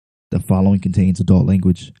The following contains adult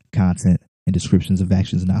language, content, and descriptions of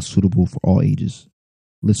actions not suitable for all ages.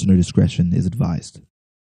 Listener discretion is advised.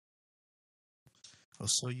 Oh,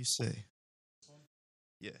 so you say.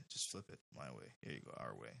 Yeah, just flip it my way. Here you go,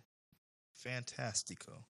 our way.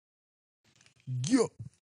 Fantastico. Yo.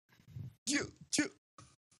 Yo. Yo.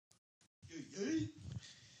 We're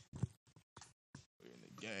in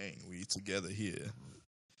the gang. We together here.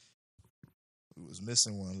 We was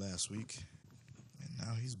missing one last week, and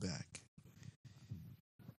now he's back.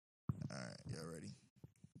 All right, y'all ready?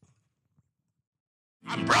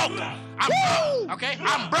 I'm broke. I'm broke. Okay?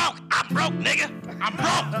 I'm broke, nigga. I'm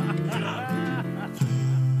broke.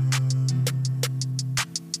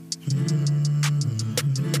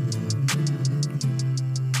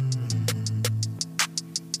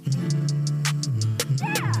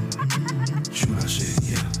 Shoot our shit,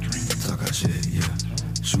 yeah. Talk our shit, yeah.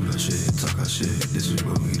 Shoot our shit, talk our shit. This is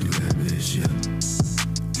what we do, that bitch, yeah.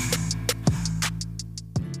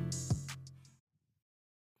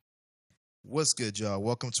 What's good, y'all?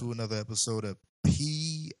 Welcome to another episode of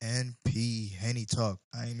P&P Henny Talk.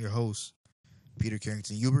 I am your host, Peter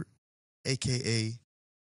Carrington Hubert, a.k.a.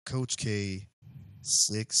 Coach K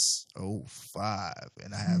 605.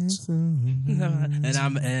 And I have And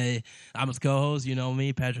I'm his co-host, you know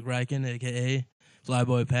me, Patrick Ryken, aka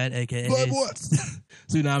Flyboy Pat, aka Flyboy.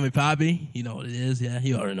 Tsunami Poppy. You know what it is, yeah.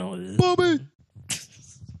 You already know what it is. Bobby.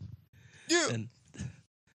 Yeah.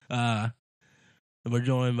 And we're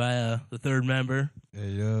joined by the third member, Hey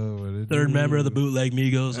yo, what it third do? member of the Bootleg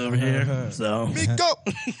Migos over here. So Miko.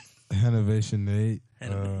 Innovation Nate,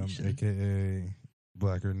 Innovation. aka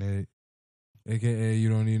Blacker Nate, aka you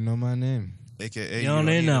don't even know my name. A.k.a. You don't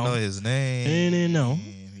even know. his name. Ain't even know.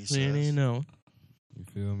 He you says. didn't know. You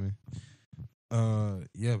feel me?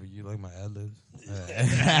 Yeah, but you like my ad libs?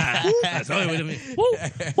 That's the only way to be.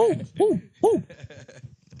 Woo.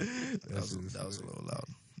 That was a little loud.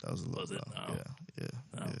 That was a little Was it? loud. Oh. Yeah.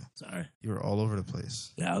 Oh, sorry. You were all over the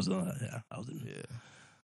place. Yeah, I was. Yeah. I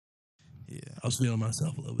was feeling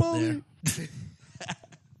myself a little bit there.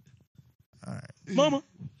 All right. Mama.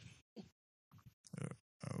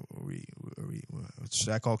 Should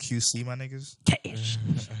I call QC, my niggas? Cash.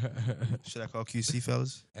 Should I call QC,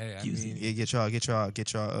 fellas? Hey, I QC. mean, Yeah, get y'all a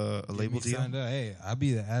get label me deal. signed up. Hey, I'll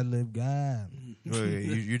be the ad lib guy. Wait,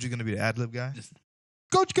 you're just gonna be the ad lib guy,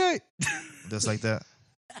 Coach K. just like that.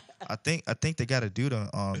 I think they got a dude on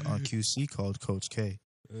QC called Coach K.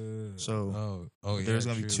 So, yeah, There's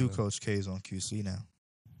gonna be true, two though. Coach K's on QC now.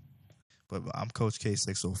 But I'm Coach K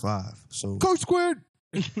 605. So Coach Squared.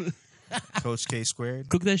 Coach K squared.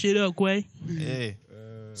 Cook that shit up, Quay. Hey,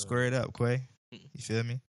 square it up, Quay. You feel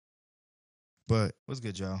me? But what's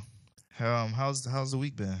good, y'all? How's the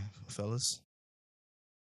week been, fellas?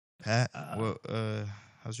 Pat,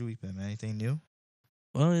 how's your week been, man? Anything new?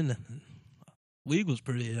 Well, the week was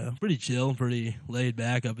pretty chill, pretty laid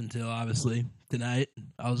back up until obviously tonight.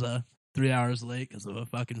 I was 3 hours late because of a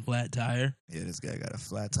fucking flat tire. Yeah, this guy got a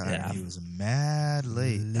flat tire. Yeah. And he was mad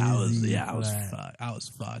late. I was flat. I was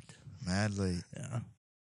fucked. Mad late. Yeah.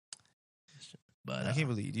 But I can't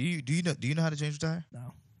believe. Do you know how to change your tire?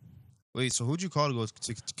 No. Wait, so who'd you call to go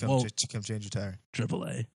to come Well- to come change your tire?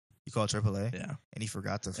 AAA. You called AAA, Yeah. and he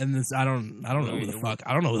forgot to. And this I don't know who the fuck.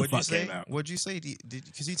 I don't know who the What'd you fuck say? came out. What'd you say?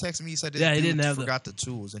 Because he texted me. He said, Yeah, he dude didn't have forgot the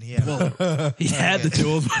tools, and he had. Well, he had the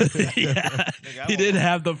tools, but I he didn't won't-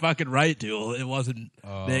 have the fucking right tool. It wasn't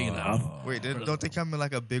big enough. Wait, don't they come in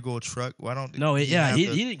like a big old truck? Why don't? No, he have he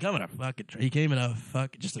the- didn't come in a fucking. He came in a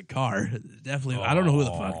fucking just a car. Definitely, I don't know who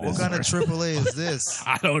the fuck. What This kind of is. AAA is this?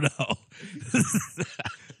 I don't know.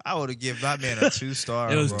 I would have given that man a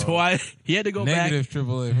 2-star. It was bro. twice. He had to go Negative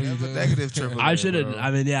AAA. Who Yeah, you but doing? negative AAA. back. I should have. bro. I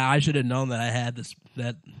mean, yeah, I should have known that I had this.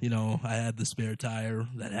 That I had the spare tire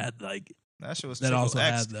that had like That shit was that triple also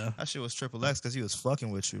X. had the. That shit was triple X because he was fucking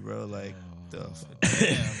with you, bro. Like,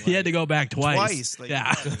 He had to go back twice. Twice, like,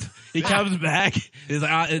 yeah, he comes back. He's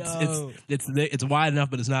like, it's wide enough,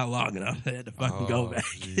 but it's not long enough. I had to fucking go back.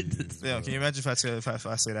 Damn, can you imagine if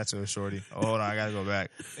I say that to a shorty? Oh, hold on, I gotta go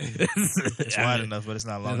back. It's wide enough, but it's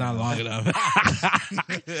not long It's not enough. long enough.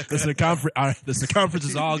 The circumference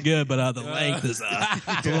is all good, but the length is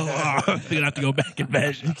it's a little long. You're gonna have to go back and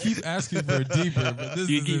measure. You keep asking for deeper, but this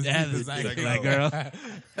You is keep as deep having as I it, go. like, girl.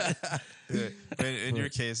 Yeah. In your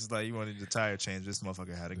case, it's like you wanted the tire change. This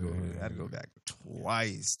motherfucker had to go back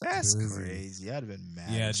twice. That's crazy. I'd have been mad.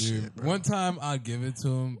 Yeah, as dude. shit, bro. One time I'll give it to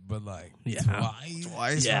him, but like Yeah.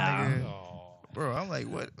 Twice, Yeah. my nigga. Oh. Bro, I'm like,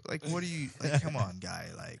 what? Like, what are you? Like, come on, guy.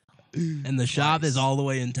 Like, And the shop Twice. is all the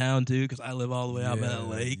way in town too, because I live all the way out by that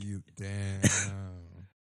lake. Damn.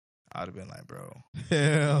 I'd have been like, bro.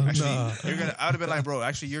 Hell Actually, no. I would have been like, bro.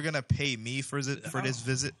 Actually, you're gonna pay me for this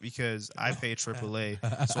visit because I pay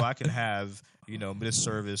AAA, so I can have this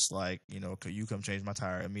service like you come change my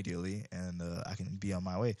tire immediately, and I can be on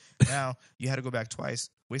my way. Now you had to go back twice,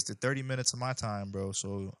 wasted 30 minutes of my time, bro.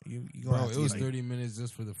 So you gonna Bro, have it to was like, 30 minutes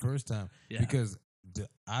just for the first time. Yeah. Because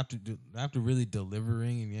after really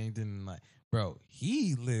delivering in Yankton, like, bro,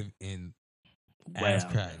 he lived in ass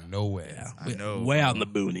Wow. crack nowhere. Yeah. I know, Way bro. out in the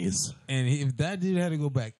boonies. And if that dude had to go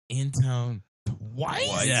back in town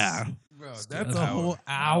twice, Yeah. bro, That's that's an a whole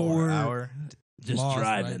hour Just lost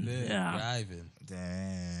driving. right there, Yeah. driving.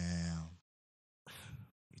 Damn,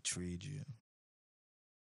 he treated you.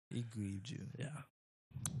 He grieved you. Yeah.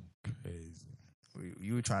 Crazy.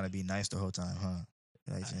 You were trying to be nice the whole time, huh?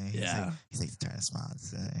 Like, Yeah. He's like trying to smile.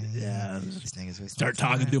 Yeah. This nigga's wasting Start my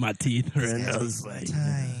talking time. through my teeth. This And guy's I was wasting like,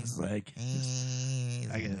 my time. it's like, He's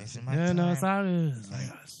wasting my yeah, no, it's time. not. It's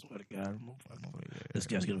like, I swear to God, this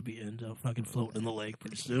guy's gonna be end up fucking floating in the lake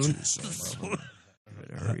pretty soon.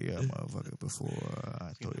 Better hurry up, motherfucker, before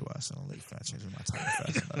I throw you out on the lake. Fast changing my tire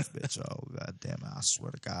fast enough, bitch. Oh, God damn it. I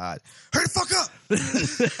swear to God. Hurry the fuck up!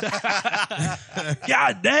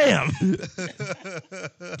 God damn.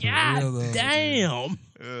 real, though, God damn.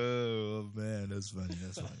 Oh, man. That's funny.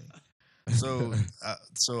 That's funny.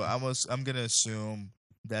 So I'm going to assume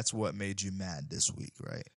that's what made you mad this week,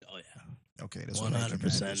 right? Oh yeah. Okay, that's what made you mad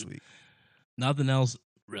 100%. this week. Nothing else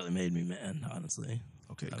really made me mad, honestly.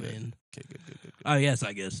 Okay, I good. mean, Okay, good. I guess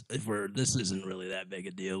if this isn't really that big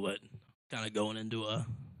a deal, but kind of going into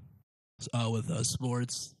with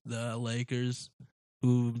sports, the Lakers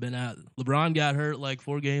who've been out. LeBron got hurt like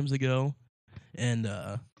 4 games ago, and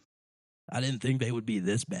I didn't think they would be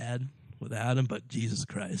this bad without him. But Jesus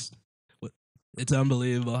Christ, it's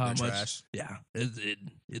unbelievable how They're much. trash. Yeah,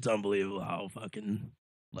 it's unbelievable how fucking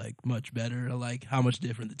like much better, like how much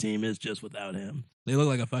different the team is just without him. They look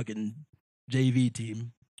like a fucking JV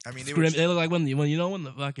team. I mean, They look like when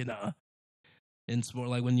the fucking in sport,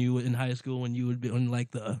 like when you in high school when you would be when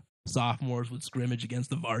like the sophomores would scrimmage against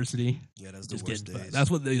the varsity. yeah, that's the Just worst getting days. that's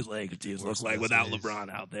what these Lakers teams look Worst like days. without LeBron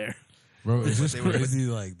out there. Bro, it's just They were- crazy,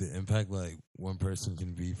 like, the impact, like, one person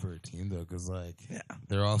can be for a team, though, because, like, Yeah.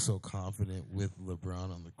 they're all so confident with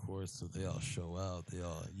LeBron on the court, so they all show out. They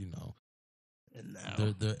all, And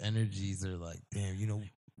now, their energies are like, damn,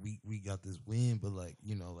 we got this win, but, like,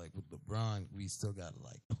 like, with LeBron, we still got to,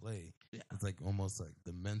 like, play. Yeah. It's, like, almost like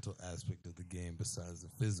the mental aspect of the game besides the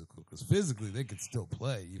physical, because physically, they could still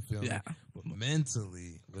play, you feel yeah, me? But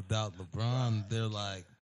mentally, without LeBron, they're like,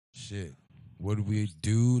 shit, what do we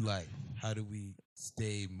do? Like, how do we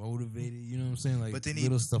stay motivated? You know what I'm saying? Like, But they need-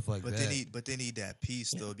 little stuff like But that. they need that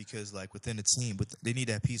piece though, because like within the team, but they need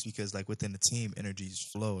that piece because like within the team, energies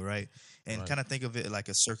flow, right? And Right. kind of think of it like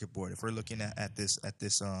a circuit board. If we're looking at this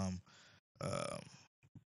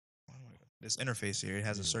this interface here, it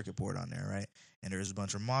has a circuit board on there, right? And there's a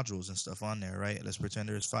bunch of modules and stuff on there, right? Let's pretend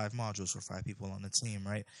there's 5 modules for 5 people on the team,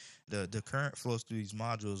 right? The current flows through these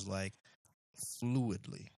modules like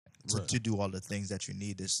fluidly Right. to do all the things that you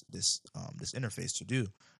need this interface to do,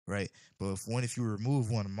 right? But if you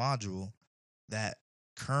remove one module, that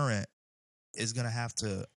current is gonna have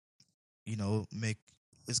to,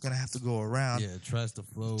 it's gonna have to go around Yeah, it tries to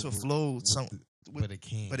flow. to with- flow with some, but it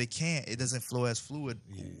can't. but it can't. It doesn't flow as fluid,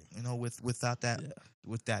 Yeah. without that Yeah.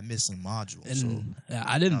 with that missing module. and so yeah,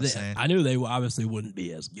 I didn't. what I'm saying? I knew they obviously wouldn't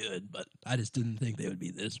be as good, but I just didn't think they would be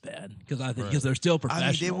this bad because Right. they're still I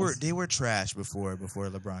professionals. mean, they were trash before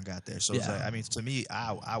LeBron got there. So it's Yeah. like, I mean, to me,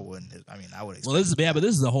 I wouldn't. I mean, I would. Well, this is expect but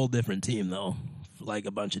this is a whole different team though. Like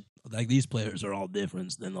a bunch of these players are all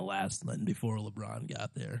different than the last than before LeBron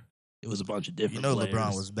got there. It was a bunch of different. players.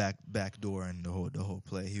 LeBron was backdoor in the whole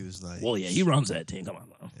play. He was like, Well, yeah, he runs that team. Come on,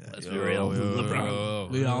 now. Yeah. Let's be real. Yo, LeBron.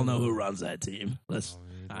 We all know who runs that team. Let's.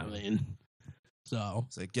 Oh, I mean, so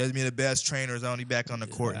It's like, get me the best trainers. Only back on the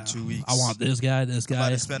court in 2 weeks. I want this guy. This I'm about guy.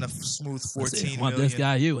 to spend a smooth Let's see, 14 I want million this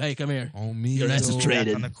guy. You. Hey, come here. on me, Your ass is though, traded.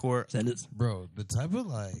 back on the court. Send it. bro. The type of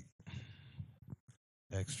like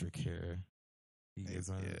extra care he gets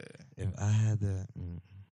on. Yeah, If I had that,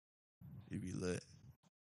 you be lit.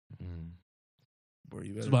 Boy,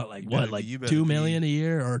 you It's better, about like you what, better like be- you better $2 be- million a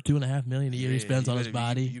year or $2.5 million a year he Yeah, spends you on his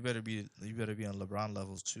better be- body. You better be on LeBron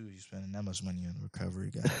levels too. You spending that much money on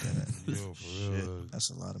recovery, goddamn it. Yo, for real. Shit, that's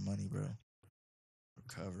a lot of money, bro.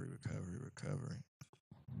 Recovery.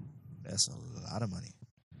 That's a lot of money.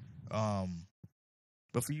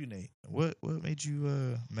 But for you, Nate, what made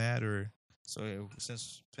you mad or so?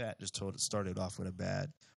 Since Pat just started off with a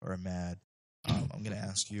bad or a mad, I'm gonna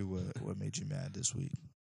ask you what made you mad this week.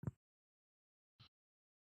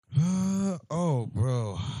 Oh,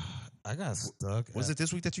 bro. I got stuck. Was it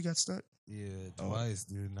this week that you got stuck? Yeah, Oh. twice,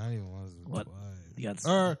 dude. Not even once, but What? twice. You got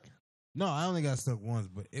Or no, I only got stuck once,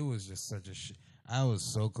 but it was just such a shit. I was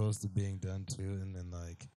so close to being done too, and then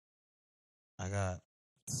like I got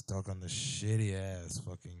stuck on the shitty ass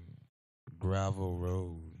fucking gravel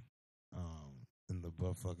road, in the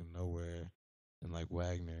butt fucking nowhere, in like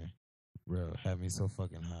Wagner, bro. Had me so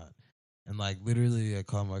fucking hot, and like literally, I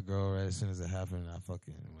called my girl right as soon as it happened, and I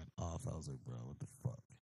fucking went off. I was like, bro, what the fuck?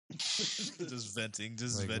 Just venting,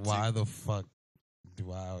 just Like, venting. why the fuck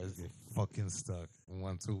do I always get fucking stuck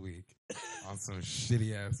once a week on some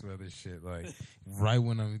shitty ass weather shit? Like, right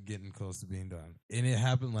when I'm getting close to being done. And it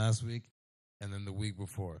happened last week and then the week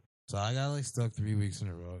before. So I got like stuck 3 weeks in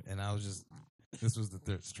a row. And I was just, this was the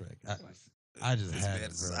third strike. I just This had man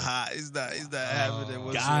it, is bro. hot. He's not happening God,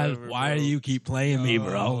 whatsoever. God, why bro. do you keep playing me,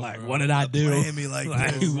 bro? Oh, Like, bro. what did I Stop do? playing me like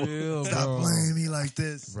Like, this. Real, Stop bro. playing me like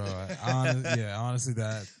this. Bro, honestly,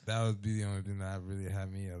 that would be the only thing that really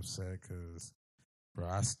had me upset because, bro,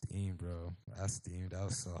 I steamed, bro. I steamed. I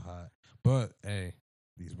was so hot. But hey,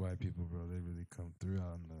 these white people, bro, they really come through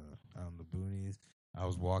out in the boonies. I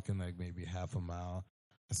was walking like maybe half a mile.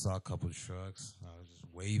 I saw a couple trucks. I was just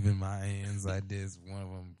waving my hands like this. One of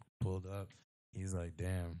them pulled up. He's like,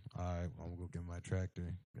 "Damn, all right, I'm gonna go get my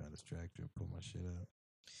tractor." Got his tractor, put my shit up.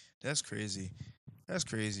 That's crazy. That's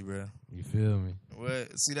crazy, bro. You feel me?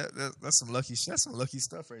 What? See that's some lucky shit. That's some lucky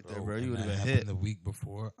stuff right there, bro. and You would have that been happened hit. the week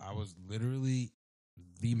before. I was literally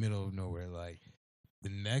the middle of nowhere. Like the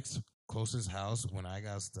next closest house when I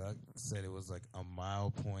got stuck said it was like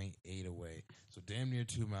 1.8 away. So damn near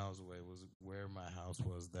 2 miles away was where my house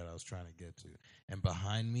was that I was trying to get to. And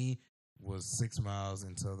behind me was 6 miles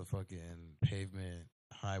until the fucking pavement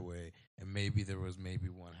highway. And maybe there was maybe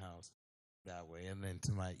one house that way. And then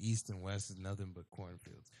to my east and west is nothing but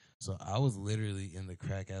cornfields. So I was literally in the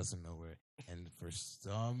crack ass of nowhere. And for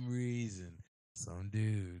some reason, some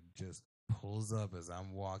dude just pulls up as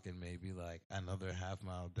I'm walking maybe like another half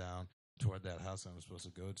mile down toward that house I'm supposed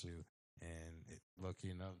to go to. And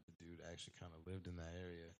lucky enough, the dude actually kind of lived in that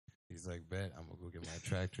area. He's like, "Bet I'm gonna go get my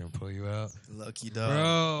tractor and pull you out." Lucky dog.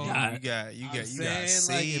 Bro, you got I'm saying,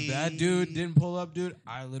 saying, like, if that dude didn't pull up, dude,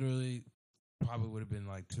 I literally probably would have been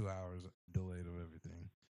like 2 hours delayed of everything.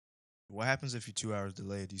 What happens if you're 2 hours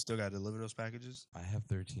delayed? Do you still got to deliver those packages? I have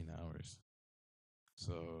 13 hours.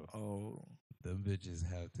 So Oh, them bitches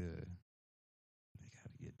have to, they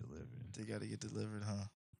gotta get delivered. they got to get delivered, huh?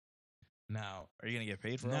 Now, Are you gonna get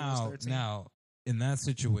paid for all those 13? now, in that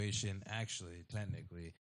situation, actually,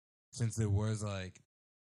 technically, since there was like,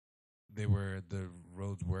 the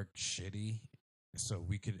roads worked shitty, so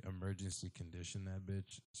we could emergency condition that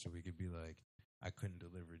bitch. So we could be like, I couldn't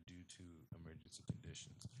deliver due to emergency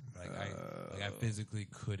conditions. Like I physically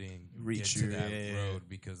couldn't Reach get to you, that yeah. road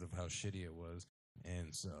because of how shitty it was,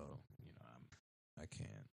 and so I can't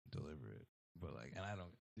deliver it. But like, and I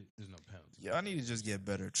don't. There's no penalty. Yeah, I need to just get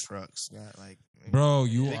better trucks. Not like Bro,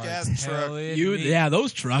 you Big are ass truck. telling You, me. yeah,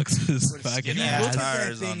 those trucks is Put fucking skinny You ass look ass. at that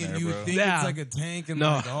tires on thing and there, you bro. think Yeah. it's like a tank and No.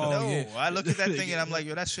 like, oh no, yeah. I look at that thing and I'm like,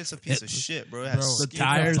 yo, that shit's a piece of shit, bro. It has The skinny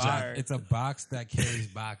tires are- tires. It's a box that carries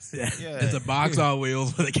boxes. Yeah. It's a box on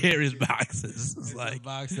wheels with a carries boxes. It's It's a like,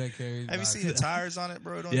 box that carries Have you boxes. seen the tires on it,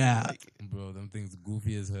 bro? Don't Yeah. Like, Bro, them things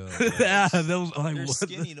goofy as hell. yeah, those like they're what the-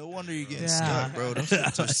 skinny. No wonder you're getting Yeah. stuck, bro. Those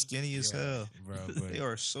shits are skinny as hell. Bro, but, They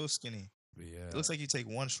are so skinny. but yeah. It looks like you take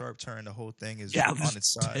one sharp turn, the whole thing is Yeah, on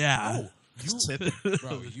its side. yeah. Just tipping.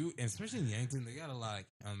 Bro, especially in Yankton, they got a lot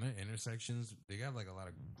on their intersections. They got like a lot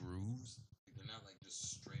of grooves. They're not like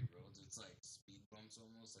just straight roads. It's like speed bumps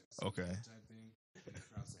almost, like a Okay. speed type thing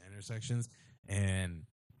across the intersections. And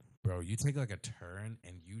bro, you take like a turn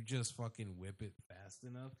and you just fucking whip it fast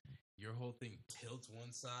enough. Your whole thing tilts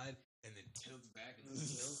one side and then tilts back and then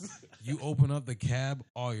tilts. You open up the cab,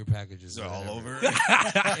 all your packages They're are all there. over.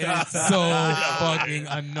 And it's so fucking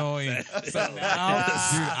annoying. So now,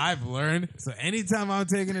 dude, I've learned. So anytime I'm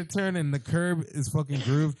taking a turn and the curb is fucking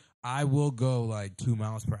grooved, I will go like 2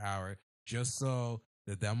 miles per hour just so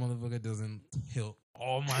that motherfucker doesn't tilt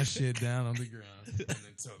all my shit down on the ground and then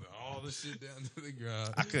tilt all the shit down to the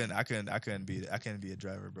ground. I couldn't be a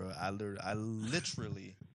driver, bro. I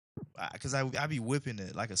literally, because I be whipping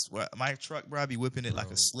it like my truck, bro. I be whipping it like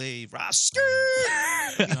Bro. a slave. Bro.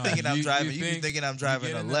 You No, thinking I'm you driving? You be think- thinking I'm you driving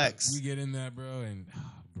get a in that- Lex, You get in that, bro, and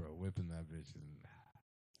bro, whipping that bitch.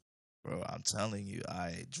 bro. I'm telling you,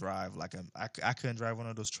 I drive like I couldn't drive one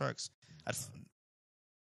of those trucks.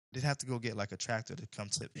 They'd have to go get like a tractor to come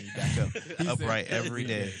tip me back up upright every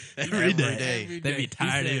day. Every day. Every They'd be He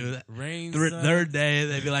tired of said, you. Rain, Third day,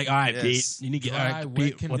 they'd be like, all right, Yes. Pete, you need to get, all Dry, right,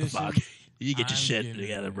 wet Pete, what the fuck? conditions. You need to get your I'm shit getting-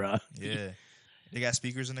 together, bro. Yeah, they got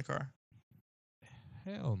speakers in the car.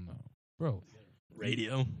 Hell no. bro.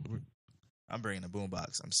 Radio. I'm bringing the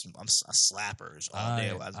boombox. I'm slappers all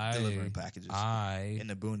day while I'm delivering packages in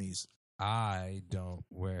the boonies. I don't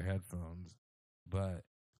wear headphones, but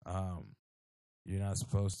you're not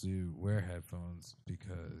supposed to wear headphones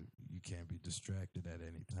because you can't be distracted at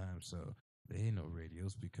any time. So there ain't no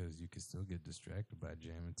radios because you can still get distracted by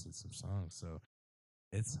jamming to some songs. So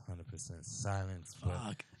it's 100% silence,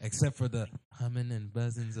 but except for the humming and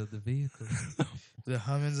buzzings of the vehicle. The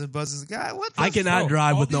hummings and buzzings. God, what the I cannot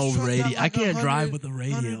drive with no radio. Like I can't drive with a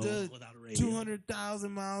radio without a radio.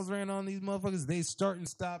 200,000 miles ran on these motherfuckers. They start and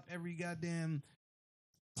stop every goddamn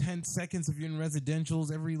 10 seconds if you're in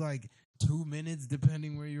residentials, every like 2 minutes,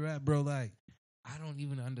 depending where you're at, bro. Like, I don't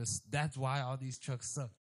even understand. That's why all these trucks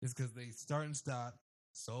suck. It's because they start and stop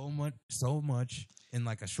so much in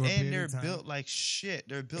like a short period of time. And they're built like shit.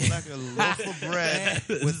 They're built like a loaf of bread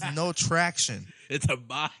with no traction. It's a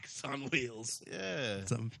box on wheels. Yeah.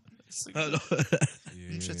 Some Them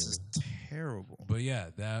shits is terrible. But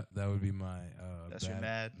yeah, that would be my That's your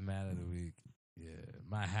mad of the week. Yeah,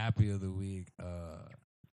 my happy of the week.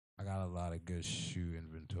 I got a lot of good shoe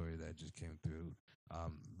inventory that just came through.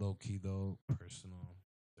 Low key though, they're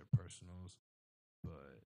personals,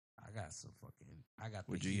 but I got some fucking.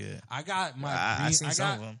 What'd you get? I got my. I seen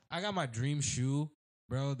some of them. I got my dream shoe,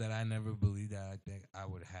 bro. That I never believed that I think I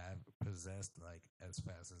would have possessed like as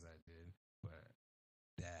fast as I did, but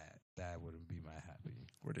that wouldn't be my happy.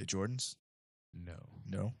 Were they Jordans?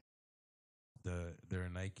 No. They're a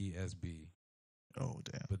Nike SB. Oh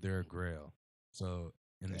damn! But they're a Grail. So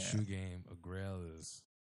in the shoe game, a Grail is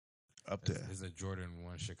up there. Is a Jordan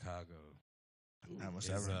 1 Chicago. How much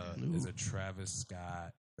is a Travis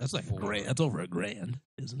Scott. That's like $1,000. That's over $1,000,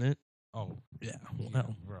 isn't it? Oh yeah,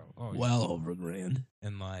 bro. Oh, well over $1,000.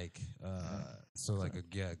 And like, so like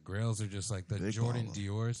Grails are just like the big Jordan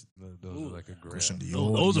Dior's. Those are like a Grail.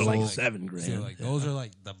 Those are like $7,000. So like those are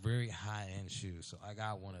like the very high end shoes. So I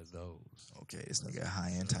got one of those. Okay, this nigga a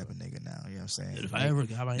high end type of nigga now. You know what I'm saying? If I ever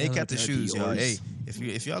got my they got the shoes, y'all. Hey,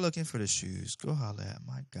 if y'all looking for the shoes, go holler at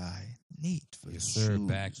my guy Neat for the shoes.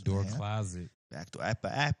 Backdoor closet.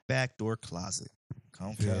 Backdoor closet.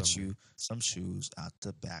 Come catch you some shoes out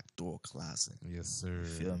the backdoor closet. Yes, sir. You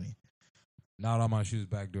feel me? Not all my shoes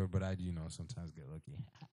backdoor, but I do, sometimes get lucky.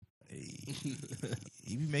 Hey,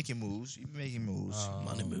 you be making moves. Money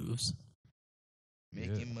moves.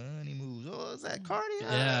 Making money moves. Oh, is that Cardi?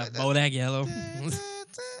 Yeah, Bodak Yellow.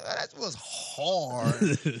 That was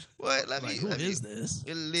hard. What? Who is this?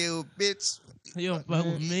 You little bitch. You don't fuck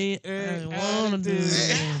with me. I wanna do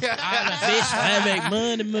it. I'm a bitch. I make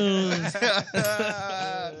money moves.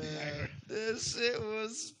 This shit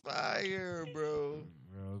was fire, bro.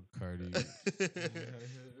 Bro, Cardi.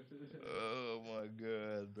 Oh my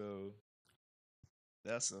god, bro.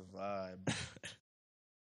 That's a vibe.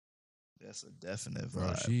 That's a definite vibe.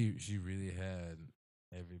 Bro, she really had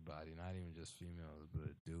everybody, not even just females,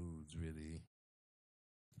 but dudes really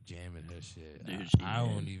jamming her shit. Dude, I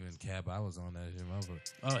won't even cap. I was on that shit,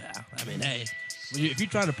 motherfucker. Oh yeah, I mean, hey, if you're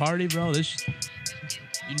trying to party, bro, you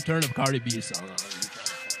can turn up Cardi B song on. Say,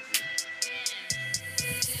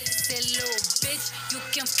 little bitch, you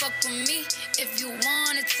can fuck with me if you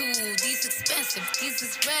wanted to. These expensive, these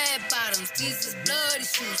is red bottoms, these is bloody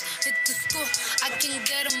shoes. Hit the school, I can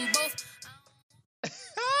get them both.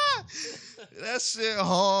 That shit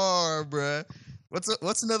hard, bruh.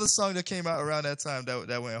 What's another song that came out around that time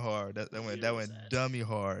that went hard? That went dummy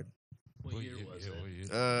hard. What year was it?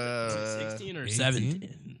 16 or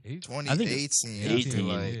 17? 2018.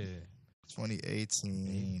 Like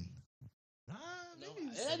 2018.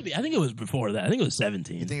 I think it was before that. I think it was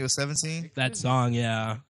 17. You think it was 17? That song,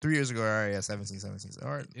 yeah. 3 years ago, all right, yeah, 17.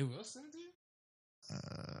 All right. It was 17?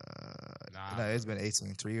 No, it's been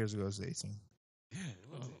 18. 3 years ago, it was 18. Yeah, it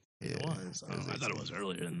was. Yeah, I thought it was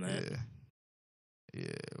earlier than that. Yeah.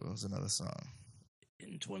 What was another song?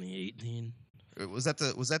 In 2018. Was that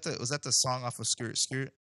the song off of Skirt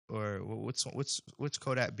Skirt, or which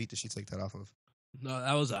Kodak beat did she take that off of? No,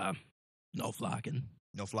 that was No Flocking.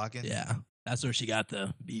 No Flocking? Yeah, that's where she got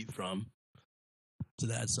the beat from. To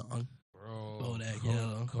that song. Bro, Kodak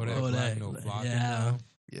Yellow. Kodak Black, No Flocking. Yeah.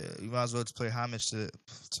 Yeah, you might as well just play homage to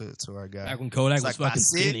our guy. Back when Kodak was fucking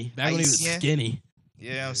skinny. Back when he was skinny.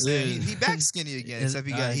 Yeah, I'm saying he back skinny again. Except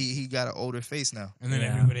he got an older face now. And then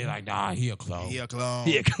everybody like, nah, he a clone. He a clone.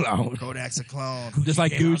 Kodak's a clone. Just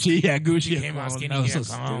like Gucci. Yeah, Gucci came out skinny. He a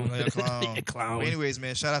clone. He a clone. But anyways,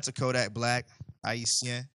 man, shout out to Kodak Black,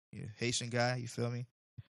 Haitian, Haitian guy. You feel me?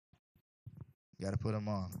 You gotta put him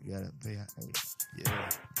on. You gotta pay.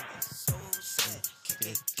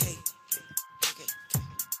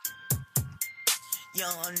 Yeah.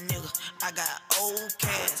 young nigga. I got old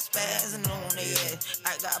cash, spazzing on their ass.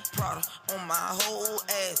 I got Prada on my whole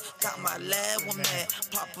ass. Got my lab one mad.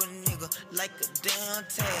 Pop a nigga like a damn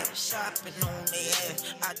tab. Shopping on their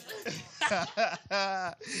ass.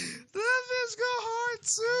 That bitch go hard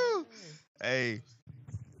too. Hey,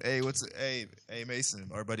 Mason,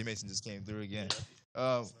 our buddy Mason just came through again.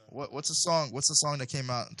 What's a song? What's a song that came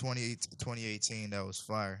out in 2018 that was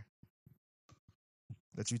fire?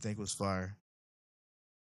 That you think was fire?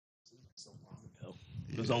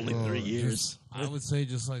 It was only 3 years. I would say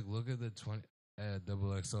just like look at the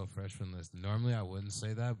double XL freshman list. Normally I wouldn't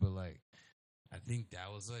say that, but like I think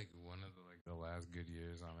that was like one of the last good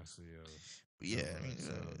years, honestly. But yeah, I mean,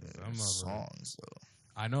 some songs. So.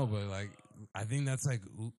 I know, but like I think that's like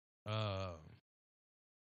I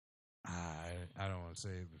don't want to say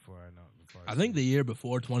it before I know. I think the year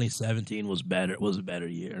before 2017 was better. Was a better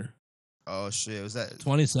year. Oh shit! Was that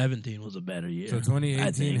 2017 was a better year? So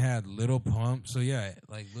 2018 had Little Pump. So yeah,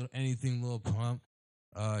 like anything Little Pump,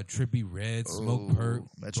 Trippy Red, Smoke Perp,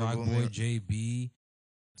 Metro Block Boomin. Boy JB,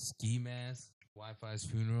 Ski Mask, Wi-Fi's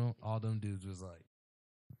Funeral. All them dudes was like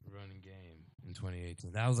running game in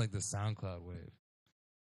 2018. That was like the SoundCloud wave.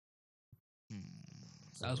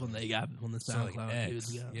 That was when they got when the So, like, SoundCloud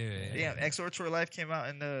dudes X. got. Yeah. Damn, X or Tour Life came out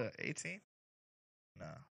in 18? Nah,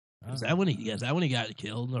 Is that when he? Yes, that when he got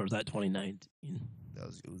killed, or was that 2019? that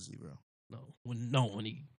was Uzi, bro.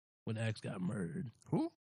 When X got murdered.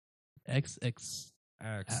 Who? X. X.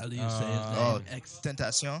 How do you say his name? Oh, X.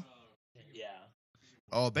 Tentacion. Yeah.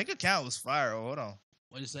 Oh, Bank Account was fire. Oh, hold on.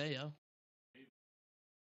 What'd you say, yo?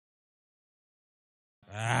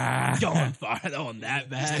 Ah. Going far on that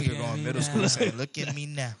This bad. nigga going middle school saying, "Look at me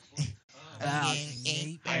now." High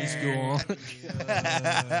school.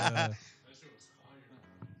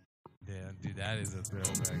 Yeah, dude, that is a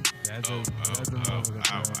throwback. That's a throwback.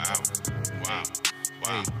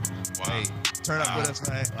 Wow. Hey, turn up with us,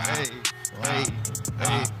 man. Hey,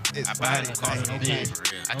 it's Friday night. Okay. For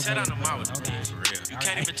real. I tell down the mom with the bitch, for real. You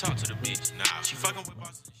can't even talk to the bitch. Nah, she fucking with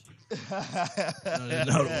boss.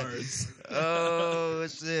 No words. Oh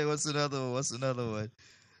shit! What's another one?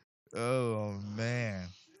 Oh man.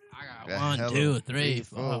 I Got got 1, 2, 3,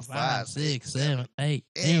 4, 5, 6, 7, 8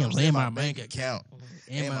 M's in my bank account.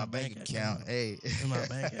 In my bank account. Hey. In my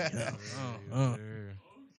bank account.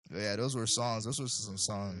 Yeah, those were songs. Those were some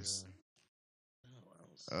songs.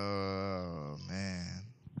 Oh man.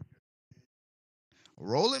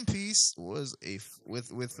 Roll in Peace was with.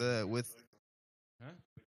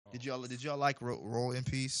 Did y'all like Roll in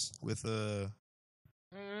Peace with Yeah.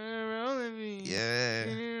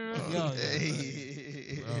 Bro,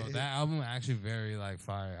 that album actually very like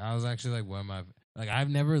fire. I was actually like one of my I've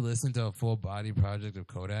never listened to a full body project of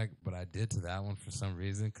Kodak, but I did to that one for some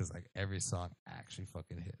reason because like every song actually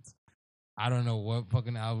fucking hits. I don't know what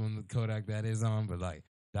fucking album Kodak that is on, but like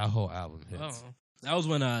that whole album hits. Oh. That was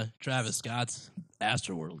when Travis Scott's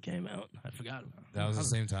Astroworld came out. I forgot about it. That was the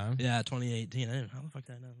same time? Yeah, 2018. How the fuck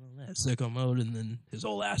did I not know that? Sicko Mode and then his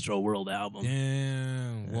whole Astroworld album.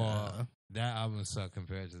 Damn. Well, that album sucked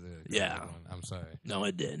compared to the Yeah. one. I'm sorry. No,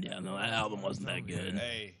 it did. Yeah, no, that album wasn't that good.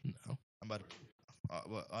 Hey, No. I'm about to,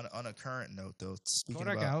 well, on a current note though, speaking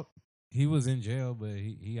Kodak about out. He was in jail, but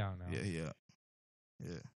he out now. yeah.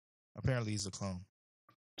 Apparently he's a clone.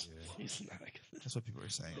 Yeah. He's not good. That's what people are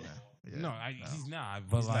saying now. Yeah, No, he's not.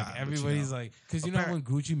 But He's like not, but you everybody's know. like, because you know when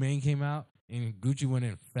Gucci Mane came out and Gucci went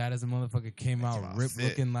in fat as a motherfucker, came out fit.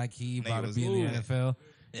 looking like he Nigga about to was be in the moving. NFL.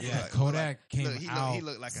 Yeah, Kodak came out. He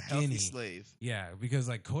looked like a skinny. healthy slave. Yeah, because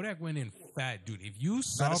like Kodak went in fat, dude. If you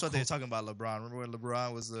saw, That's what they were talking about LeBron. Remember when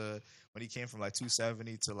LeBron was when he came from like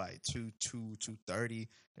 270 to like 230?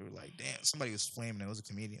 They were like, damn, somebody was flaming. It was a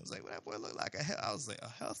comedian. It was like, well, that boy looked like I was like a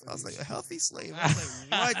healthy slave. I was like,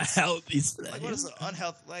 what? Healthy slave. Like, what is an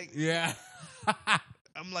unhealthy? Like, yeah.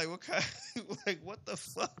 I'm like, what kind? Like, what the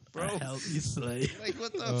fuck, bro? Healthy slave. Like,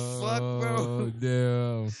 what the fuck, bro?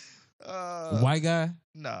 Damn. White guy?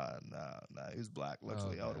 Nah. He was black.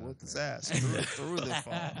 Luckily, I would have whooped his okay. ass through the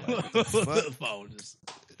phone. Like, what the fuck? The phone just.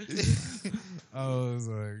 I was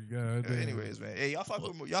like, God damn. Anyways, man. Hey, y'all fuck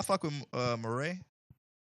with Murray?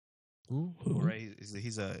 Who? Murray,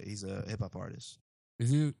 he's a hip hop artist. Does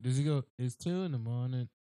he go? It's 2 in the morning.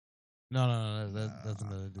 No. That's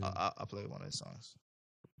another dude. I'll play one of his songs.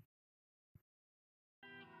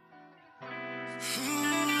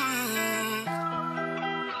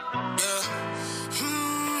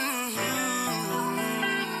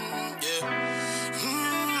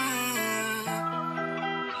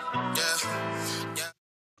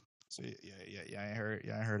 So yeah, I ain't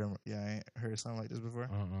heard him. Yeah, I ain't heard a song like this before.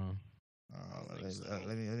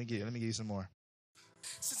 Let me give you some more.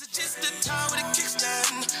 Since I just the tower with a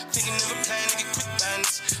kickstand. Thinking of a plan to get quick bands.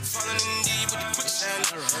 Falling in deep with the quicksand.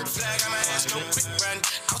 Flag on my ass, no quick brand.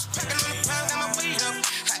 I was packing on the pound, got my weight up.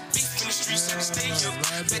 Had beef in the streets, had to stay up.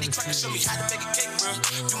 Betty Crocker showed me how to make a cake, bro.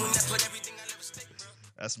 Doing that, put everything I never stake, bro.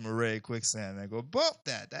 That's Murray Quicksand, man. Go bump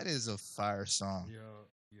that. That is a fire song.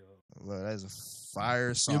 Look, that is a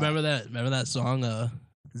fire song. You remember that? Remember that song,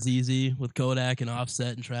 ZZ with Kodak and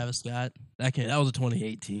Offset and Travis Scott? That was a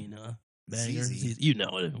 2018 banger. ZZ. You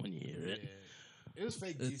know it when you hear it. It was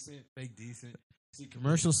fake decent. See,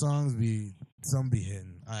 commercial songs some be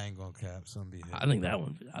hitting. I ain't gonna cap, some be hitting. I think that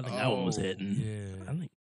one was hitting. Yeah. I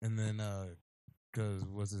think. And then, cause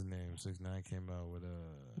what's his name? 6ix9ine came out with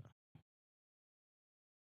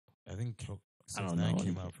I think I don't know 6ix9ine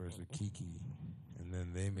came out first with Kiki, and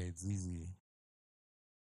then they made ZZ.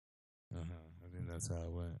 I think that's how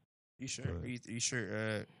it went. You sure? But- You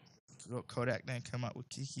sure? Kodak didn't come out with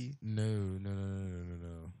Kiki, No.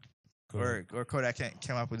 or Kodak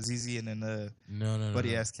came out with ZZ, and then No.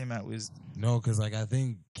 Buddy Ass came out with. No, because like I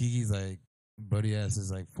think Kiki's like Buddy Ass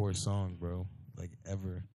is like 4th song, bro. Like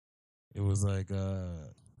ever. It was like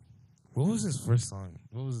what was his first song?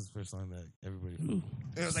 What was his first song that everybody?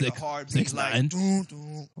 It was like a hard beat, 6ix9ine? like doom,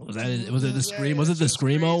 doom. Was it the scream? Was it the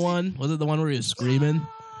screamo one? Was it the one where he was screaming?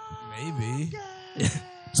 Maybe.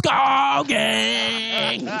 Skull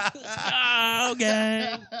Gang! Skull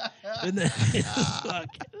Gang! And then, fuck.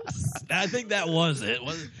 I think that was it.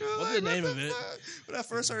 What's the name of it? When I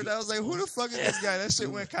first heard that, I was like, "Who the fuck is this guy?" That shit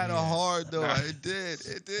went kind of hard, though. It did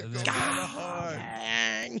go kind of hard.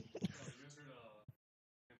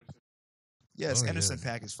 Yes, Oh, Anderson yes.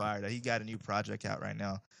 .Paak is fired. He got a new project out right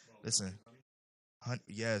now. Listen,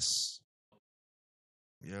 yes.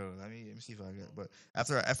 Yo, let me see if I got. But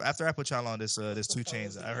after I put y'all on this 2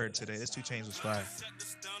 Chainz, I heard today this 2 Chainz was fire.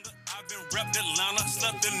 I've been repped Atlanta,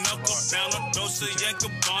 slept in no cabana, Dolce &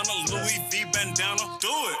 Gabbana, Louis V bandana. Do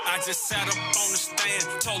it. I just sat up on the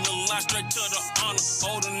stand, told a lie straight to the honor.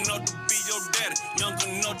 Old enough to be your daddy, young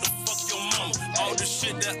enough to fuck your mama. All the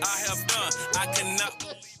shit that I have done, I cannot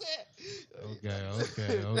believe. Okay.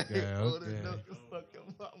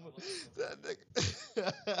 That nigga.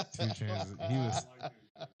 2 Chainz.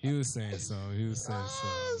 He was saying something.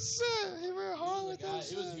 Oh shit, he went hard with that It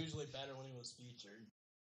shit. was usually better when he was featured.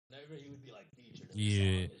 Whenever he would be like featured.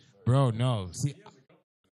 Yeah, bro. No, see,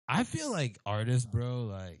 I feel like artists, bro,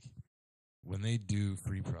 like when they do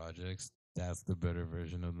free projects, that's the better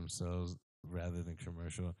version of themselves rather than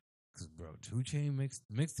commercial. Because, bro, 2 Chainz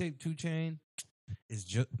mixtape 2 Chainz is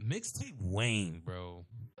just mixtape Wayne, bro.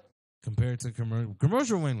 Compared to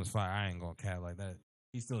commercial Wayne was fire. I ain't gonna cap like that.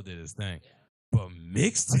 He still did his thing. But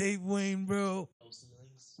mixtape Wayne, bro.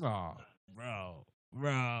 Oh, bro.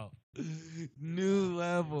 New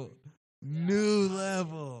level.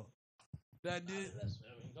 That did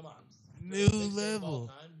Come on. new level.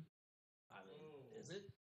 Is it?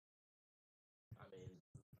 I mean,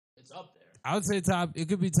 it's up there. I would say it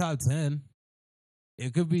could be top 10.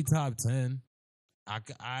 It could be top 10. I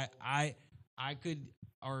could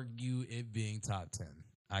argue it being top 10.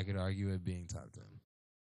 I could argue it being top 10.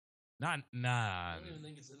 Nah. I don't even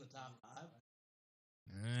think it's in the top 5.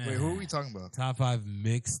 Wait, who are we talking about? Top 5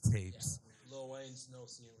 mixtapes. Lil Wayne's No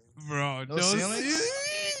Ceiling. Bro, No Ceiling?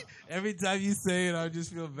 Every time you say it, I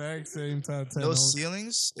just feel bad saying top 10. No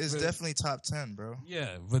Ceilings is But- definitely top 10, bro.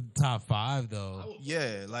 Yeah, but top 5 though.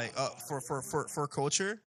 Yeah, like for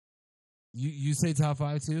culture. You say top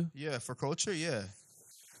 5 too? Yeah, for culture, yeah.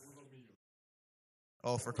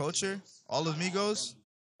 Oh, for culture, all of Migos,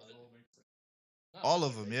 all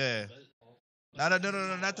of them, yeah. No,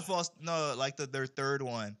 not the false. No, like their third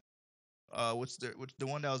one. Which the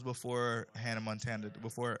one that was before Hannah Montana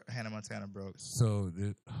broke. So,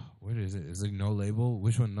 what is it? Is it No Label?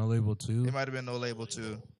 Which one? No Label 2? It might have been No Label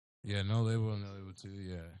 2. Yeah, No Label and No Label 2,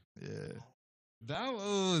 yeah. Yeah.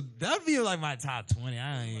 That'd be like my top 20.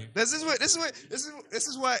 I ain't. This is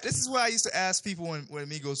why I used to ask people when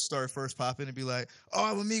Migos started first popping and be like, "Oh,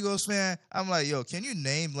 I'm a Migos fan." I'm like, "Yo, can you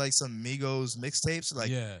name like some Migos mixtapes? Like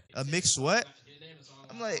Yeah. a mix what?"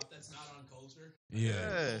 I'm like, That's not on Culture.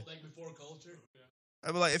 Yeah. Like before Culture.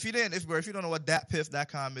 I'd be like, if you don't know what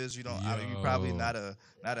datpiff.com is, you don't. I mean, you probably Yo. not a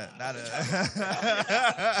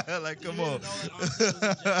like, come on.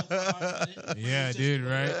 Yeah, dude,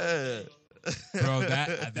 right? Yeah. Bro,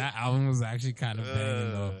 that album was actually kind of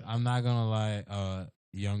banging though. I'm not gonna lie.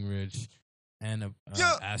 Young Rich and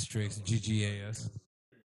Yeah. asterisk GGAS.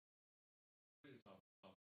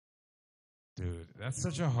 Dude, that's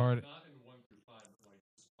such a hard.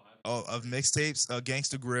 Oh, of mixtapes,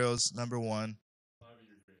 Gangsta Grills #1.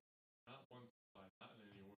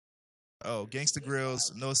 Oh, Gangsta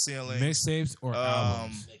Grills, No Ceiling. Mixtapes or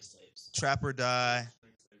albums? Trap or Die.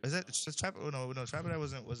 Is that just Trap? Oh no, Trap or Die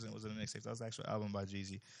wasn't a mixtape. That was the actual album by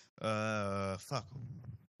Jeezy. Fuck.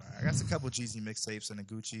 I got a couple Jeezy mixtapes and a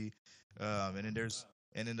Gucci, and then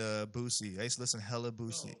Boosie. I used to listen hella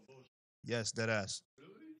Boosie. Yes, dead ass.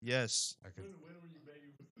 Yes.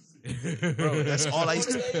 Bro, that's all I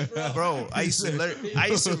used to. Bro, I used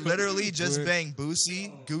to literally just bang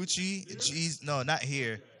Boosie, Gucci, Jeez. No, not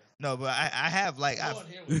here. No, but I have like what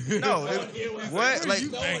like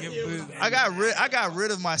I got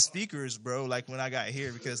rid of my speakers, bro. Like when I got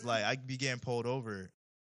here because like I began pulled over.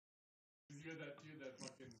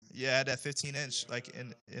 Yeah, I had that 15-inch like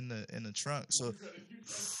in the trunk. So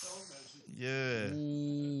yeah.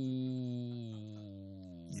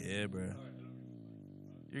 Yeah, bro.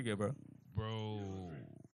 You're good, bro. Bro.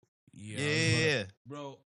 Yeah.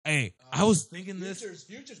 Bro. Hey, I was thinking this.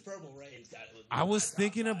 Future's Purple Rain's got it. I was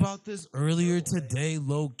thinking about this earlier today,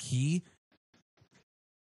 low key.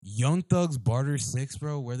 Young Thug's Barter 6,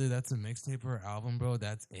 bro, whether that's a mixtape or album, bro,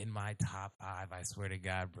 that's in my top 5, I swear to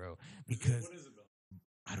God, bro. Because What is it, bro?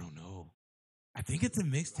 I don't know. I think it's a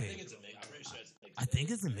mixtape. I think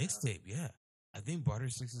it's a mixtape, yeah. I think Barter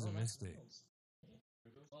 6 is a mixtape.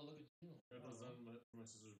 Oh, look at you. That was my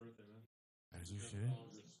sister's birthday, man. That's your shit.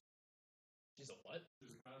 She's a what?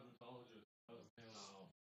 She's a cosmetologist.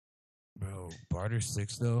 Bro, Barter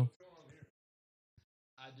 6, though.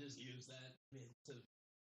 I just used that for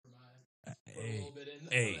my put a Hey, little bit in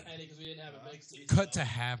hey. because we didn't have a mix. Cut to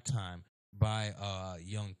halftime by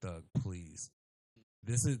Young Thug, please.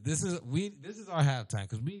 This is our halftime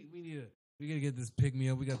because we gotta get this pick me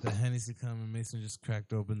up. We got the Hennessy coming. Mason just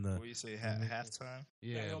cracked open the What you say halftime?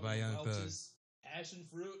 yeah by Young Thug. Passion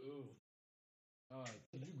fruit. Ooh.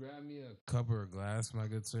 Could you grab me a cup or a glass, my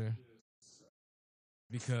good sir?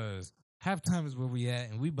 Because halftime is where we at,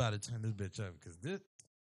 and we about to turn this bitch up. Because this,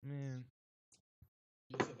 man,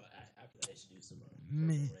 After that, you should do some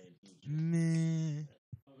man.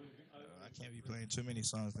 I can't be playing too many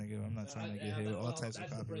songs, nigga. I'm not trying to get hit with all types of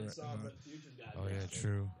copyright. Oh yeah,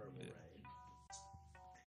 true.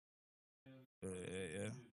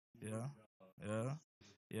 Yeah.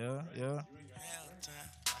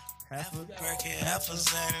 Half a perky, half a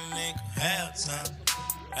Zan, nigga, half time.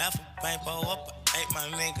 Half a paintball up, ain't my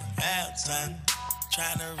nigga, half time.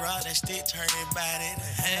 Tryna rock that stick, turn it body to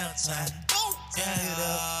half time.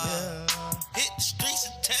 Yeah. Hit the streets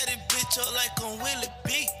and tear that bitch up like on Willie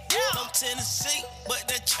B. I'm Tennessee, but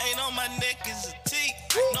that chain on my neck is a T.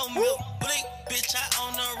 No milk blink, bitch, I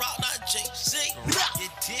own the rock, not JC. You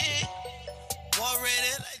did? War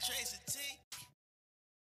ready like Tracy T.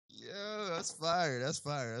 Yo, that's fire.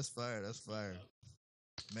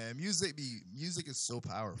 Man, music is so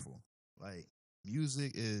powerful. Like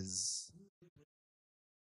music is.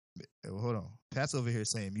 Hold on, Pat's over here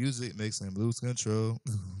saying music makes him lose control.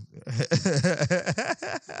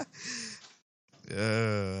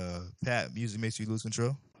 Pat, music makes you lose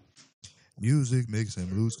control. Music makes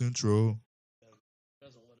him lose control.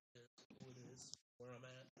 Depends on what it is, where I'm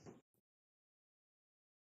at.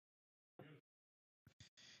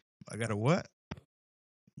 I got a what?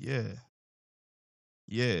 Yeah.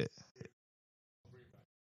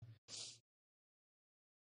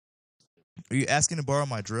 Are you asking to borrow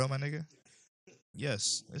my drill, my nigga?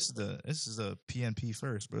 Yes. This is a PNP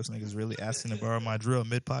first, bro. This nigga's really asking to borrow my drill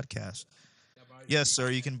mid podcast. Yes, sir.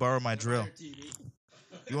 You can borrow my drill.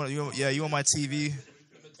 You want my TV?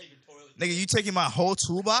 Nigga, you taking my whole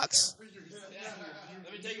toolbox? Let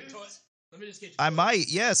me take your toy. Let me just get your I might.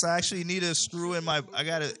 Yes, I actually need a screw in my. I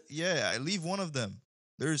gotta. Yeah, I leave one of them.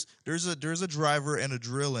 There's a driver and a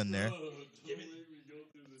drill in there.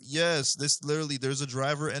 Yes, there's a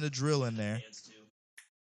driver and a drill in there.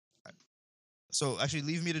 So actually,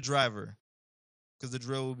 leave me the driver, because the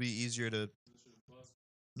drill will be easier to.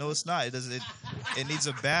 No, it's not. It doesn't. It needs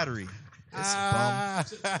a battery. It's a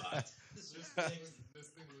bum.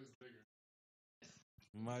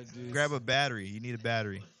 My dude. Grab a battery. You need a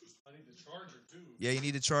battery. I need the charger too. Yeah, you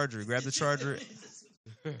need a charger. Grab the charger.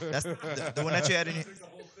 That's the one that you had in here. Take the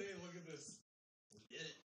whole thing. Look at this.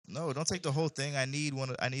 No, don't take the whole thing. I need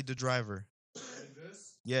one. I need the driver. Like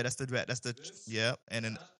this. Yeah, that's the. This? Yep, and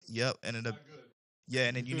then and then the. Not good. Yeah,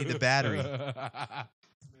 and then you need the battery.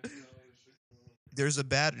 There's a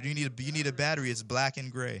battery. You need a battery. It's black and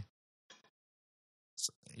gray.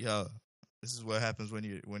 So, yo, this is what happens when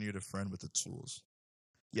you're the friend with the tools.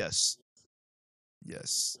 Yes. I'm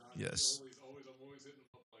always hitting them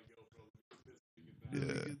up like, yo, bro,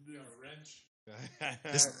 Yeah. you got a wrench.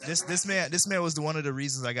 This man was one of the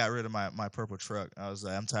reasons I got rid of my purple truck. I was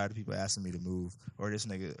like, I'm tired of people asking me to move, or this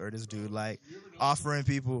nigga or this dude like offering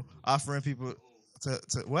people to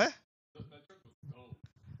what? That truck was dope.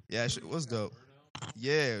 Yeah, it was dope.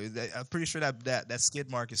 Yeah, I'm pretty sure that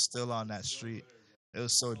skid mark is still on that street. It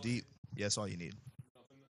was so deep. Yeah, that's all you need.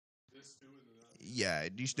 Yeah,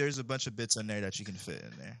 there's a bunch of bits in there that you can fit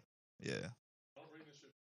in there. Yeah.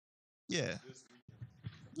 Yeah.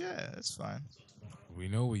 Yeah, that's fine. We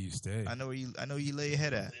know where you stay. I know you lay your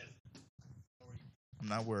head at. I'm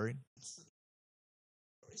not worried.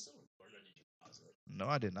 No,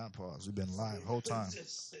 I did not pause. We've been live the whole time.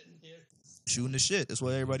 Shooting the shit. That's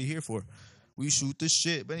what everybody here for. We shoot the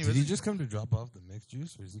shit. But anyway, Did he just come to drop off the mixed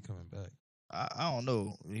juice, or is he coming back? I don't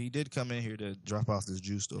know. He did come in here to drop off this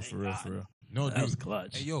juice though, for real, for real. No, That dude. was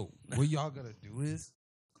clutch. Hey, yo, what y'all gotta do is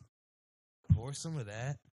pour some of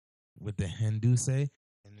that with the henduce and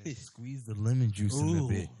then squeeze the lemon juice in a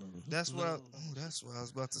bit. That's what I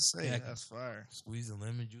was about to say. Yeah. That's fire. Squeeze the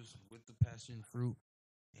lemon juice with the passion fruit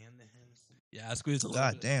and the Hennessy. Yeah, I squeezed a little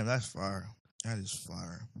God bit. damn, that's fire. That is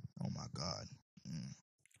fire. Oh my god.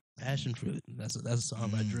 Passion fruit. That's a song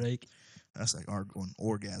by Drake. That's like an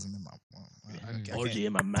orgasm in my I Orgy can't-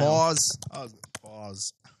 in my mouth. Pause.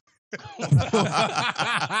 Pause. Hey,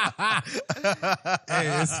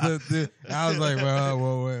 it's the I was like,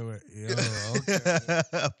 well, wait. Yo,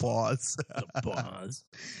 okay. Pause. Pause.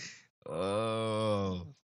 Oh. All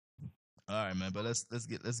right, man. But let's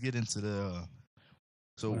get into the.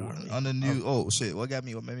 So Where are we? on the new. Oh shit! What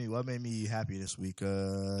made me happy this week?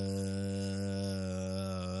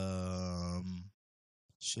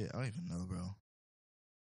 Shit, I don't even know, bro.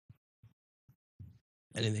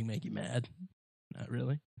 Anything make you mad? Not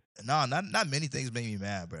really. No, not many things make me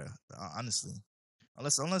mad, bro. Honestly,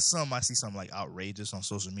 unless I see something like outrageous on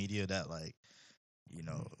social media that like, you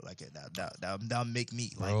know, like that make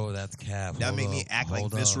me like, Bro, that's cap. that Hold make me up, act like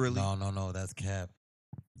hold up. viscerally. No, that's cap.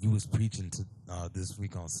 You was preaching to this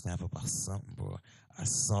week on Snap about something, bro. I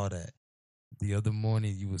saw that the other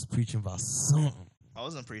morning. You was preaching about something, I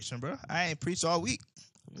wasn't preaching, bro. I ain't preached all week.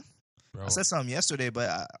 bro. I said something yesterday,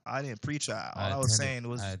 but I didn't preach. All I was saying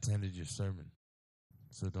was I attended your sermon,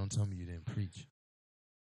 so don't tell me you didn't preach.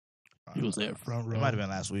 He was there front row. It might have been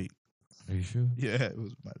last week. Are you sure? Yeah, might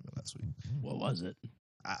have been last week. What was it?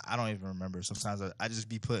 I don't even remember. Sometimes I just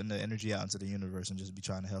be putting the energy out into the universe and just be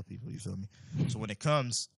trying to help people. You feel me? So when it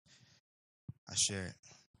comes, I share it.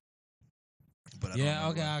 But I don't Yeah.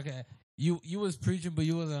 remember. Okay. You was preaching, but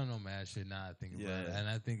you wasn't on no mad shit. Nah, I think about it, Yeah. and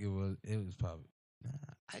I think it was probably. Nah,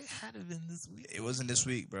 I had it in this week. It wasn't this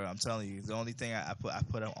week, bro. I'm telling you. The only thing I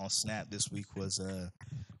put up on Snap this week was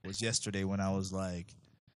yesterday when I was like,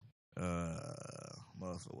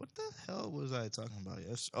 motherfucker, what the hell was I talking about?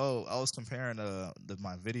 I was comparing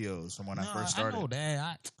my videos from when I first started. I know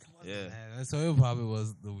that. Yeah. So it probably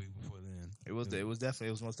was the week before then. It was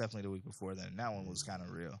most definitely the week before then. And that one was kind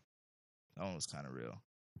of real.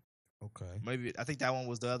 Okay. Maybe I think that one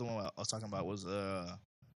was the other one I was talking about was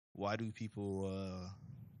why do people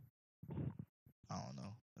I don't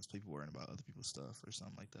know. That's people worrying about other people's stuff or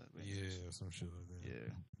something like that. But Yeah, some shit like that. yeah.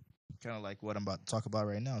 Kind of like what I'm about to talk about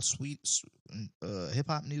right now. Hip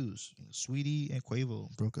hop news. Sweetie and Quavo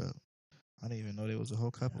broke up. I didn't even know there was a whole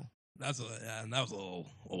couple. And that was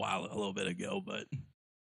a little bit ago, but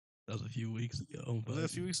that was a few weeks ago. Was it a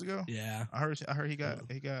few weeks ago? Yeah. I heard he got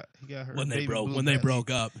her When they baby blue they Bentley. broke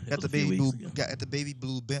up. it Got was the a few baby weeks blue ago. got the baby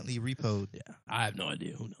blue Bentley repoed. Yeah. I have no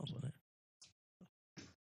idea. Who knows what it.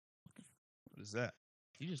 What is that?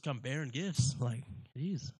 You just come bearing gifts. Like,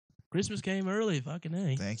 jeez. Christmas came early. Fucking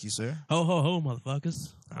A. Thank you, sir. Ho, ho, ho,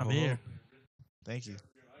 motherfuckers. I'm Ho, ho. here. Thank you.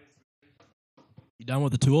 You done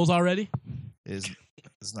with the tools already?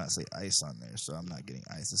 It's not say ice on there, so I'm not getting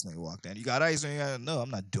ice. This nigga walked in. You got ice? No,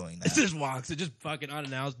 I'm not doing It that. just walks. It just fucking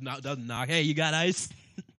unannounced. Doesn't knock. Hey, you got ice?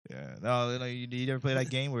 Yeah, no, you ever play that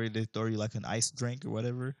game where they throw you like an ice drink or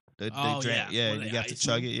whatever? They Oh, drink, yeah. Where you they have to ice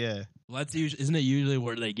chug you? it, yeah. Well, that's usually, isn't it usually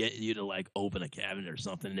where they get you to like open a cabinet or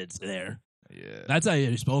something and it's there? Yeah. That's how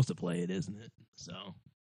you're supposed to play it, isn't it? So.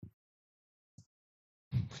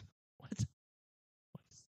 What?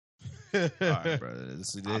 All right, brother.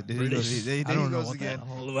 There I don't know goes what the again.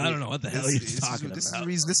 hell. I don't know what the hell he's talking This is about. the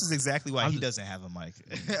reason. This is exactly why he doesn't have a mic.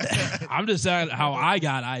 I'm just saying how I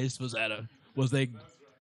got ice was they.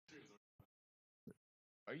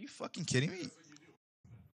 Are you fucking kidding me?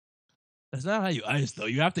 That's not how you ice though.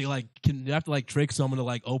 You have to trick someone to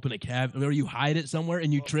like open a cabinet, or you hide it somewhere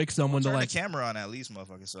and you trick someone to Turn like. the camera on at least,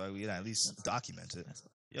 motherfucker, so we can at least document it.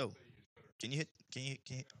 Yo, can you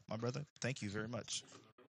hit my brother? Thank you very much.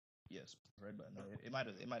 Yes, red button. No, it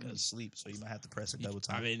might have sleep, so you might have to press it double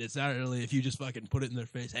time. I mean, it's not really if you just fucking put it in their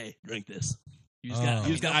face. Hey, drink this. You just Oh.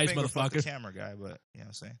 got No ice, finger fuck the motherfucker. camera guy, but you know what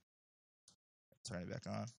I'm saying. Turn it back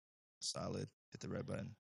on. Solid. Hit the red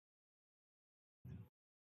button.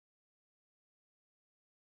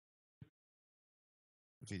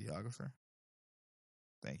 videographer.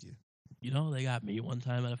 Thank you. You know, they got me one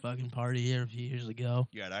time at a fucking party here a few years ago.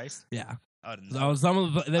 You got ice? Yeah. I wouldn't So know. I was some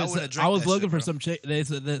of the, they I wouldn't said- have drank I was that looking shit, for bro. some chicken. They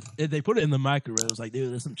said that they put it in the microwave. It was like,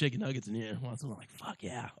 dude, there's some chicken nuggets in here. Well, so I'm like, fuck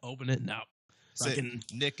yeah, open it now. Fucking,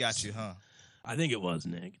 Nick got you, huh? I think it was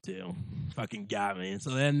Nick too. Fucking got me. And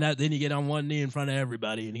so then you get on one knee in front of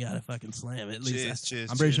everybody and you gotta fucking slam it. At least Cheers,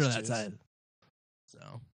 cheers, I'm pretty cheers, sure that's cheers. it.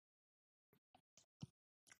 So.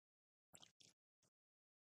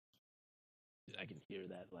 Dude, I can hear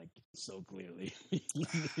that like so clearly.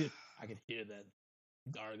 I can hear that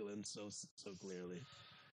gargling so clearly.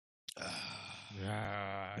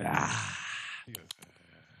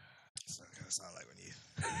 So it kind of sound like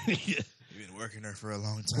when you've been working there for a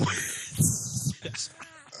long time. Fuck.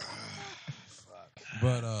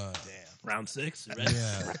 But Damn. Round 6, you ready?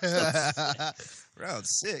 yeah, Round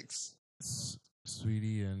 6.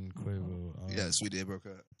 Sweetie and Quavo. Yeah, Sweetie they broke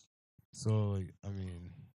up. So like, I mean,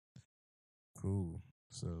 cool.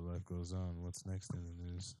 So life goes on. What's next in the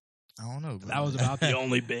news? I don't know. Bro. That was about the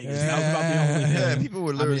only big. Yeah. That was about the only thing. Yeah, people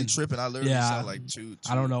were literally mean, tripping. I literally yeah. saw like two.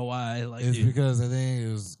 I don't know why. Like, It's dude, because I think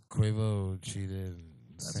it was Quavo cheated. And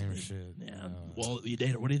same weird. shit. yeah. Well, you date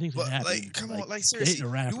her. What do you think's But gonna happen? like, come on, like seriously, dating a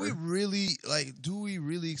rapper. do we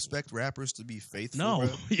really expect rappers to be faithful? No,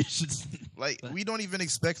 bro? you should. Like, we don't even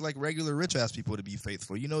expect like regular rich ass people to be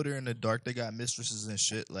faithful. You know, they're in the dark. They got mistresses and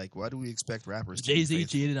shit. Like, why do we expect rappers? to be Jay-Z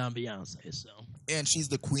faithful? cheated on Beyonce, so And she's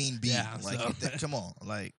the queen bee. Yeah, like, so- come on,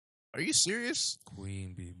 like, are you serious?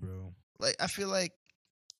 Queen bee, bro. Like, I feel like,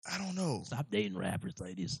 I don't know. stop dating rappers,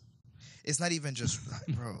 ladies. It's not even just,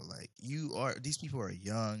 like, bro. Like, these people are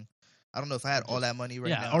young. I don't know if I had all that money right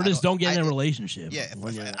yeah, now. or I just don't get in a I- relationship. Yeah,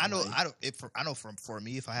 when you're I know. like, I know. For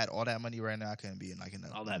me, if I had all that money right now, I couldn't be in like in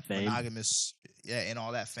a all that fame. monogamous. Yeah, and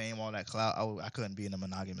all that fame, all that clout, I couldn't be in a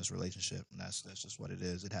monogamous relationship. And that's just what it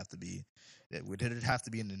is. It'd have to be. It'd have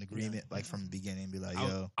to be in an agreement, like from the beginning. Be like,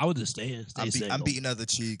 yo, I would just stay single. I'm beating other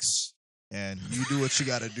cheeks, and you do what you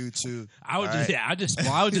got to do too. I would all just, right?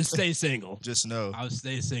 yeah, I would just stay single. Just know. I would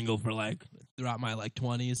stay single for like throughout my like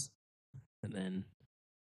 20s, and then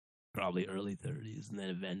probably early 30s, and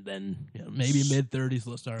then you know, maybe mid 30s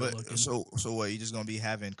we'll start But looking. so what? You just gonna be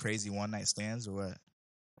having crazy one night stands or what?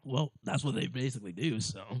 Well, that's what they basically do.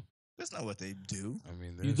 So That's not what they do. I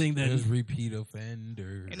mean, You think that- there's repeat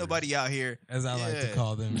offenders. Ain't nobody out here. as I like to Yeah.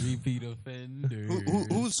 call them, repeat offenders.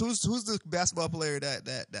 Who's the basketball player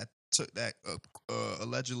that took that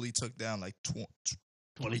allegedly took down like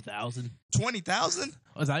 20,000. 20,000?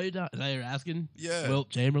 Oh, is that you're asking? Yeah. Wilt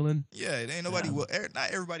Chamberlain. Yeah, it ain't nobody. Yeah.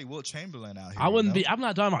 Not everybody Wilt Chamberlain out here. I wouldn't you be. I'm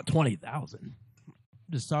not talking about 20,000. I'm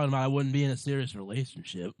just talking about I wouldn't be in a serious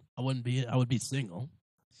relationship. I would be single.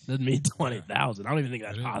 Doesn't mean 20,000. I don't even think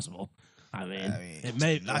that's possible. I mean, know? I mean, it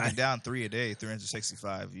may. knocking down 3 a day,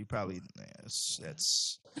 365. You probably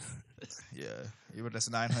that's yeah. Even that's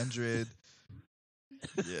 900.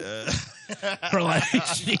 Yeah. For like,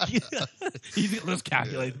 let's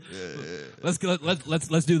calculate. Let's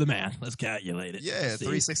do the math. Let's calculate it. Yeah, See.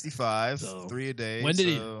 365, So, 3 a day. When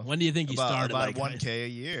did so When do you think he started? About like, 1K a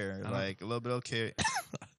year, don't- like a little bit of K.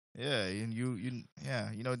 Yeah, and you in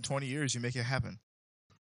 20 years you make it happen.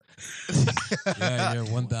 Yeah, you're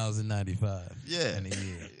 1,095. Yeah. in a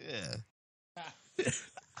year. Yeah.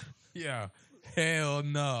 Yeah, hell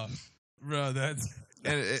no, bro. That's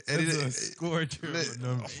And that's a scorcher of a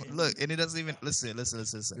number. Look, and it doesn't even listen. And it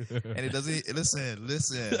doesn't listen.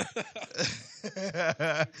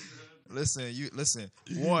 Listen.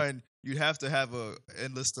 One, you have to have a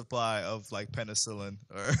endless supply of like penicillin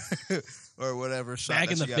or whatever shot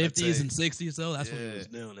back in that the you gotta 50s take. and 60s, though, that's when he Yeah. was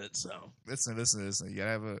doing it. So Listen. You gotta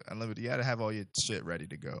have a unlimited. You gotta have all your shit ready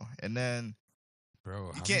to go, and then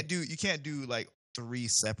Bro, you can't do like 3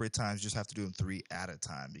 separate times. You just have to do them 3 at a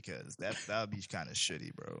time because that would be kind of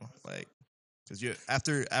shitty, bro. Like, because you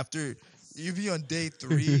after you be on day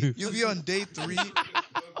 3, you'll be on day 3.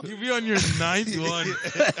 You'll be on your 9th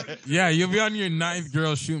one. Yeah, you'll be on your 9th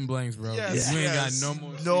girl shooting blanks, bro. Yes, You ain't yes. got no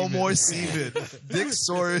more. No semen. more semen. Dick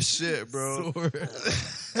sore as shit, bro. Sore.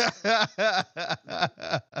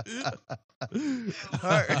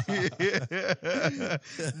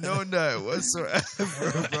 No nut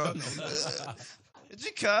whatsoever, bro. Did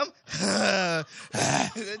you come?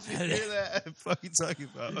 Did you hear that? What are you talking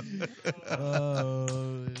about?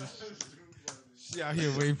 Oh, she out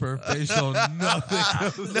here waiting for a facial.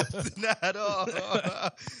 Nothing. Nothing at all. Hey,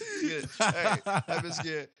 that bitch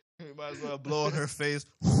get. You might as well blow on her face.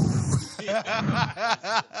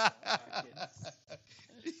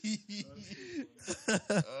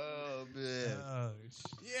 Oh man. Oh,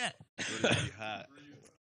 shit. Really hot.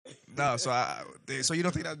 No, so you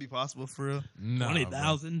don't think that'd be possible for real? No, bro.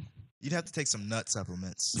 20,000. You'd have to take some nut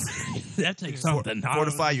supplements. That takes something.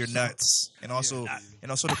 Fortify your nuts, and also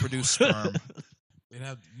to produce sperm.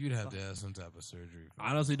 You'd have to have some type of surgery.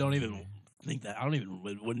 Honestly, don't even think that.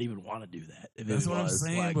 Wouldn't even want to do that. If That's it what I'm was,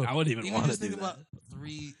 saying. like, But I wouldn't even want to just do think that. about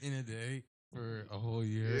 3 in a day for a whole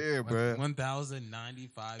year. Yeah, bro.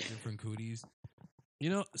 1,095 different cooties. You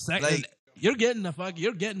know, Like- you're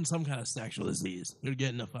getting some kind of sexual disease. You're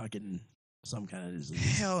getting some kind of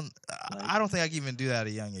disease. Hell, I don't think I can even do that at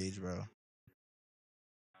a young age, bro.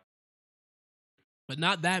 But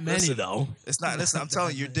not that many Listen, though. It's not. Listen, I'm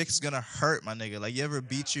telling you, your dick's gonna hurt, my nigga. Like, you ever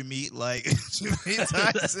beat your meat like 2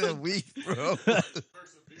 times in a week, bro?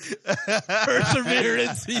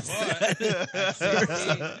 Perseverance, he said.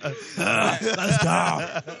 Let's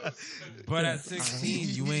go. But at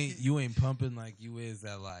 16, you ain't pumping like you is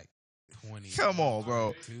at like 20. Come on,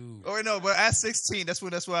 bro. 22. Oh no, but at 16, that's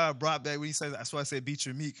why I brought back when he said. That's why I said beat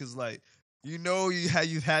your meat, because like, you know, you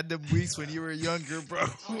had them weeks when you were younger, bro.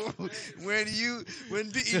 when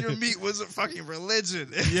beating your meat was a fucking religion.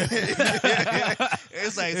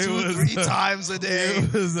 It's like 2-3 times a day.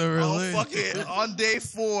 It was a religion. On day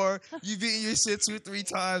 4, you beating your shit 2-3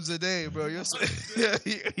 times a day, bro. You know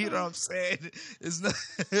what I'm saying? It's not.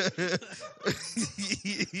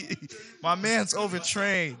 My man's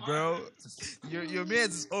overtrained, bro. Your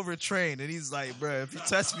man's is overtrained, and he's like, bro, if you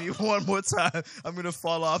touch me one more time, I'm gonna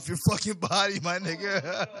fall off your fucking body, my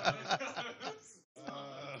nigga.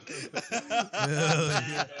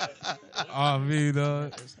 Oh, me,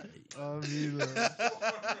 dog.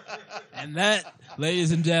 And that,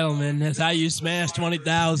 ladies and gentlemen, is how you smash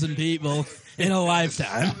 20,000 people in a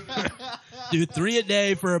lifetime. Do 3 a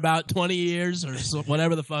day for about 20 years or so,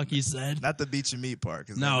 whatever the fuck he said. Not the beat your meat part.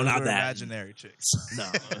 'Cause No, those not are that. Imaginary chicks. No.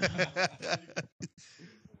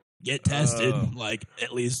 Get tested like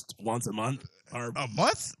at least once a month. Or A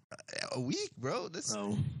month? A week, bro? This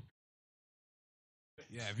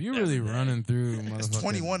Yeah, if you're really running through, It's motherfucking-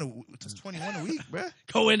 21. It's 21 a week, bro.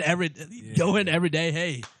 go in every day.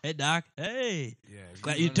 Hey doc. Hey. Yeah, if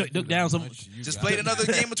Glad you're you running took through down that some- much, you Just got played it. another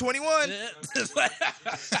game of 21.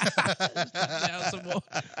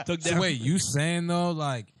 Took So down wait, you saying though,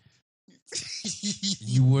 like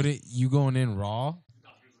you going in raw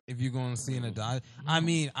if you're going to see in a diet? I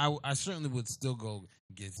mean, I certainly would still go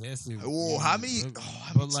get tested. Oh, how many?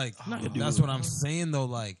 But like, not gonna do that's it. what I'm saying though.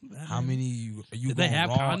 Like, how many are you Did they going have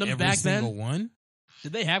raw condoms every back then? single one?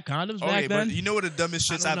 Did they have condoms Okay, back then? but you know what the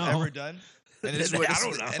dumbest shits I I've don't know. ever done? And this is I what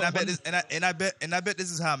don't know. And I bet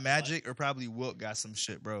this is how Magic or probably Wilt got some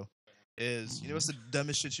shit, bro. Is, you know what's the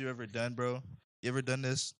dumbest shit you ever done, bro? You ever done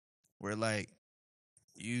this where like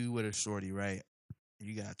you with a shorty, right?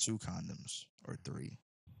 You got 2 condoms or 3.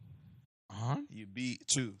 Huh? You beat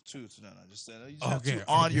two. No, just you just have Okay, 2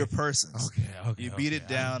 on okay. your persons. Okay. You beat it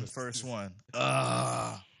down first one.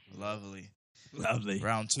 Lovely. Lovely.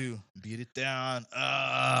 Round 2, beat it down.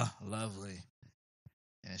 Lovely.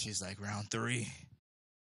 And she's like, round 3.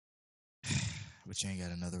 But you ain't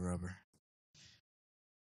got another rubber.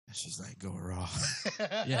 And she's like, go raw.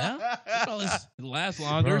 Yeah. It'll last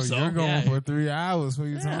longer. Bro, so you're going yeah. for 3 hours. What are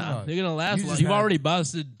you talking Yeah, about? you're gonna last. You long. just You've had- already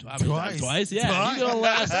busted twice. Yeah, Twice. you're gonna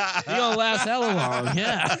last. You're gonna last hella long.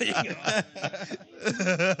 Yeah.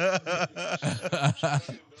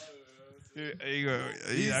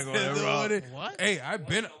 You not going raw. What? Hey, I've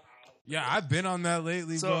been on that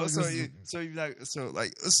lately, bro. So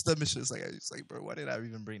like it's the mission. It's like, bro, why did I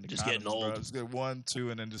even bring the Just condoms, getting old. bro? Just get 1,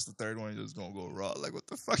 2, and then just the third one, you're just gonna go raw. Like, what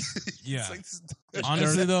the fuck? Yeah. It's like, this-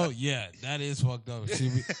 Honestly though, yeah, that is fucked up.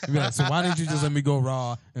 She'd be like, so why didn't you just let me go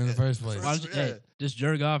raw in the first place? Why don't you, hey, just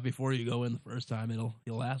jerk off before you go in the first time.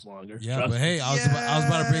 You'll last longer. Yeah, Trust but me. hey, I was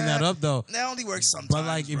about to bring that up though. that only works sometimes. But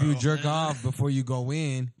like, if bro. you jerk off before you go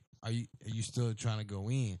in, are you still trying to go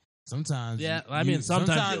in? Sometimes, Yeah, I mean,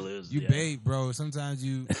 sometimes you lose, You yeah. bait, bro. Sometimes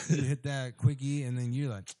you hit that quickie, and then you're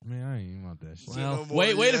like, man, I ain't even want that shit. Well, no more,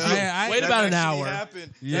 wait a few. yeah. Wait That about an actually hour.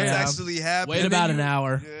 Happened. Yeah. That's actually happened. Wait about an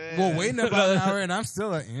hour. Yeah. Well, waiting about an hour, and I'm still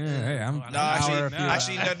like, yeah, hey, I'm. An No, hour,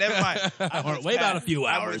 actually, no, never mind. Or wait about a few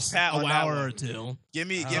I'm with hours. Pat on An that hour one. or two. Give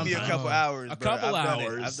me a Sometimes. couple hours. A bro. couple I've done it.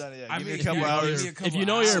 hours. I've done it. Yeah. I Give me mean, a couple if hours. you- If you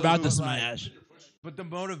know you're about to hours, smash, But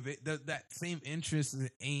the that same interest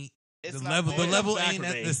ain't It's the not level. The fair. level Back ain't for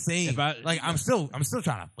at me. the same. If I- Like I'm still trying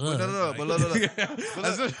to. No, no, but look.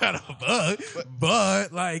 I'm still trying to fuck,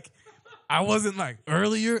 but like I wasn't like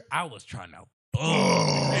earlier. I was trying to.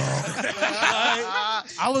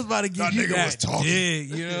 I was about to give That you nigga that was talking. dig,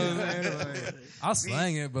 you know what I'm saying? Like, I'll See-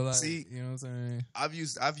 slang it, but like, see- you know what I'm saying?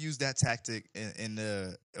 I've used that tactic in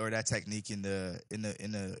the or that technique in the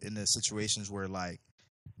situations where like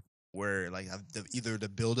where like either the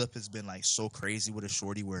buildup has been like so crazy with a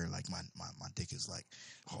shorty where like my dick is like,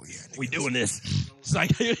 oh yeah, nigga, We doing this. It's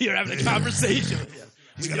like you're having a conversation.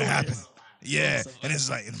 It's gonna happen. Yeah, and it's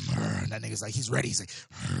like, and that nigga's like, he's ready. He's like,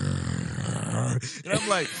 and I'm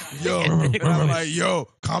like, yo,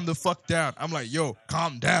 calm the fuck down. I'm like, yo,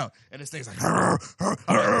 calm down. And this thing's like,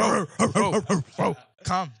 bro,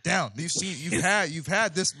 calm down. You've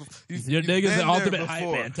had this. Your nigga's the ultimate hype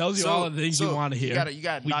man. Tells you all the things you want to hear. You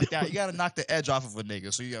gotta knock the edge off of a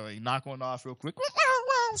nigga. So you gotta knock one off real quick,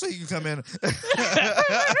 so you can come in.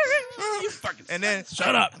 And then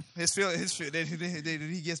shut up. Then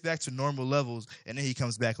he gets back to normal levels, and then he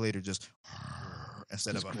comes back later just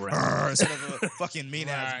instead of a fucking mean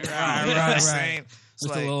ass growl. Right.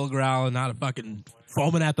 Just a little growl and not a fucking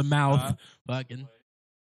foaming at the mouth. Fucking.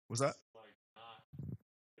 What's that?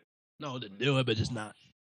 No, to do it, but just not.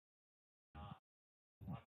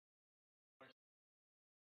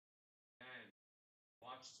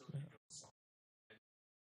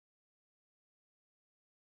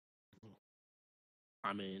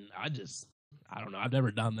 I mean, I don't know. I've never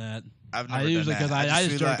done that. I've never done that. Because I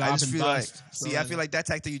just jerk off and bust. I feel like that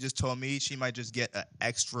tactic you just told me, she might just get an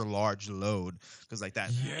extra large load. Because like that.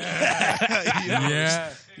 Yeah.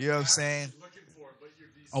 You know what I'm saying?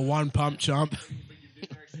 A one pump chump.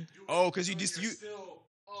 Oh, because you.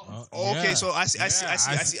 Okay, so I see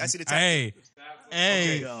the tactic. Hey.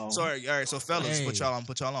 Okay. Sorry, all right. So fellas, put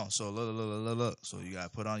y'all on. So look. So you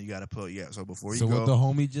gotta put. Yeah. So before you go. So what the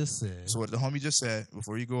homie just said. So what the homie just said,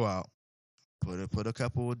 before you go out, put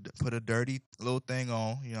a dirty little thing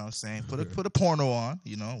on. You know what I'm saying? Put a porno on.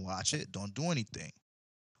 You know, watch it. Don't do anything.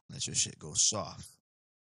 Let your shit go soft.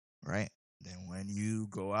 Right. Then when you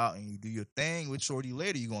go out and you do your thing with shorty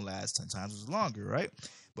later, you're gonna last 10 times as longer. Right.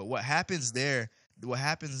 But what happens there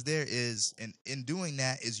is, in doing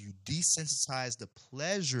that, is you desensitize the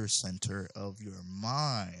pleasure center of your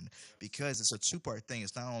mind, because it's a two-part thing.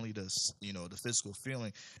 It's not only the physical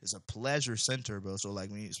feeling, it's a pleasure center, bro. So like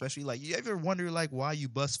especially like, you ever wonder like why you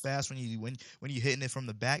bust fast when you hitting it from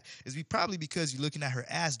the back? Is probably because you're looking at her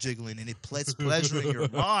ass jiggling and it plays pleasure in your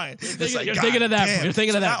mind. You're thinking of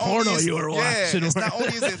that porno you were watching. It's not only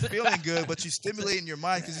is it feeling good, but you stimulating your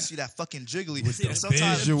mind because you see that fucking jiggly. And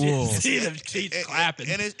sometimes visual. See them cheeks clapping.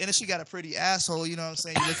 And if she got a pretty asshole, you know what I'm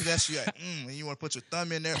saying? You look at that, she like, and you want to put your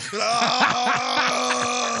thumb in there.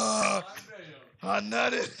 I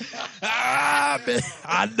nutted.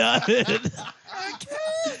 I nutted.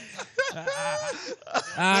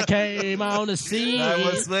 I came on the scene. 9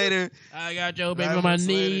 months later. I got your baby on my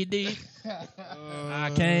knee deep.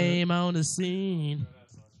 I came on the scene.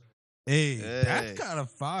 Hey, that's kind of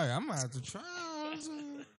fire. I'm going to have to try.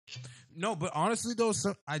 No, but honestly though,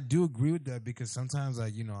 I do agree with that, because sometimes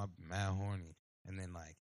like, you know, I'm mad horny, and then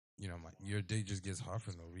like, you know, your dick just gets hard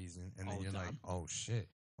for no reason, and then you're like, oh shit,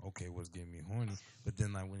 okay, what's getting me horny? But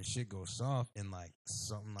then like when shit goes soft and like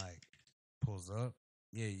something like pulls up,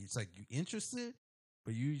 yeah, it's like you interested,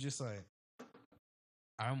 but you just like,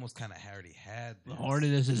 I almost kind of already had this. The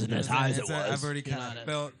horniness isn't as high as it was. I've already kind of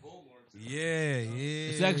felt. Yeah.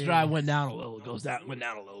 The sex drive went down a little. Went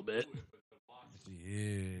down a little bit.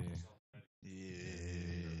 Yeah.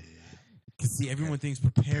 Cause see, everyone thinks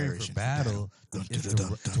preparing for battle is to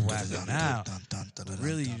whack it out.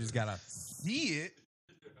 Really, you just gotta see it.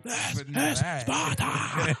 But not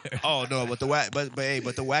that. Oh no, but the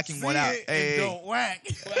whacking one out. Hey, don't whack.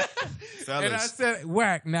 Fellas. And I said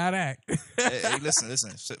whack, not act. Hey, listen,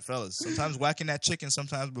 fellas. Sometimes whacking that chicken,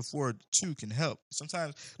 sometimes before two can help.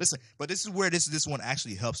 Sometimes, listen, but this is where this one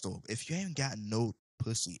actually helps though. If you ain't got no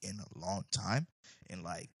pussy in a long time, in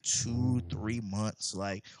like 2-3 months,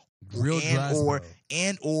 like. Real dry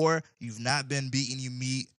or you've not been beating your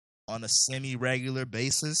meat on a semi-regular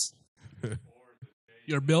basis.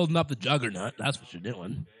 You're building up the juggernaut. That's what you're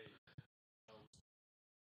doing.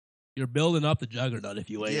 You're building up the juggernaut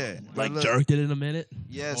if you ain't jerked it in a minute.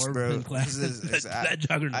 Yes, or bro. That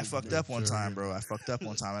juggernaut. I fucked up one time, bro.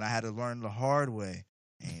 And I had to learn the hard way.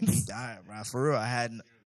 And he died, bro. For real, I hadn't.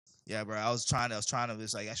 Yeah, bro. I was trying to.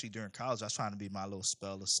 It's like actually during college, I was trying to be my little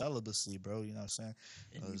spell of celibacy, bro. You know what I'm saying?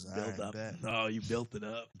 You built it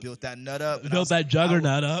up. Built that nut up. Built that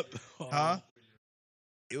juggernaut up. Huh?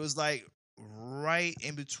 It was like right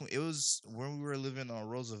in between. It was when we were living on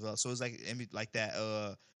Roosevelt, so it was like like that.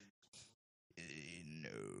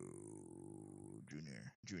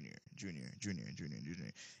 Junior.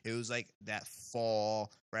 It was like that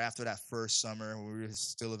fall, right after that first summer when we were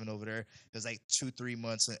still living over there. It was like 2-3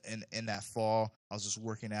 months in that fall. I was just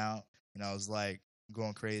working out, and I was like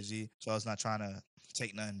going crazy. So I was not trying to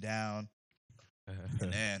take nothing down.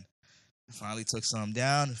 And then Finally took some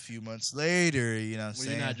down a few months later. You know what I'm Were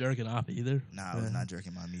saying? you not jerking off either? Nah, I was not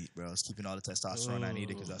jerking my meat, bro. I was keeping all the testosterone I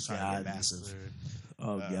needed because I was trying to God. get massive.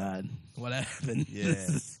 Oh God, what happened? Yeah.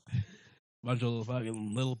 Bunch of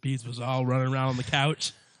fucking little Pete's was all running around on the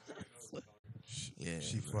couch. Yeah,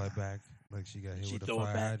 She fly back like she got hit She with a throw it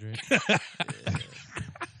fire back. hydrant.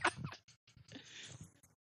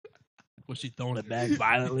 Was she throwing it back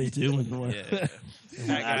violently too? Yeah.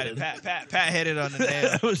 Pat got it. Pat hit it on the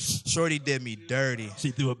nail. Shorty did me dirty.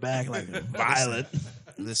 She threw it back like violent.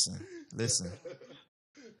 Listen.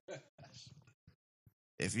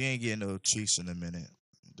 If you ain't getting no cheeks in a minute,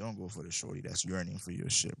 don't go for the shorty that's yearning for your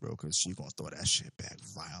shit, bro, because she gonna throw that shit back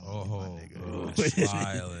violently, my nigga.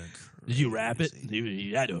 Violent. Did you rap it?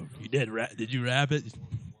 You had to. You did rap. Did you rap it?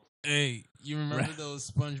 Hey, you remember those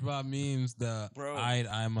SpongeBob memes? The Bro.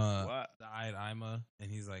 I'm What? and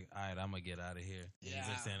he's like, I'm gonna get out of here. And he's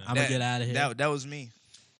just standing I'm there. gonna get out of here. That was me.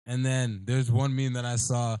 And then there's one meme that I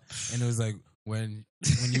saw, and it was like when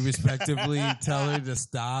you respectively tell her to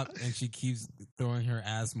stop, and she keeps throwing her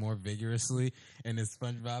ass more vigorously, and it's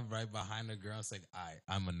SpongeBob right behind the girl. It's like,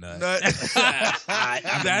 I'm a nut. That's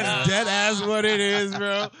dead ass what it is,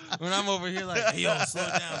 bro. When I'm over here like, hey, yo,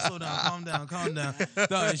 slow down, calm down.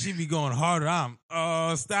 And she be going harder.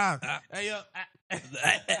 Stop. Hey, yo.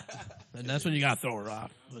 And that's when you gotta throw her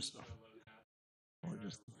off,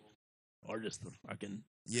 or just the fucking.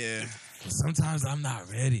 Yeah, Sometimes I'm not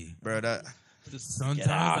ready. bro. Sometimes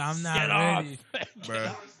I'm not ready.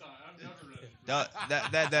 Bro.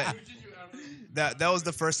 That was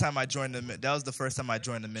the first time I joined the. That was the first time I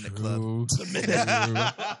joined the Minute Club.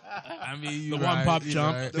 I mean, The one pump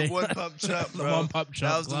chump. Right. The one pump chump, bro. The one pump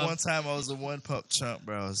chump That was club. the one time I was the one pump chump,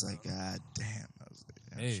 bro. I was like, God damn. I was like,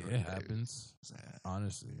 I'm Hey, sure it happens.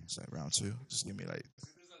 Honestly. It's like round 2. Just give me like.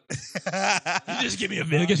 Just give me a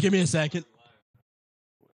minute. Just give me a second.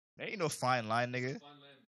 There ain't no fine line, nigga.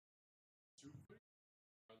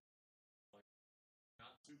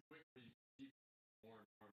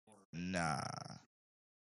 Nah.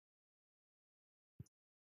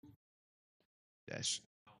 That's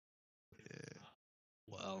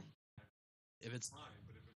Well, if it's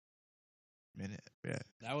minute. Yeah.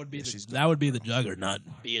 that would be Yeah, the, she's that would be the juggernaut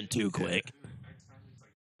being too quick.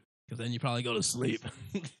 Because then you probably go to sleep.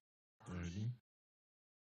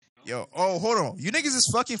 Yo, oh, hold on. You niggas is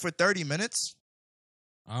fucking for 30 minutes?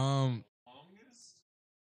 You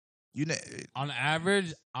On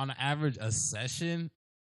average, a session,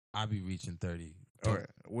 I'll be reaching 30. or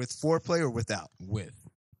with foreplay or without? With.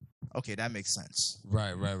 Okay, that makes sense.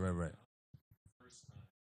 Right.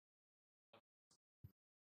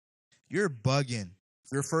 You're bugging.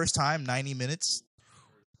 Your first time, 90 minutes?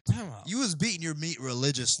 Time out. You was beating your meat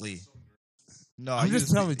religiously. No, I'm you just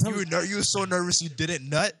was telling beating- me. You were so nervous you didn't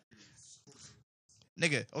nut?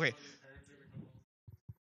 Nigga, okay.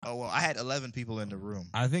 Oh, well, I had 11 people in the room.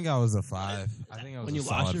 I think I was a 5. I think I was When a you lost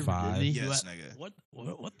solid your 5. virginity, you Yes, had- nigga. What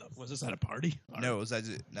the? Was this at a party? No, it was at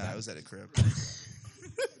it was at a crib.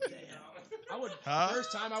 I would. Huh?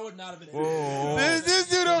 First time I would not have been. Whoa. This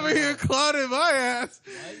dude over here clouded my ass.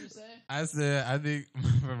 What did you say? I said, I think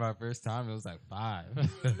for my first time, it was like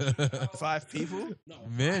 5. 5 people?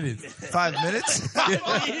 Minutes. 5 minutes?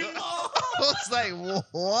 I was like,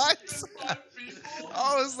 what?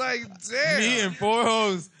 I was like, damn. Me and 4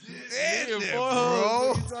 hoes. Damn, Me and it, 4 bro.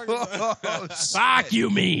 hoes. What you talking about? Oh, shit. Fuck you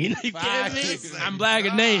mean? You Fuck kidding me? you. I'm black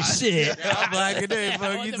and they shit. I'm black and they fuck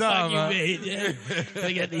What you the talking fuck about. you mean? Yeah.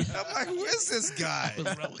 Look at these. I'm like, who is this guy?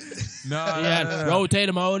 Yeah, rotate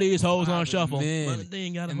them all these hoes on shuffle. Man. But they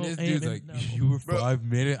ain't got a And whole this dude's aim like, in- you were Bro. 5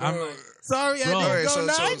 minutes. I'm like, sorry, I Bro. All didn't right,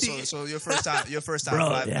 go 90. so your first time, Bro,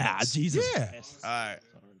 5 yeah, minutes. Jesus. Yeah. All right,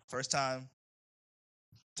 first time,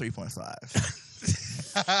 3.5.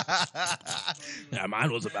 Yeah,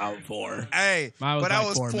 mine was about 4. Hey, Mine was but like I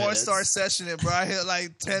was 4 porn minutes. star sessioning, bro. I hit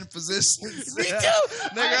like 10 positions. Me too.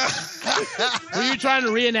 Nigga. Were you trying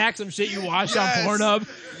to reenact some shit you watched Yes. on Pornhub?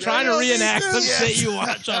 Trying to reenact some Yes. shit you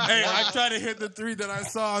watched on Hey, Pornhub? I tried to hit the 3 that I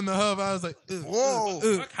saw on the hub. I was like,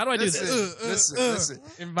 Whoa. How do I do this? Listen.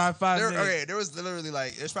 In my 5 There, minutes. okay, there was literally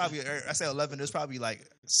like, there's probably, I say 11, there's probably like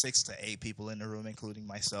 6 to 8 people in the room, including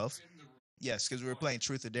myself. Yes, because we were playing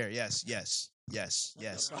Truth or Dare. Yes. Yeah,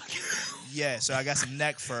 so I got some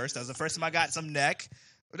neck first. That was the first time I got some neck.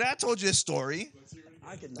 But I told you a story.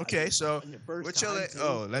 Okay, so we're chilling.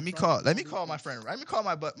 Oh, let me call my friend. Let me call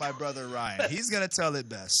my brother Ryan. He's gonna tell it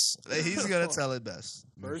best.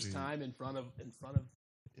 First time in front of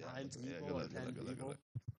 9 people good or luck, 10 good luck. people.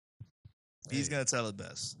 He's Hey. gonna tell it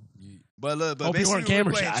best. You- But look, but Hope you basically weren't we were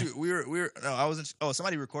camera playing shy. we were no, I wasn't. Oh,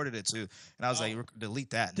 somebody recorded it too, and I was like,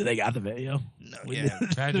 delete that. Do they got the video? No, We yeah.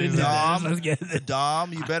 did- Try to we do did that. this. Let's get The it.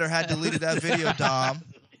 Dom, you better had deleted that video, Dom.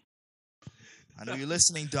 I know you're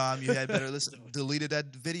listening, Dom. You had better deleted that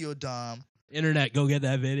video, Dom. Internet, go get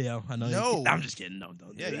that video. I know. No. You can, I'm just kidding. No,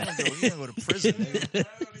 don't. Yeah, do you're that. gonna go to prison, nigga.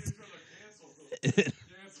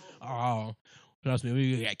 Oh, trust me,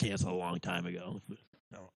 we got canceled a long time ago.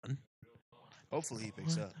 Hopefully he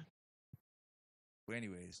picks up. But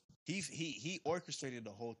anyways, he orchestrated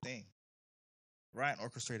the whole thing. Ryan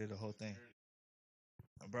orchestrated the whole thing.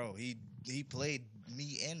 Bro, he played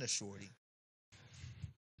me and the shorty.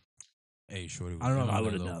 Hey, Shorty. I don't know if I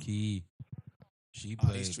would would've have done. Key. She Oh,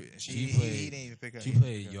 played. he's true. She He played. didn't even pick up. She he didn't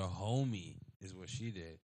played pick your up. homie is what she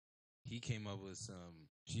did. He came up with some.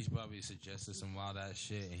 She probably suggested some wild ass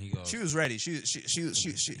shit, and he goes. She was ready. She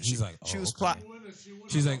He's like, she oh, was okay. plot.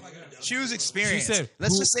 She's like, She was experienced. She said,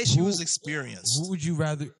 Let's who- just say she who- was experienced. who would you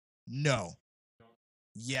rather? No.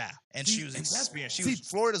 Yeah, and See, she was and that's- experienced. see-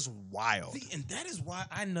 Florida's wild. See, and that is why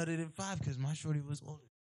I nutted in 5 because my shorty was older.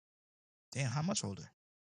 Damn, how much older?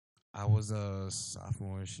 I was a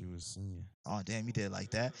sophomore. She was senior. Oh, damn, you did it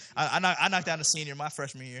like that. I knocked down a senior my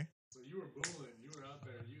freshman year. So you were bullying. You were out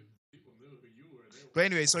there. People knew who you were. They were But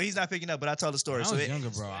anyway, so he's not picking up. But I tell the story. I So was it- younger,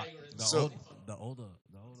 bro. The so- older.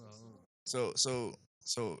 So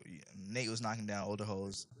Nate was knocking down older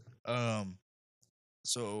hoes.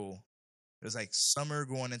 So it was like summer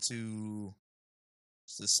going into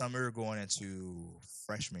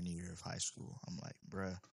freshman year of high school. I'm like,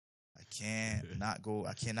 bruh, I cannot go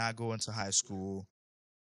into high school.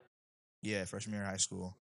 Yeah, freshman year of high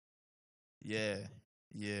school. Yeah.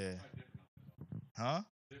 Huh?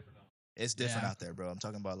 It's different out there, bro. I'm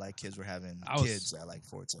talking about like kids were having kids at like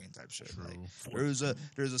 14 type shit. True. Like, there's a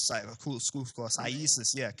cool school called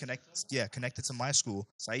Saisis. Connected to my school.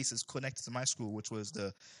 Saisis connected to my school, which was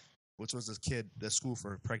the school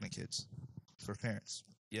for pregnant kids, for parents.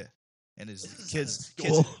 Yeah, and it's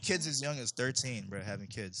kids as young as 13, bro, having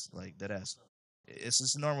kids like that ass. It's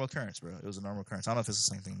just a normal occurrence, bro. It was a normal occurrence. I don't know if it's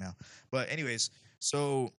the same thing now, but anyways,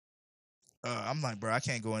 so. I'm like, bro, I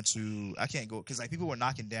can't go because like people were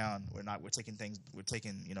knocking down. We're taking,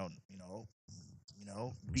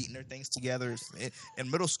 beating their things together in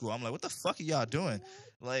middle school. I'm like, what the fuck are y'all doing?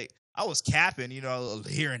 Like, I was capping,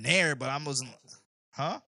 here and there, but I wasn't,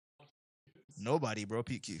 huh? Nobody, bro.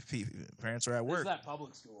 Parents are at work. that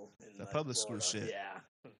public school. The public school shit.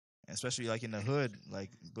 Yeah. Especially like in the hood, like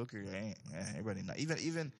Booker, everybody not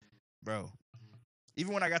even, bro.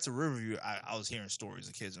 Even when I got to Riverview, I was hearing stories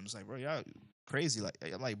of kids. I'm just like, bro, y'all crazy. Like,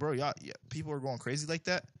 I'm like, bro, people are going crazy like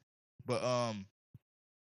that. But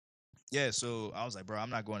yeah. So I was like, bro, I'm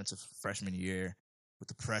not going into freshman year with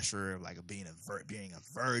the pressure of like being a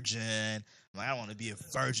virgin. I'm like, I don't want to be a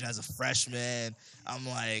virgin as a freshman. I'm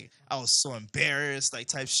like, I was so embarrassed, like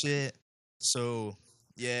type shit. So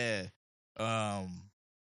yeah.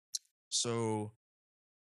 So.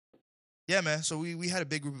 Yeah, man. So we had a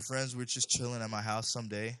big group of friends. We were just chilling at my house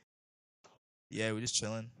someday. Yeah, we just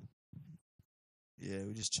chilling. Yeah,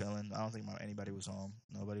 we just chilling. I don't think anybody was home.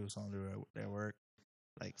 Nobody was home. They were at work.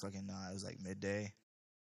 Like fucking it was like midday.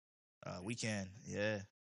 Weekend. Yeah.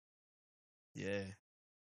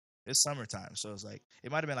 It's summertime, so it's like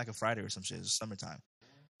it might have been like a Friday or some shit. It's summertime.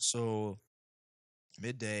 So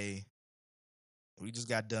midday, we just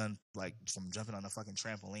got done like from jumping on a fucking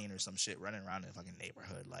trampoline or some shit, running around in the fucking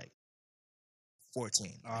neighborhood like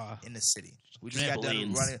 14 in the city. We just got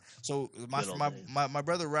done running. So my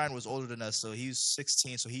brother Ryan was older than us, so he was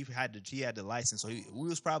 16. So he had the license. So we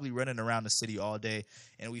was probably running around the city all day,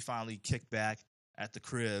 and we finally kicked back at the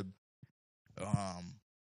crib.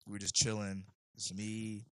 We were just chilling. It's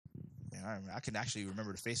me. I can actually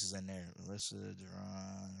remember the faces in there. Melissa,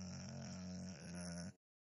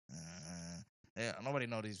 yeah, nobody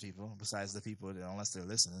know these people besides the people unless they're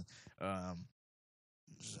listening.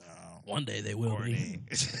 One day they will be. Courtney.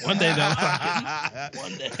 One day they'll.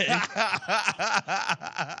 One day.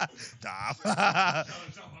 Dom.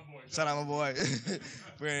 Shout out my boy.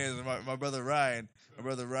 But anyways, my brother Ryan.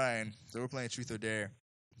 So we're playing Truth or Dare,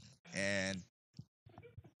 and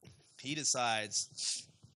he decides,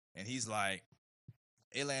 and he's like,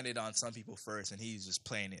 it landed on some people first, and he's just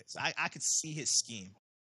playing it. So I could see his scheme.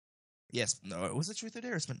 Yes, no, was it Truth or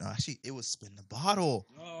Dare? No, actually, it was Spin the Bottle.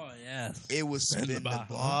 Oh yeah. It was Spin the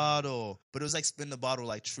Bottle. But it was like Spin the Bottle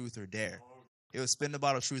like Truth or Dare. It was Spin the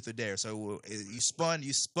Bottle, Truth or Dare. So you spun,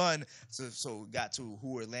 so it got to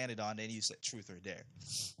who it landed on, then you said Truth or Dare.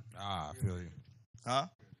 I feel you. Huh?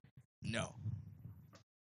 No.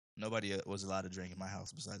 Nobody was allowed to drink in my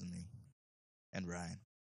house besides me and Ryan.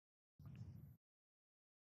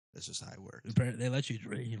 That's just how it works. They let you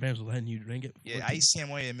drink. Your parents were letting you drink it. Yeah, I used to say,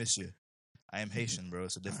 "Moye, miss you." I am Haitian, bro.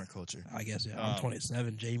 It's a different culture. I guess, yeah. I'm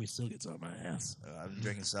 27. Jamie still gets on my ass. I've been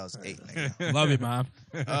drinking since I was 8, nigga. Love you, Mom.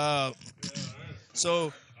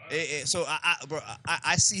 So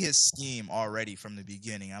I see his scheme already from the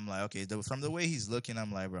beginning. I'm like, okay, from the way he's looking,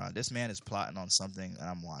 I'm like, bro, this man is plotting on something, and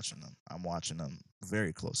I'm watching him. I'm watching him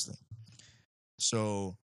very closely.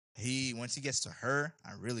 So once he gets to her,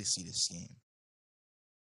 I really see the scheme.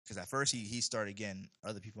 Because at first he started getting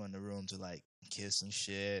other people in the room to like kiss and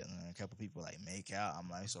shit, and a couple people like make out. I'm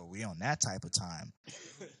like, so we on that type of time?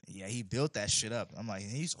 Yeah, he built that shit up. I'm like,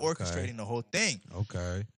 he's orchestrating the whole thing.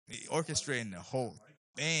 Okay. Orchestrating the whole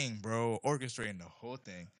thing, bro. Orchestrating the whole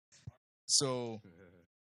thing. So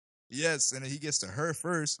yes, and then he gets to her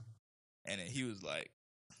first, and then he was like,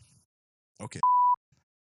 okay.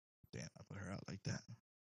 Damn, I put her out like that.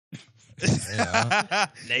 Yeah.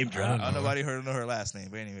 Name drop. Nobody heard know her last name,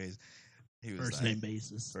 but anyways, he was First like, name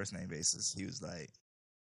basis. First name basis. He was like,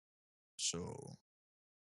 so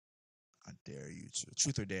I dare you to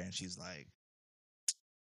truth or dare, and she's like,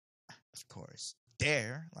 of course,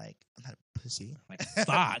 dare. Like I'm not a pussy. Like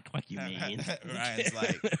fuck. What you mean?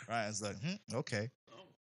 Ryan's like, okay.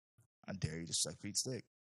 I dare you to suck Pete's stick.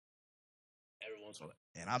 Everyone's like,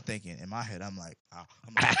 and I'm thinking in my head, I'm like,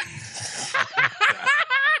 I'm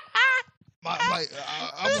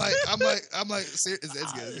like, serious.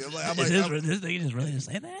 It's good. I'm like, this nigga just really just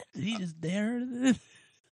say that? Did he just dare?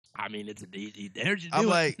 I mean, he dared you to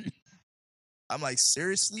do it. I'm like,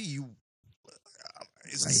 seriously,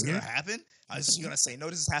 is this gonna happen? Is she gonna say no?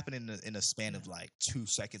 This is happening in a span of like 2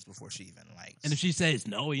 seconds before she even like. And if she says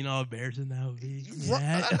no, you know how embarrassing that would be. No,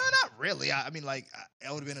 not really. I mean, like,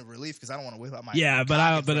 it would have been a relief because I don't want to whip out my but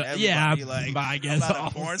I guess I'm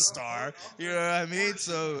not a porn star. You know what I mean?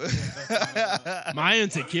 So my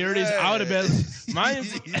insecurities, I would have been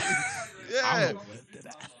yeah.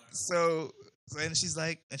 So and she's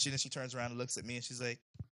like, and she turns around and looks at me and she's like,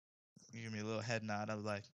 you give me a little head nod. I was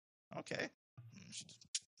like, okay.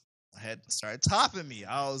 Her head started topping me.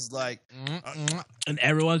 I was like, and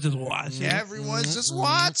everyone's just watching. Everyone's just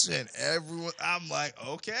watching. I'm like,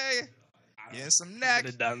 okay. Get some neck.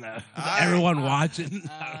 Could have done that. Everyone watching.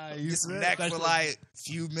 Get some neck for like a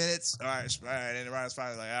few minutes. All right. And Ryan's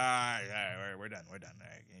finally like, all right, we're done. All right,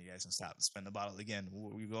 you guys can stop. Spin the bottle again.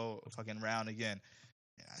 We go fucking round again.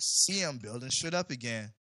 And I see him building shit up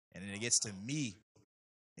again. And then it gets to me.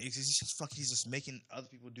 He's just making other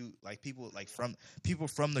people do like people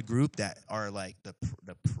from the group that are like the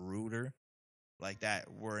pruder, like that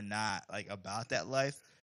were not like about that life.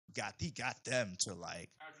 He got them to like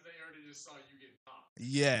after they already just saw you get popped.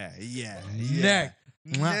 Yeah.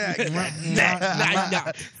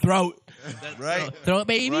 Neck. Throat. Right. Throat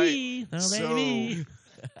baby. Right. Throat baby.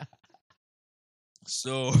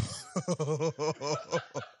 So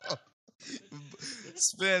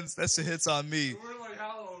Spence, that shit hits on me.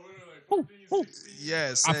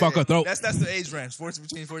 Yes, I fuck her throat. That's the age range.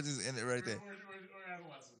 Between 14 and it right there.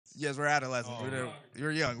 Yes, we're adolescents.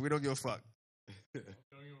 We're young. We don't give a fuck.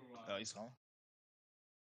 Oh, he's calling.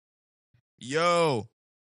 Yo.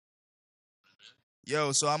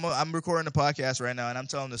 So I'm recording the podcast right now, and I'm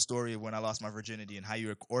telling the story of when I lost my virginity and how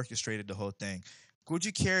you orchestrated the whole thing. Would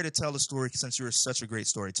you care to tell the story since you were such a great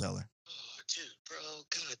storyteller? Oh, dude, bro,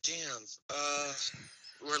 goddamn.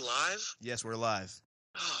 We're live? Yes, we're live.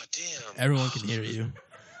 Oh, damn. Everyone can hear you.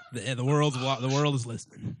 The world is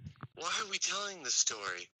listening. Why are we telling this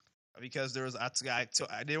story? Because there was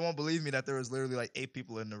they won't believe me that there was literally like 8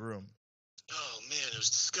 people in the room. Oh man, it was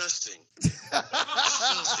disgusting. It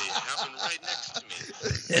happened right next to me.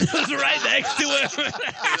 It was right next to him. Bro,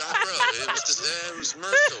 it was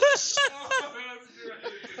merciless.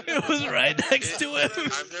 It was right next to him.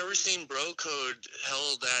 I've never seen bro code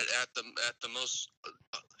held at the most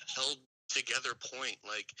held together point.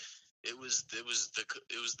 Like it was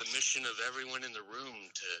the mission of everyone in the room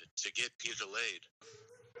to get Peter laid.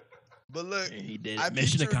 But look, he did. I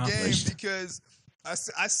Mission accomplished. Because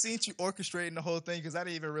I seen you orchestrating the whole thing because I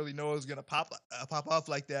didn't even really know it was gonna pop off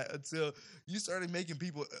like that until you started making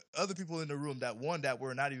other people in the room that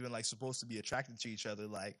were not even like supposed to be attracted to each other,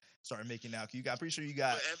 like started making out. I'm pretty sure you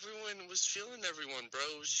got. But everyone was feeling everyone, bro.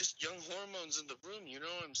 It was just young hormones in the room. You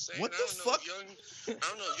know what I'm saying? What the fuck? I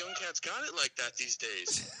don't know if young cats got it like that these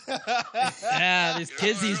days. Yeah, these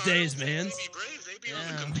kids these days, man. They be brave. They be on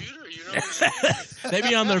the computer. You know what I'm saying? They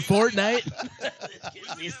be on their Fortnite.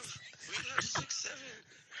 We have 6, 7,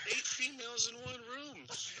 8 females in one room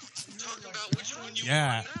talking about which one you want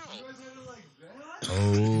now.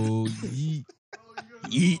 Oh,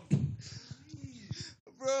 yeet.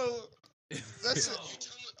 Bro, that's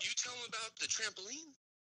you tell them about the trampoline?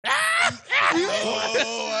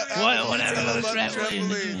 Whatever the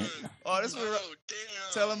trampoline. Oh, this is Oh,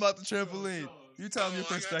 damn. tell him about the trampoline. You tell him your I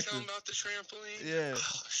gotta tell perspective. him about the trampoline? Yeah.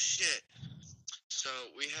 Oh, shit. So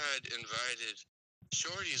we had invited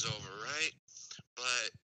shorties over, right?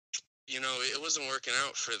 But, you know, it wasn't working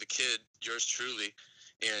out for the kid, yours truly.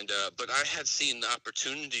 And, but I had seen the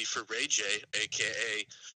opportunity for Ray J, a.k.a.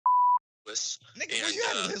 Nigga, where you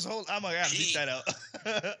at his whole... I'm gonna beat that out.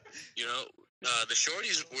 You know, the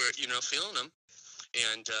shorties were, you know, feeling him.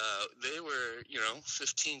 And they were, you know,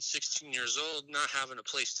 15, 16 years old, not having a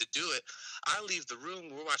place to do it. I leave the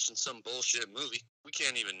room. We're watching some bullshit movie. We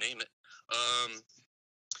can't even name it.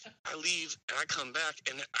 I leave, and I come back,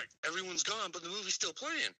 and everyone's gone, but the movie's still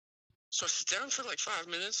playing. So I sit down for like 5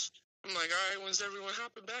 minutes. I'm like, all right, when's everyone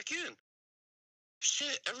hopping back in?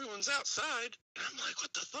 Shit, everyone's outside. And I'm like,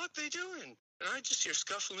 what the fuck they doing? And I just hear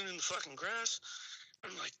scuffling in the fucking grass.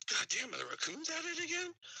 I'm like, God damn, are the raccoons at it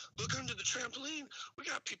again? Look under the trampoline. We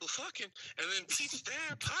got people fucking. And then Pete's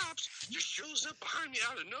dad, Pops, just shows up behind me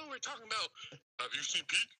out of nowhere talking about, have you seen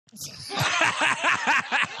Pete?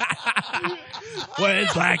 Where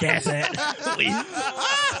is Black Ass at?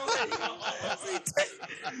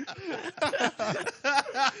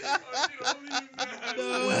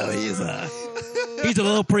 Well, he's a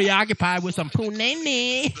little preoccupied with some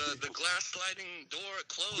punani. The glass sliding door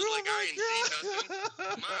closed like I ain't seen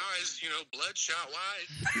nothing. My eyes, you know, bloodshot wide.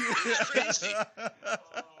 It was crazy.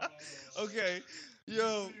 Okay.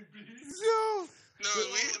 Yo. No,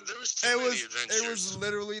 there was too many adventures. It was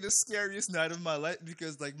literally the scariest night of my life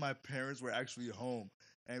because like my parents were actually home.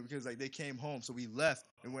 And because like they came home, so we left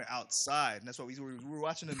and went outside, and that's why we were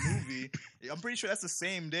watching a movie. I'm pretty sure that's the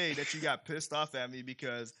same day that you got pissed off at me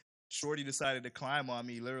because Shorty decided to climb on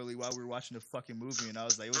me literally while we were watching the fucking movie, and I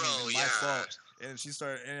was like, it wasn't even my fault. And she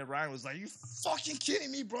started, and Ryan was like, "You fucking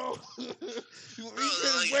kidding me, bro? You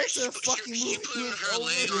couldn't wait till the fucking movie." She put her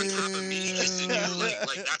leg on top of me, kissing you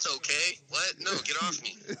like that's okay. What? No, get off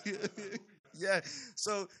me. Yeah.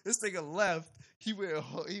 So this nigga left. He went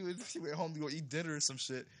home to go eat dinner or some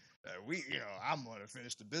shit. I'm gonna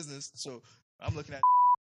finish the business. So I'm looking at,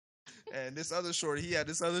 and this other shorty that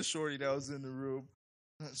was in the room.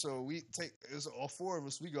 So it was all four of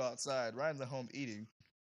us. We go outside. Ryan's at home eating.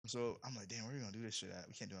 So I'm like, damn, where are we gonna do this shit at?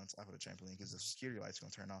 We can't do it on top of the trampoline because the security light's gonna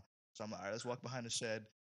turn on. So I'm like, all right, let's walk behind the shed,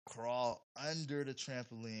 crawl under the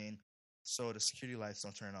trampoline, so the security lights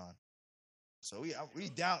don't turn on. So we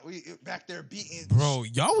back there beating. Bro,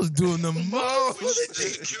 y'all was doing the most. The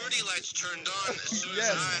security lights turned on as soon as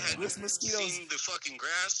I had seen the fucking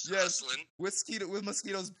grass hustling. With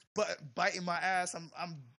mosquitoes biting my ass. I'm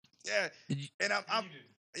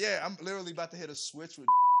literally about to hit a switch with.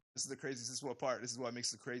 This is the craziest. This is what part. This is what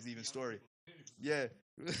makes the crazy even story. Yeah,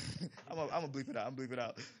 I'm gonna bleep it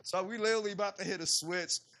out. So we literally about to hit a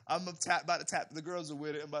switch. I'm about to tap. The girls are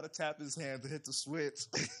with it. I'm about to tap his hand to hit the switch,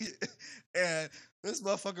 and this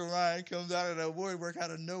motherfucker Ryan comes out of the woodwork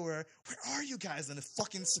out of nowhere. Where are you guys? And the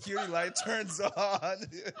fucking security light turns on,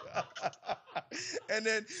 and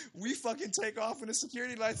then we fucking take off when the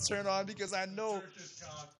security lights turn on because I know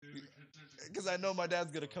my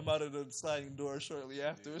dad's gonna come out of the sliding door shortly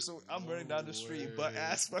after. So I'm running down the street, butt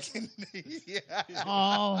ass fucking. Yeah.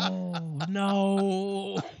 Oh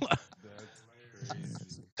no.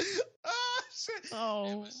 Oh shit!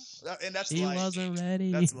 Oh, and that's he light. wasn't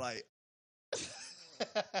ready. That's light.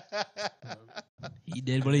 He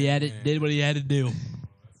did what he had to do.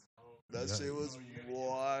 That shit was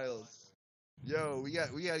wild. Yo, we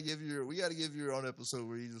gotta give you your own episode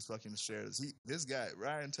where you just fucking share this. This guy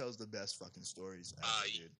Ryan tells the best fucking stories.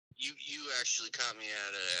 You actually caught me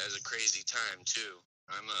at a crazy time too.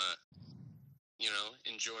 I'm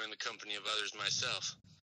enjoying the company of others myself.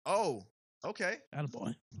 Oh, okay.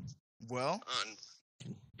 Attaboy. Well,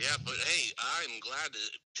 yeah, but hey, I'm glad to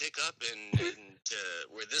pick up and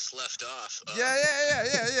where this left off.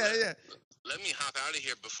 Yeah. Let me hop out of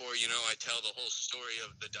here before I tell the whole story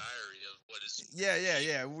of the diary of what is. Yeah.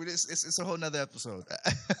 It's a whole nother episode.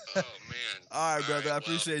 Oh man! All right, brother. I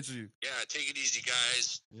appreciate you. Yeah, take it easy,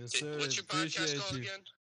 guys. Yes, sir. What's your podcast called again?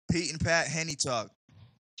 Pete and Pat Henny Talk.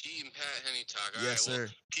 Pete and Pat Henny Talk. All yes, right, sir.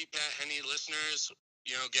 Pete, Pat, Henny listeners,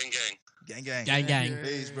 gang. Gang.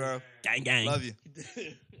 Peace, bro. Gang. Love you.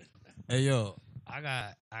 Hey, yo, I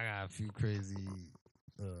got a few crazy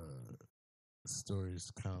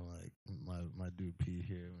stories, kind of like my dude Pete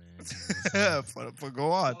here, man.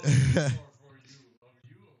 Go on.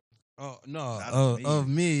 Oh no, of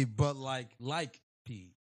me, but like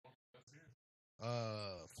Pete.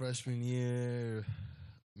 Freshman year,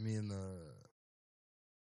 me and the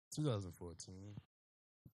 2014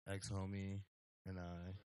 ex homie and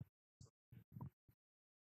I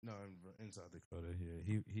No, in South Dakota. Here,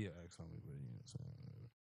 he an ex homie, but you know what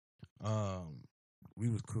I'm saying. We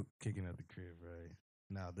was kicking at the crib, right?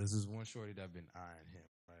 Now this is one shorty that been eyeing him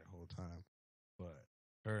right whole time, but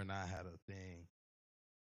her and I had a thing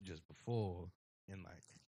just before in like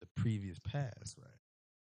the previous past,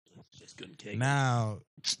 right? Just couldn't take Now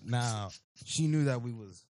she knew that we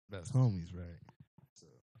was best homies, right? So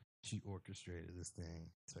she orchestrated this thing,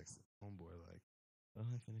 texted homeboy like, "Oh,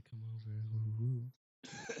 I'm finna come over." Woo-woo.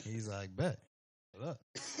 He's like, "Bet, pull up."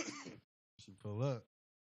 She pull up.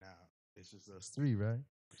 Now it's just us three, right?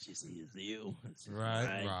 She sees you.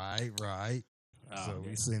 Right. Oh, So okay.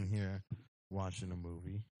 we sitting here watching a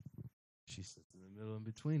movie. She sits in the middle in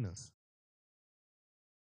between us.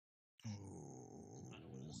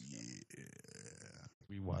 Oh yeah.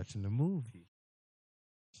 We watching the movie.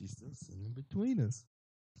 She's still sitting in between us.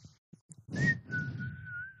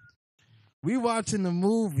 We watching the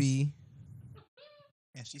movie,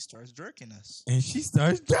 And she starts jerking us. and she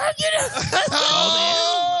starts jerking us.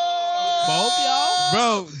 Both y'all?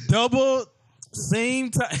 Bro, double, same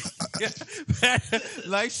time.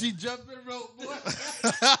 Like she jumping rope, boy.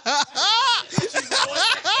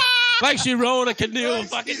 Like she rowed a canoe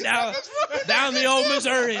fucking down the old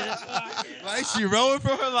Missouri. Like she rowing for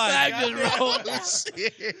her life. Back just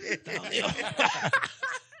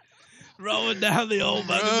rowing down the old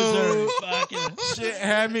fucking Missouri. Fucking Shit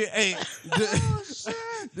had me. Hey,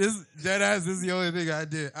 this deadass is the only thing I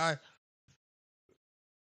did. I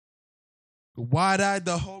wide-eyed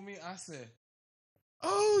the homie. I said,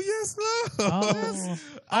 "Oh yes, Lord." Oh.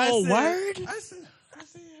 I Oh, said, word? I said,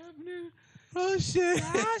 happening. Oh shit,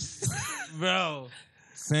 bro.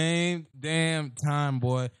 Same damn time,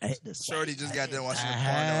 boy. Shorty just got done watching the porno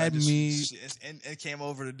had and, me- and came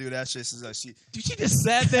over to do that shit. She's like, she just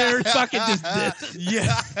sat there and fucking just did.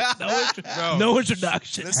 Yeah, No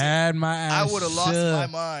introduction. Listen, had my ass. I would have lost shook. my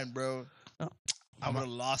mind, bro. I would have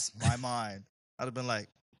lost my mind. I'd have been like,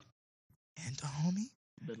 and the homie?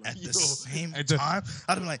 At the same time,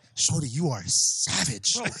 I'd have been like, Shorty, you are a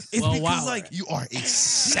savage. It's Well, because wow. like You are a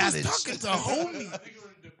savage. talking to homie.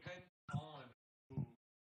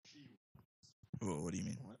 What do you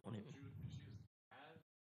mean?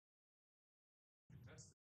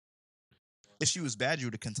 If she was bad, you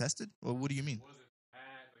would have contested? Well, what do you mean?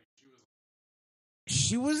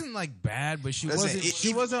 She wasn't like bad, but she Listen, wasn't. it- She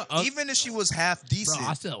even- wasn't. Up, Even if she was half decent, Bro,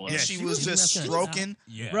 I still was. and she was just stroking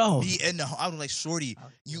yeah. Bro, me in the, I was like, Shorty,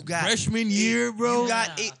 you got Freshman eight- year, bro. You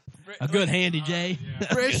got eight. a good handy J.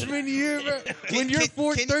 Freshman year, bro. When you're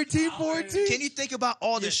 13, 14. Can you think about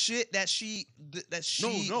all the shit that she No, that she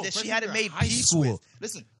freshman hadn't year made of high peace school. with?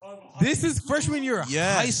 Listen, This is freshman year of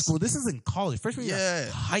Yes. high school. This isn't college. Freshman year Yeah. of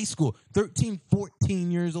high school. 13,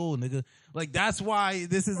 14 years old, nigga. Like, that's why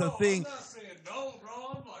this is a thing.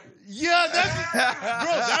 Yeah, that's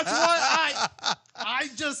bro. That's why I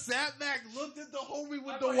just sat back, looked at the homie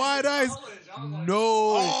with the wide eyes. No,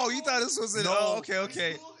 oh, you thought this was in? No. Oh,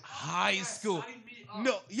 okay. high school.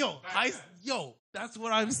 No, yo, that's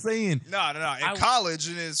what I'm saying. No. In I- college,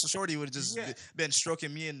 and then Shorty would have just Yeah. been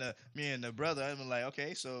stroking me and the brother. I'd been like,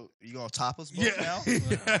 okay, so you gonna top us both now?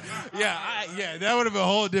 Yeah, that would have been a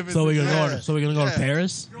whole different. So we're gonna Yeah. go. So we're gonna go to Yeah.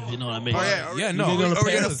 Paris. If you know what I mean? Oh yeah, Yeah, You no, gonna go to Are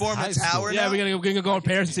we gonna Paris? form High a school. tower Yeah, now? we're gonna go to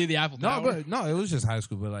Paris and see the Eiffel No, Tower. but no, it was just high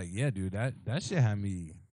school. But like, yeah, dude, that shit had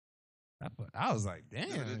me. I was like, damn.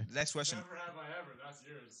 The next question.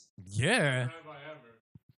 Yeah.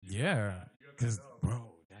 Yeah. Because,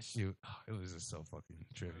 bro, that shit, it was just so fucking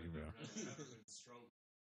trippy, bro.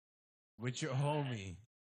 With your homie.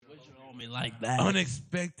 What's your homie like that?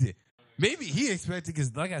 Unexpected. Maybe he expected,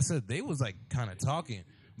 because like I said, they was like kind of talking.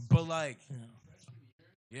 But like,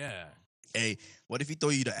 yeah. Hey, what if he throw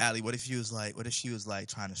you the alley? What if she was like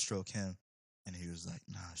trying to stroke him, and he was like,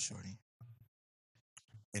 nah, Shorty.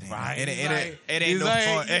 It ain't, Right. it ain't, He's it ain't no like,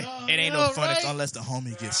 fun. It ain't no fun right? unless the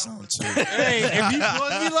homie gets some too. Hey, if he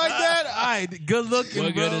plugs me like that, all right, good looking,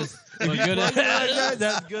 What bro. good is? If What he good plugs me like is? that,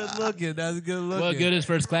 that's good looking. That's good looking. What good is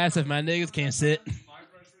first class if my niggas can't sit?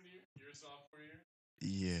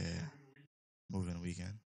 Yeah, moving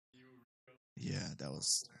weekend. Yeah, that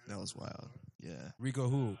was wild. Yeah, Rico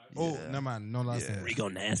who? Oh, Yeah. never mind. No last Yeah. name. Rico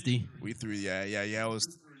nasty. we threw. Yeah. It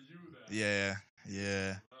was. Yeah.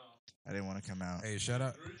 I didn't want to come out. Hey, shout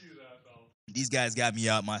out. These guys got me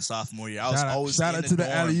out my sophomore year. I was always shout in out to the dorms.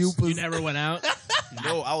 alley oop. You never went out.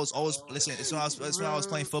 No, I was always listen. It's when I was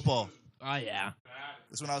playing football. Oh yeah.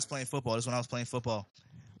 This when I was playing football.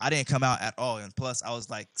 I didn't come out at all, and plus I was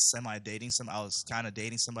like semi-dating some. I was kind of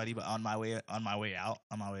dating somebody, but on my way out.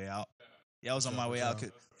 Yeah, I was on my way out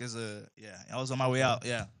because I was on my way out.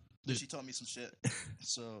 Yeah, she told me some shit,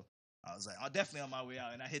 so I was like, I'm definitely on my way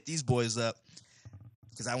out, and I hit these boys up.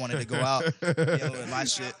 because I wanted to go out dealing with my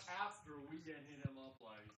shit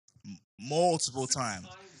multiple times.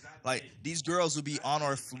 Like these girls would be on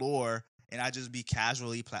our floor, and I just be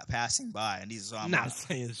casually passing by, and these I'm Not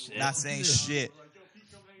saying shit. Not saying shit.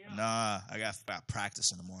 Nah, I got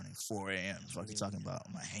practice in the morning, 4 a.m. Fuck you talking about?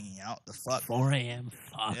 Am I hanging out? The fuck? 4 a.m.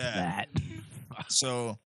 Fuck that.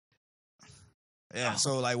 So, yeah.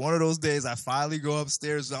 So like one of those days, I finally go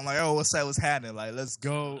upstairs. I'm like, oh, what's that? What's happening? Like, let's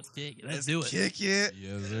go. Let's do it. Kick it.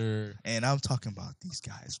 Yes, sir. And I'm talking about these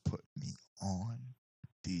guys put me on.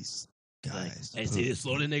 These guys. Hey, see this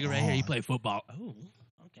Florida nigga right here? He play football. Oh,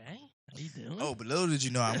 okay. How you doing? Oh, but little did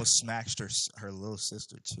you know, I almost smashed her little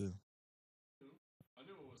sister too.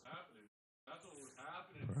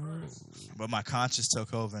 But my conscience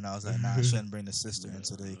took over, and I was like, nah, I shouldn't bring the sister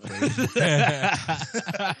into the equation.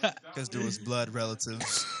 Because there was blood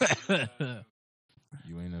relatives.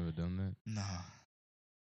 You ain't never done that? Nah.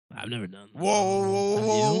 I've never done that.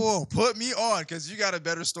 Whoa. Put me on, because you got a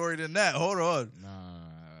better story than that. Hold on. Nah.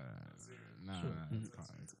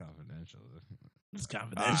 It's confidential. It's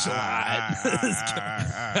confidential. All right.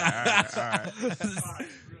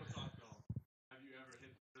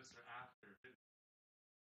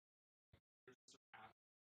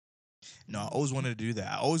 No, I always wanted to do that.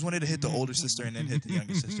 I always wanted to hit the older sister and then hit the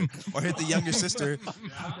younger sister. Or hit the younger sister.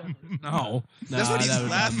 No. That's what he's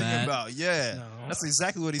laughing that. about. Yeah. No. That's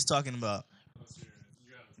exactly what he's talking about.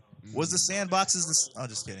 Was the sandboxes this? Oh,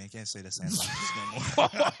 just kidding. I can't say the sandboxes no more.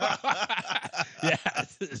 Yeah.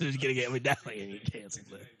 This is going to get me down and you cancel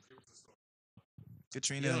it.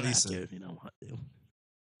 Katrina and Lisa. If you don't want to.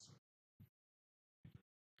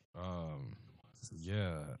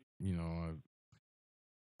 Yeah, you know, I've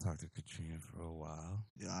talked to Katrina for a while.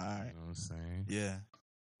 Yeah, all right. You know what I'm saying? Yeah.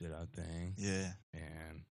 Did our thing. Yeah.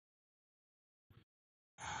 And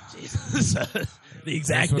Jesus. The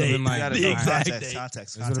exact date. Like, the exact date.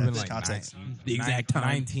 Context. The exact time.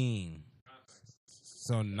 19.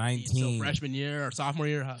 So 19. So freshman year or sophomore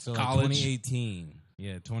year, so college. Like 2018.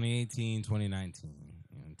 Yeah, 2018, 2019.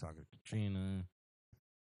 You know, talking to Katrina.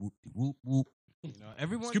 Whoop, whoop, whoop. You know,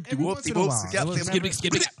 every once in a while. Skip.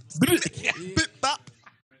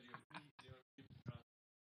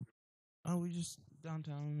 Oh, we just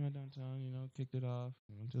downtown, we went downtown, you know, kicked it off.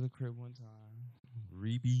 Went to the crib one time.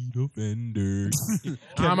 Repeat offender.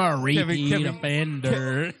 I'm a repeat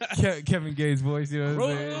offender. Kevin Gates' voice, you know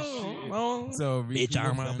what I'm saying? So, repeat bitch,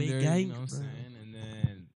 I'm offender, a big you gang. know what I'm saying? And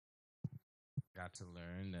then got to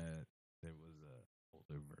learn that there was an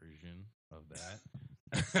older version of that.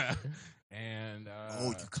 And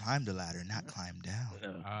you climbed the ladder, not climbed down.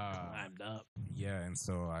 Climbed up. Yeah, and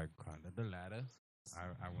so I climbed up the ladder.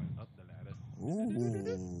 I went up the ladder.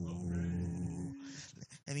 Ooh.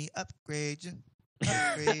 Let me upgrade you.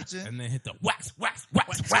 And then hit the wax.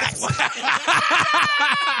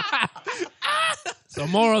 So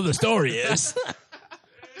moral of the story is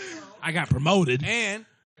I got promoted. And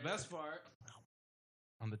best part,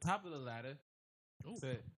 on the top of the ladder,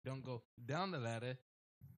 said, don't go down the ladder.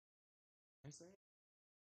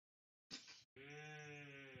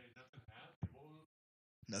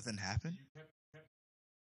 Nothing happened?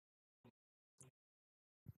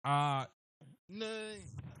 No,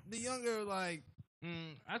 the younger, like,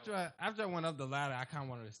 after I went up the ladder, I kind of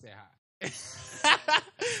wanted to stay high.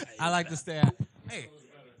 I like to stay high. Hey,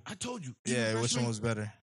 I told you. Yeah, which one was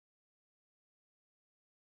better?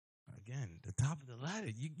 Again, the top of the ladder.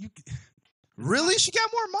 You Really? She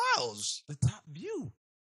got more miles. The top view.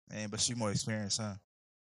 Man, but she more experienced, huh?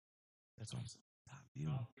 That's what I'm saying. Top view.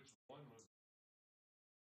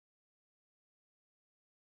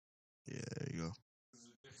 Yeah, there you go.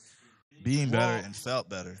 Being better and felt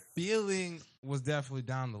better. Feeling was definitely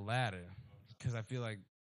down the ladder because I feel like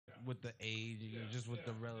with the age, you know, just with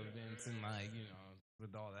the relevance and like, you know,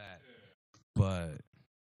 with all that. But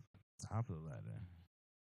top of the ladder,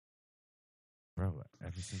 bro.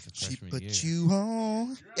 Ever since the She freshman put year, you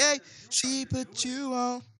on. Yeah, she put you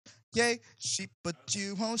on. Yeah, she put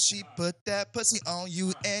you on. She put that pussy on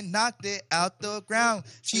you and knocked it out the ground.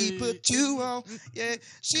 She put you on. Yeah,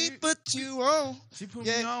 she put you on. She put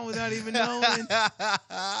me on without even knowing.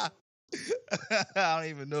 I don't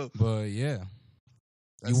even know. But yeah,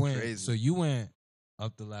 That's you went. crazy. So you went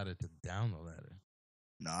up the ladder to down the ladder.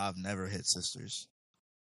 No, I've never hit sisters.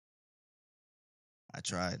 I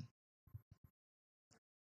tried.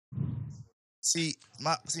 See,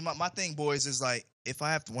 my thing, boys, is like if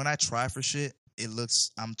I have to, when I try for shit, it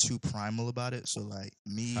looks I'm too primal about it. So like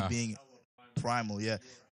me being primal, yeah.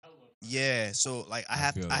 So like I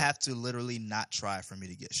have to literally not try for me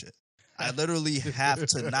to get shit. I literally have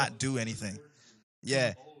to not do anything.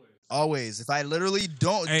 Yeah, Always. If I literally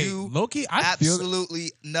don't do low-key, I feel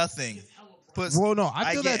absolutely nothing. Well, no,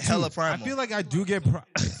 I feel get that too. hella primal. I feel like I do get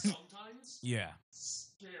yeah.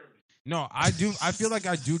 No, I do. I feel like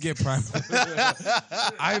I do get primal.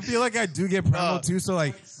 I feel like I do get primal too. So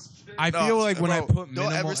like, I feel like when I put minimal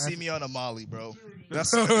don't ever see me on a Molly, bro.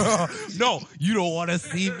 That's no, you don't want to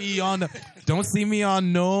see me on the. Don't see me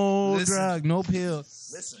on no drug, no pill.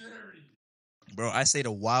 Listen, bro, I say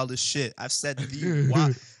the wildest shit. I've said the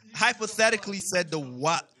wild, hypothetically said the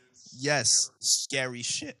wild. Yes, scary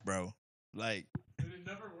shit, bro. Like, it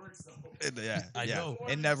never works though. Yeah, I know.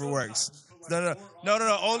 It never works. No.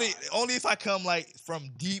 Only if I come like from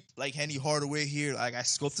deep, like Henny Hardaway here. Like I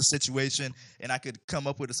scope the situation and I could come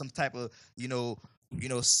up with some type of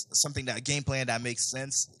something that game plan that makes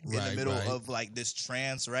sense in the middle of like this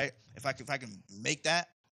trance, right? If I can make that,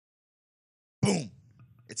 boom,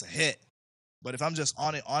 it's a hit. But if I'm just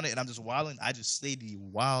on it, and I'm just wilding, I just say the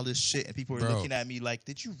wildest shit, and people are looking at me like,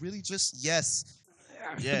 "Did you really just?" Yes.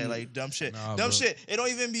 Yeah, like dumb shit. Dumb shit. It don't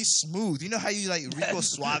even be smooth. You know how you like Rico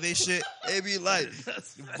Suave shit? It be like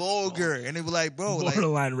vulgar. And it be like, bro,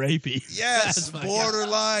 borderline rapey. Yes,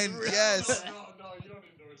 borderline. Yes. No, you don't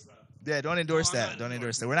endorse that. Yeah, don't endorse that. Don't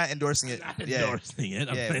endorse that. We're not endorsing it. Endorsing it.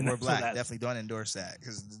 Yeah, we're black. Definitely don't endorse that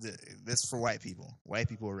because this is for white people. White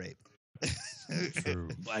people rape. True.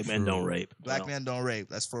 Black men don't rape. Black men don't rape.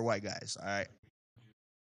 That's for white guys. All right.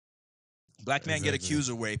 Black men get accused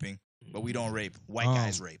of raping. But we don't rape. White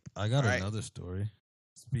guys rape. I got another story.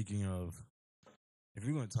 Speaking of, if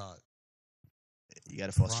you're gonna talk, you got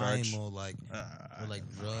a false charge. Like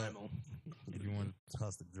drug. If you want to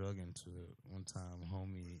toss the drug into it, one time,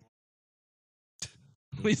 homie.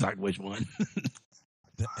 Please talk which one?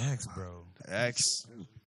 The ex, bro. The ex.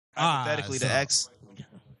 Hypothetically, the ex.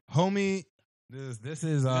 Homie, this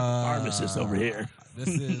is pharmacist over here. This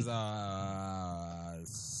is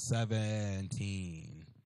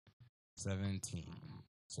 17.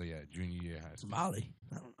 So yeah, junior year high school. Molly.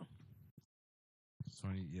 I don't know.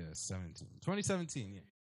 2017, yeah.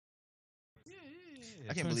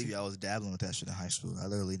 I can't believe y'all was dabbling with that shit in high school. I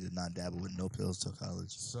literally did not dabble with no pills till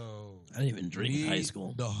college. So I didn't even drink in high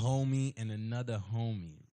school. The homie and another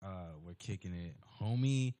homie were kicking it.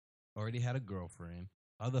 Homie already had a girlfriend.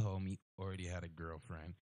 Other homie already had a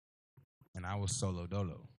girlfriend. And I was solo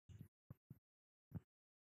dolo.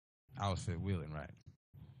 I was fit wheeling, right?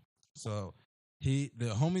 So the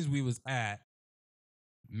homies we was at,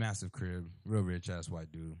 massive crib, real rich ass white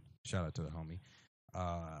dude. Shout out to the homie.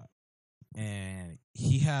 And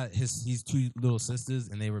he had his two little sisters,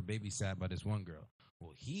 and they were babysat by this one girl.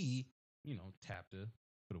 Well, he, tapped her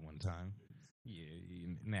for the one time. Yeah,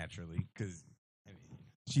 naturally, because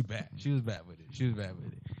she bad. She was bad with it.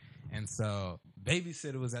 And so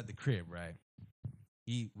babysitter was at the crib, right?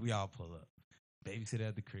 We all pull up. Babysitter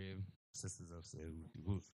at the crib. Sisters upstairs.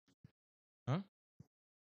 Huh?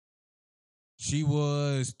 She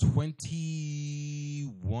was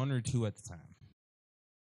 21 or 2 at the time.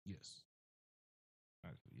 Yes.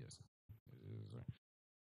 Yes.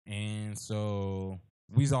 And so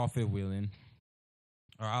we was all fit wheeling.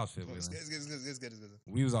 Or I was fit wheeling. It's good.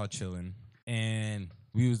 We was all chilling. And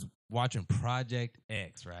we was watching Project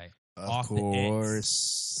X, right? Of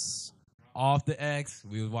course. Off the X.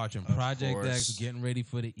 We was watching Project X, getting ready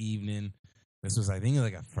for the evening. This was, I think,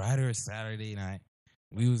 like a Friday or Saturday night.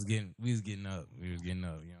 We was getting up. You know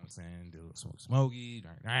what I'm saying? Did a little smoky, you know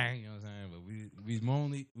what I'm saying? But we was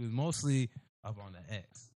mostly up on the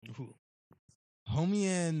X. Ooh. Homie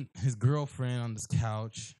and his girlfriend on this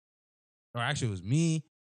couch, or actually it was me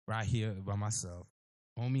right here by myself.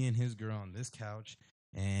 Homie and his girl on this couch,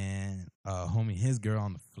 and homie and his girl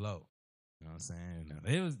on the floor. You know what I'm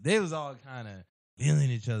saying? They was all kind of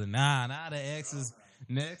feeling each other. Nah, the X was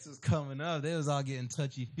coming up. They was all getting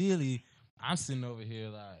touchy feely. I'm sitting over here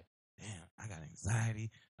like, damn, I got anxiety.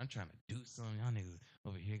 I'm trying to do something. Y'all niggas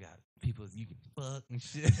over here got people you can fuck and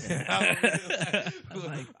shit.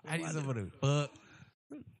 I need somebody to fuck.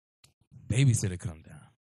 Babysitter come down.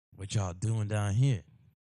 What y'all doing down here?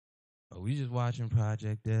 Oh, we just watching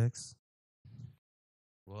Project X.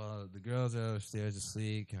 Well, the girls are upstairs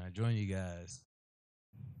asleep. Can I join you guys?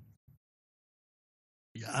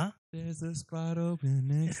 Yeah. There's a spot open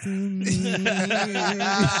next to me.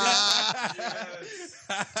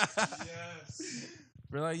 Yes.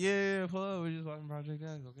 We're like, yeah, pull up. We're just watching Project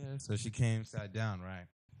X. Okay. So she came, sat down, right?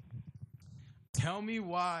 Tell me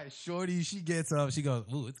why, shorty, she gets up. She goes,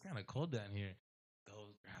 ooh, it's kind of cold down here.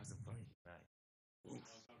 Goes, grabs a blanket, right? Oof.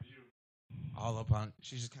 All up on,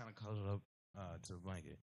 she just kind of cuddled up to the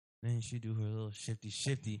blanket. Then she do her little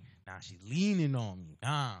shifty. Now she leaning on me.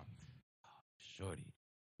 Shorty,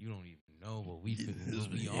 you don't even know what we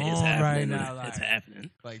It's on happening right now. it's Like, happening.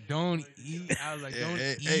 like, don't eat. I was like, don't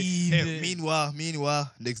Hey, eat. hey,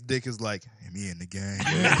 meanwhile, Nick's dick is like, hey, me in the game.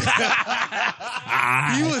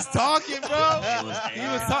 He was talking, bro. He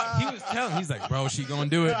was telling. He's like, bro, she gonna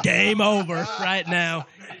do it. Game over right now.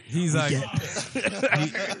 He's like,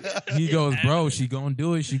 he goes, bro, she gonna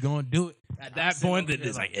do it. She gonna do it. At that point,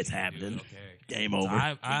 it's like, it's happening. Okay. Game So over.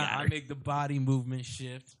 I make the body movement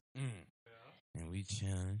shift, and we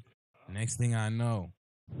chilling. Next thing I know,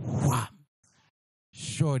 whop,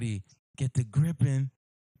 shorty get the gripping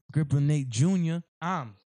Nate Jr.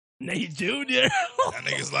 Nate Jr. That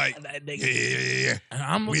nigga's like, That yeah, nigga. yeah, yeah. And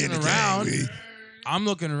I'm We looking in the around. game, I'm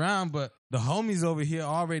looking around, but the homies over here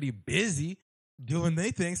already busy doing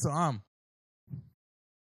their thing. So I'm.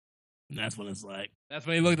 And that's when it's like, that's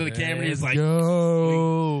when he looked at the camera and he's like,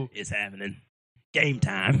 yo, it's happening. Game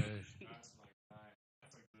time.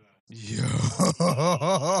 Yo.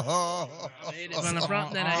 I hit it from the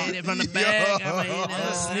front, then I hit it from the back.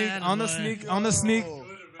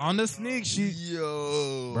 On the sneak, she,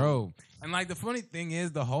 Yo. bro. And like the funny thing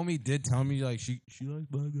is, the homie did tell me like she likes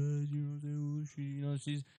black guys. You know what I'm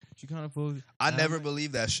saying? She kind of feels. I never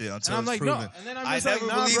believed that shit until I'm it's like, proven. no. And then I'm I just never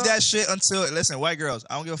like, nah, believed bro. that shit until, listen, white girls,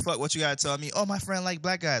 I don't give a fuck what you gotta tell me. Oh, my friend like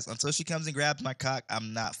black guys. Until she comes and grabs my cock,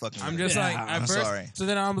 I'm not fucking I'm with just her. like, at I'm first, sorry. so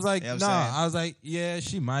then I was like, You know what no. I'm saying? I was like, yeah,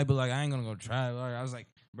 she might, but like, I ain't gonna go try it. Like, I was like,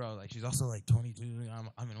 bro, like, she's also like 22.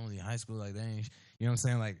 I'm in only high school. Like, dang, you know what I'm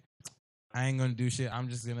saying? Like, I ain't gonna do shit. I'm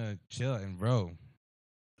just gonna chill. And bro,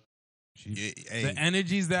 Yeah, hey, the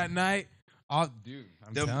energies that night, dude,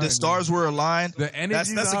 I'm telling the you. stars were aligned. The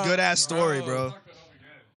energies. That's a good ass story, bro.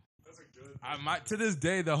 To this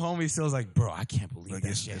day, the homie still's like, bro, I can't believe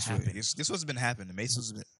that shit happened. Guess what's been happening?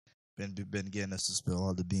 Mason's been getting us to spill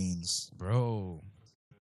all the beans, Bro,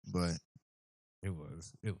 but it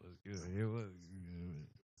was good.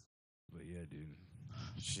 But yeah, dude,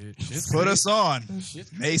 shit, put us on,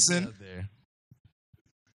 Shit's Mason. out there.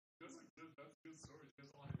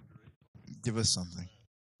 Give us something.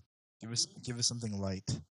 Give us something light,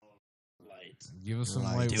 Give us some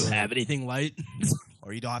Light. light. Do you have anything light?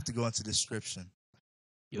 or you don't have to go into description.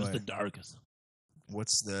 Give us the But darkest.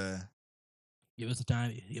 what's the? Give us the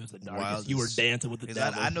time. Give us the darkest. Wildest. You were dancing with the 'Cause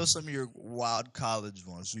devil. I know some of your wild college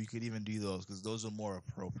ones, so you could even do those because those are more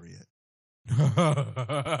appropriate.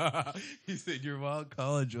 He said your wild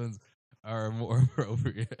college ones are more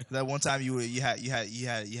appropriate. That one time you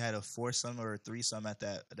had a foursome or a threesome at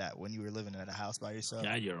that when you were living at a house by yourself.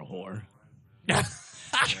 God, you're a whore. Yeah,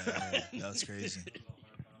 that was crazy.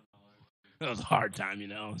 That was a hard time, you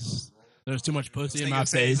know. There's too much pussy in Nigga my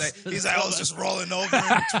said- he's face. like, I was just rolling over in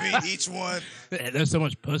between each one. There's so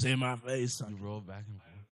much pussy in my face. You roll back and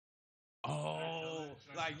forth. Oh,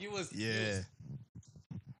 like you was Yeah.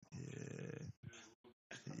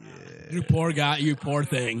 You poor guy. You poor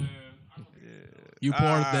thing. You poor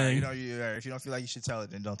Alright, thing. You know, if you don't feel like you should tell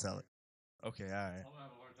it, then don't tell it. Okay, all right.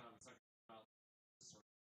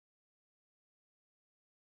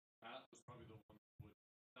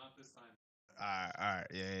 All right,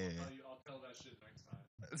 yeah. I'll tell that shit next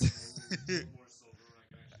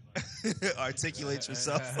time. Articulate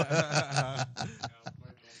yourself.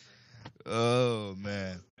 Oh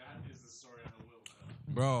man.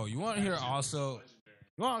 Bro, you want to hear also?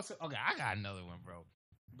 You want to? Okay, I got another one, bro.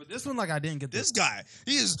 But this one, like, I didn't get This guy,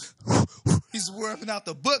 he's working out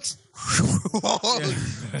the books.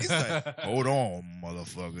 He's like, hold on,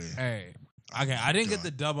 motherfucker. Hey, okay, I didn't get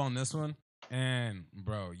the dub on this one, and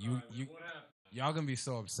bro, y'all gonna be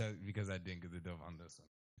so upset because I didn't get the dub on this one.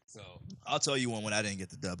 So I'll tell you one when I didn't get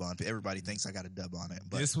the dub on. Everybody thinks I got a dub on it,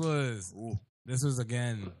 but this was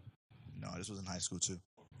again. No, this was in high school too.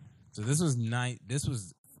 So this was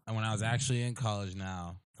when I was actually in college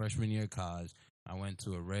now, freshman year of college. I went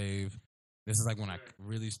to a rave. This is like when I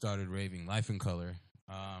really started raving. Life in Color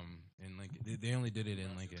in Lincoln. They only did it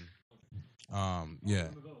in Lincoln. Yeah.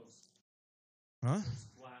 Huh?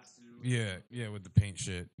 Yeah, with the paint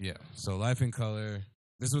shit. Yeah. So Life in Color.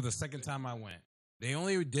 This was the second time I went. They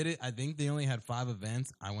only did it, I think they only had 5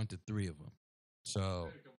 events. I went to 3 of them. So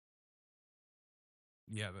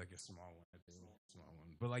yeah, like a small one, I think. Small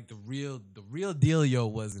one. But like the real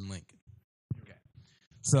dealio was in Lincoln. Okay.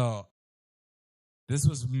 So this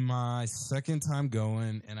was my second time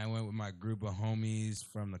going, and I went with my group of homies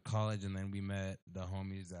from the college, and then we met the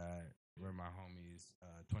homies that were my homies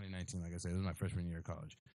 2019, like I said. It was my freshman year of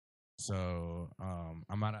college. So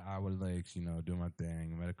I'm out of Iowa Lakes, doing my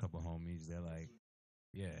thing. I met a couple homies. They're like,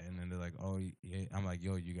 yeah, and then they're like, oh, yeah. I'm like,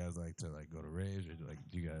 yo, you guys like to like go to raves or like,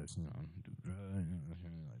 do you guys, do drugs?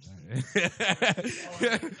 Like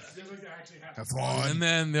Have fun. And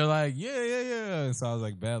then they're like, yeah. And so I was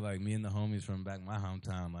like, bad. Like me and the homies from back my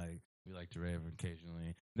hometown, like we like to rave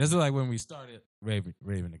occasionally. This is like when we started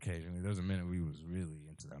raving occasionally. There was a minute we was really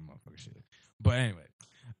into that motherfucker shit. But anyway,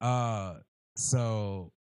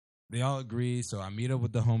 so they all agree. So I meet up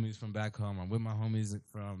with the homies from back home. I'm with my homies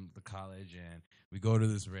from the college, and we go to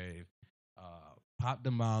this rave. Pop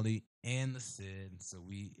the Molly and the Sid. So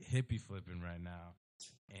we hippie flipping right now.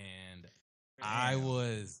 And I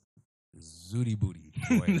was zooty booty.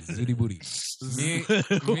 Boy, zooty booty. Me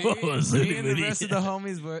and the rest of the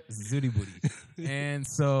homies were zooty booty. And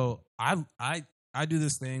so I do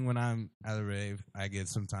this thing when I'm at a rave. I get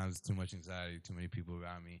sometimes too much anxiety, too many people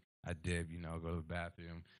around me. I dip, go to the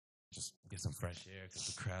bathroom, just get some fresh air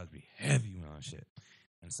because the crowds be heavy on shit.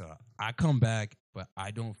 And so I come back, but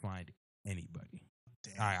I don't find anybody.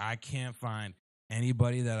 I can't find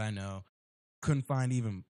anybody that I know. Couldn't find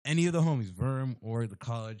even any of the homies, Verm or the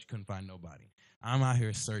college, couldn't find nobody. I'm out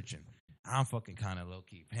here searching. I'm fucking kind of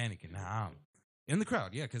low-key panicking. Now I'm in the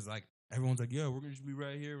crowd, yeah, because like everyone's like, yeah, we're going to be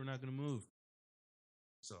right here. We're not going to move.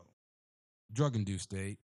 So, drug-induced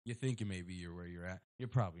state. You're thinking maybe you're where you're at. You're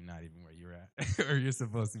probably not even where you're at or you're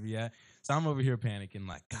supposed to be at. So I'm over here panicking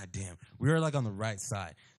like, God damn, we were like on the right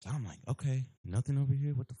side. So I'm like, okay, nothing over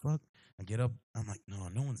here. What the fuck? I get up. I'm like,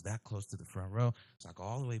 no one's that close to the front row. So I go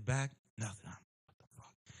all the way back. Nothing. What the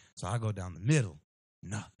fuck? So I go down the middle.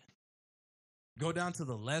 Nothing. Go down to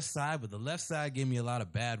the left side, but the left side gave me a lot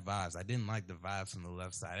of bad vibes. I didn't like the vibes from the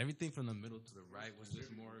left side. Everything from the middle to the right was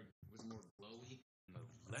just more glowy. And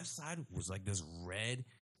the left side was like this red,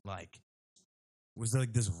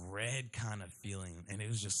 this red kind of feeling, and it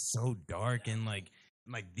was just so dark and like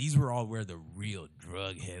these were all where the real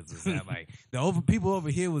drug heads was at. Like the people over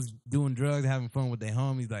here was doing drugs, having fun with their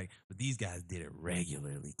homies, but these guys did it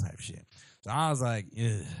regularly type shit. So I was like,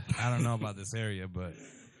 I don't know about this area, but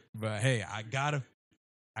hey, I gotta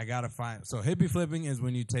find. So hippie flipping is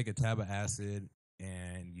when you take a tab of acid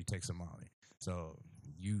and you take some Molly. So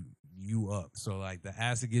you up. So like the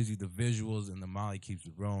acid gives you the visuals and the Molly keeps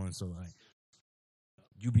you rolling. So like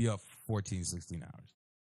you be up 14, 16 hours.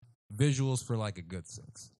 Visuals for like a good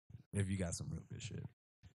 6 if you got some real good shit.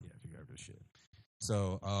 Yeah, if you got real shit.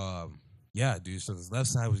 So yeah, dude. So this left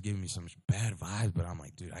side was giving me some bad vibes, but I'm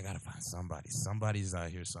like, dude, I gotta find somebody. Somebody's out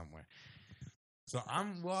here somewhere. So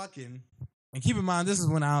I'm walking, and keep in mind, this is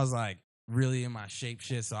when I was like really in my shape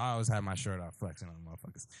shit, so I always had my shirt off flexing on the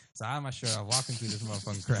motherfuckers. So I had my shirt off walking through this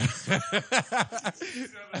motherfucking crowd.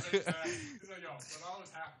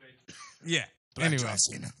 Yeah. Anyway,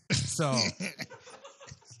 so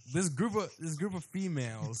this group of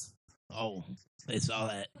females. Oh, they saw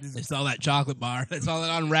that. They saw that chocolate bar. They saw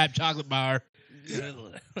that unwrapped chocolate bar. Yeah.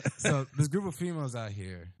 So this group of females out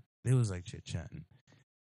here, they was like chit chatting.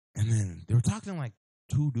 And then they were talking to like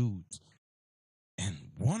 2 dudes. And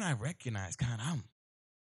one I recognized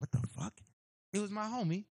what the fuck? It was my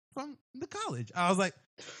homie from the college. I was like,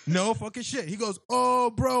 no fucking shit. He goes, oh,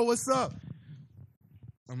 bro, what's up?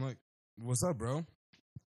 I'm like, what's up, bro?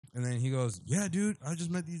 And then he goes, yeah, dude, I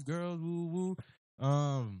just met these girls, woo, woo.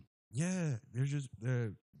 Yeah,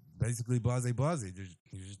 they're basically blase. He was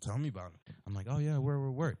just telling me about it. I'm like, oh, yeah,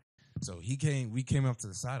 where? So we came up to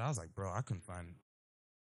the side. I was like, bro, I couldn't find.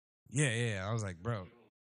 Yeah. I was like, bro.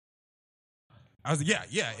 I was like,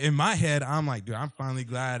 yeah. In my head, I'm like, dude, I'm finally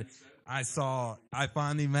glad I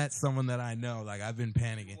finally met someone that I know. Like, I've been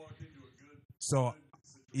panicking. So,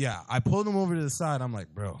 yeah, I pulled him over to the side. I'm like,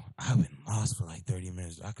 bro, I've been lost for like 30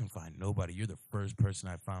 minutes. I couldn't find nobody. You're the first person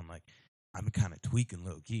I found. Like, I've been kind of tweaking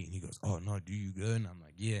low key. And he goes, oh, no, do you good? And I'm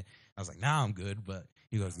like, yeah. I was like, nah, I'm good. But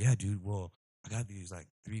he goes, yeah, dude, well, I got these like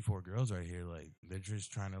 3-4 girls right here. Like, they're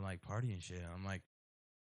just trying to like party and shit. And I'm like,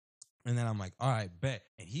 and then I'm like, all right, bet.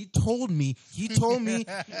 And he told me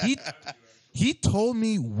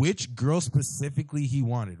which girl specifically he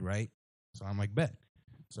wanted, right? So I'm like, bet.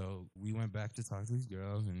 So we went back to talk to these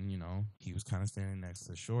girls, and, he was kind of standing next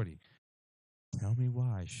to Shorty. Tell me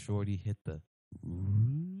why Shorty hit the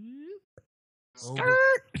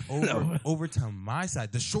over to my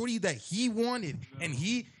side. The Shorty that he wanted, and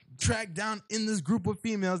he tracked down in this group of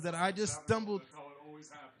females that I just stumbled.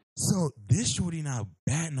 So this Shorty now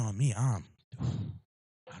batting on me. I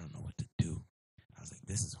don't know what to do. I was like,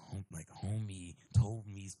 this is homie told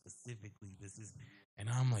me specifically this is, and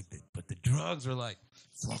I'm like, but the drugs are like,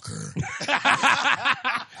 fuck her.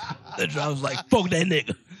 The drugs like, fuck that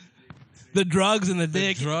nigga. The drugs and the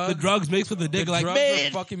dick. drugs- the drugs mixed with the dick. The Like, drugs man,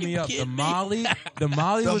 were fucking me up. The kidding me?" Molly was The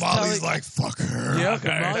Molly's telling, like, fuck her. yeah, fuck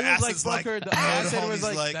the her. Molly The was like, acid's fuck like- her. The the acid was homie's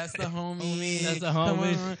like, like, that's the homie. That's the Come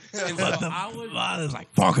homie. on. And But so the I was Molly's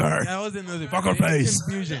like, fuck her. That was another Fuck her big face.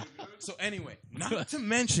 confusion. So anyway, not to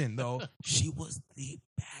mention though, she was the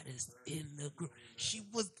baddest in the group. She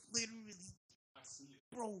was literally,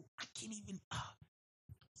 bro. I can't even,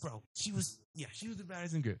 bro. She was the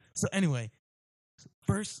baddest in the group. So anyway,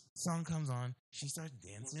 first song comes on, she starts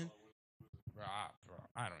dancing. Bro,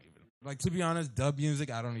 I don't even like, to be honest. Dub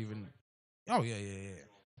music, I don't even. Oh yeah.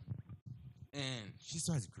 And she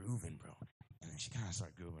starts grooving, bro. And then she kind of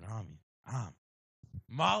started grooving on me.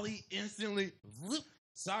 Molly instantly, whoop,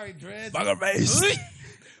 sorry, dreads. Fuck her face.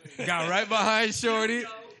 Got right behind Shorty.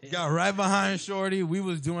 We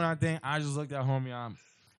was doing our thing. I just looked at homie, and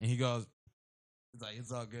he goes, it's like,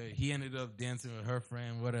 it's all good. He ended up dancing with her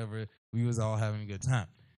friend, whatever. We was all having a good time.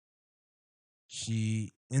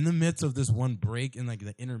 She, in the midst of this one break in like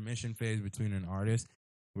the intermission phase between an artist,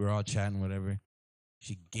 we were all chatting, whatever.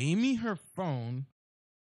 She gave me her phone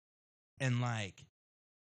and like,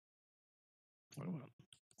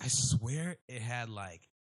 I swear it had like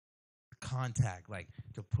contact, like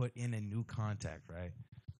to put in a new contact, right?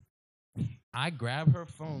 I grab her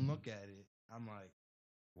phone, look at it. I'm like,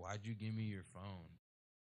 why'd you give me your phone?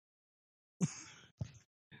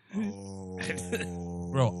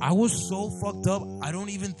 Bro, I was so fucked up. I don't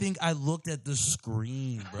even think I looked at the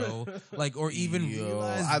screen, bro. Like, or even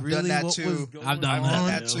realized I've really done that what too. was going I've done on.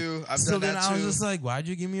 that too. I've So done then that I was too. just like, why'd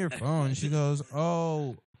you give me your phone? And she goes,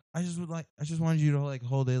 oh, I just wanted you to like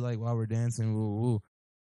hold it like while we're dancing. Woo, woo.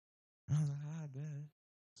 And I was like, I bet.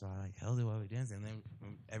 So I like held it while we were dancing. And then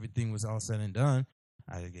when everything was all said and done,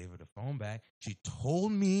 I gave her the phone back. She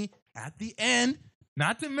told me at the end,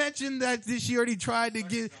 not to mention that she already tried to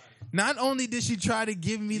give. Not only did she try to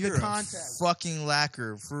give me You're the a contact, fucking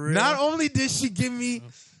lacquer for real. not only did she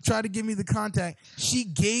try to give me the contact, she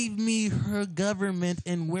gave me her government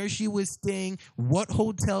and where she was staying, what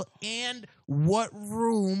hotel and what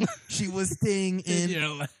room she was staying in. You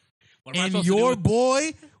know, like, what am I And supposed to do your with-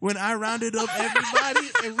 boy, when I rounded up everybody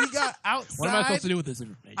and we got outside, What am I supposed to do with this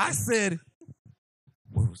information? I said,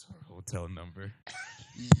 what was her hotel number?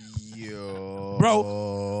 Yo,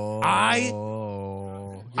 Bro,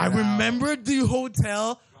 I remembered the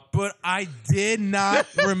hotel, but I did not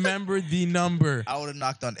remember the number. I would have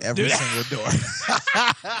knocked on every single door.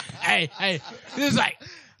 hey, this is like,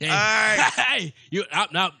 hey, hey, you,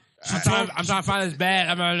 no. I'm trying to find this bad.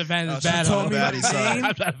 I'm trying to find this bad. told me her name.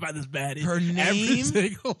 I'm trying to find this bad. Her Every name,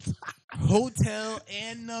 single hotel,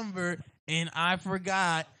 and number, and I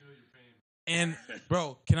forgot. And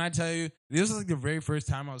bro, can I tell you, this was like the very first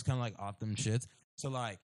time I was kind of like off them shits. So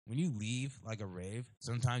like when you leave like a rave,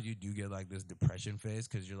 sometimes you do get like this depression phase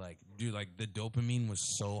because you're like, dude, like the dopamine was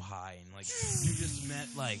so high and like you just met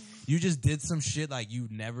like you just did some shit like you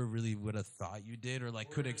never really would have thought you did or like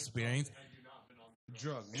could experience.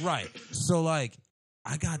 Drugs, right? So like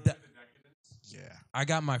I got that. Yeah. I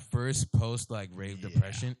got my first post like rave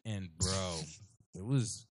depression, and bro, it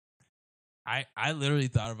was. I literally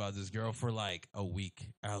thought about this girl for like a week.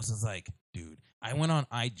 I was just like, dude. I went on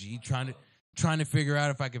IG trying to figure out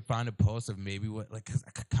if I could find a post of maybe what like because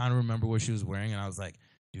I could kind of remember what she was wearing, and I was like,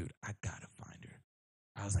 dude, I gotta find her.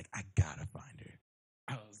 I was like, I gotta find her.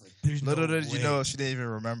 I was like, there's Little no did you way. know she didn't even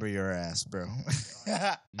remember your ass, bro.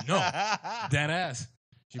 No, dead ass.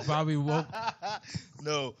 She probably woke.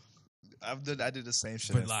 No, I did the same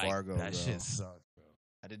shit But in like Fargo, that bro. shit sucked, bro.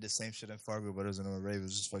 I did the same shit in Fargo, but it was in a rave. It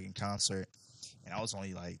was just a fucking concert. And I was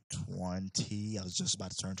only like 20. I was just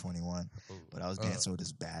about to turn 21. But I was dancing with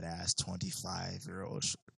this badass 25-year-old.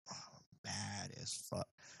 Bad as fuck.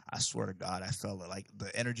 I swear to God, I felt like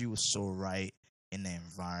the energy was so right in the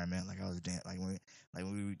environment. Like I was dancing, like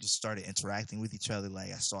when we just started interacting with each other. Like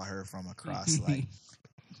I saw her from across, like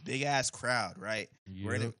big ass crowd. Right,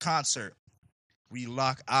 we're in a concert. We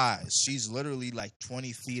lock eyes. She's literally like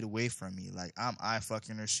 20 feet away from me. Like I'm eye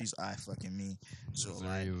fucking her. She's eye fucking me. So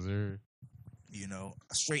like, you know,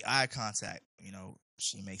 straight eye contact. You know,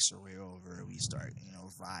 she makes her way over. We start, you know,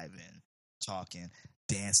 vibing, talking,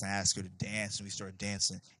 dancing. I ask her to dance, and we start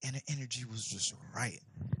dancing. And the energy was just right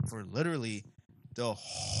for literally the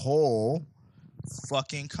whole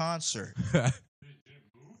fucking concert.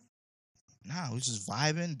 Nah, we was just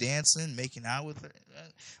vibing, dancing, making out with her.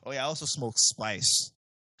 Oh yeah, I also smoked spice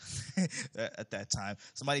at that time.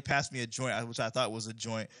 Somebody passed me a joint, which I thought was a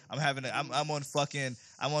joint. I'm on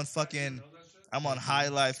High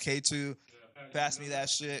Life K2. Pass me that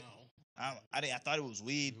shit. I thought it was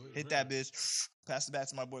weed. Hit that bitch. Pass it back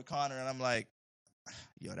to my boy Connor, and I'm like,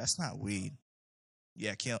 yo, that's not weed.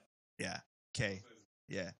 Yeah, Yeah. K.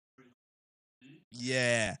 Yeah.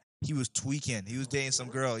 Yeah. He was tweaking. He was dating some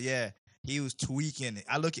girl. Yeah. He was tweaking.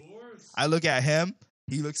 I look at him.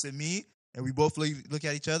 He looks at me, and we both look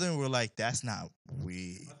at each other, and we're like, "That's not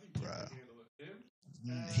weed, bro."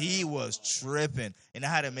 He was tripping, and I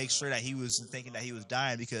had to make sure that he was thinking that he was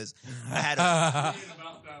dying because I had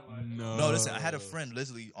no. Listen, I had a friend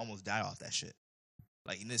literally almost die off that shit.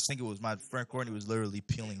 Like, and this thing it was my friend Courtney was literally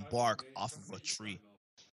peeling bark off of a tree.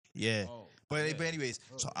 Yeah, but anyways,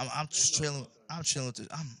 so I'm just chilling. I'm chilling.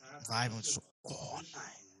 I'm vibing all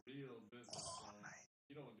night.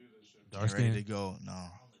 Dark Ready to skin. go?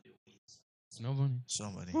 No. Snow bunny.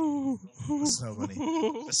 Snow bunny. Snow bunny.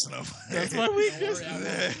 Snow bunny. That's my weakness.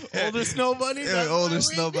 Oldest snow bunny. Yeah, oldest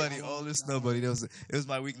snow bunny. Oldest snow bunny. It was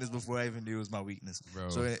my weakness before I even knew it was my weakness. Bro.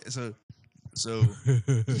 So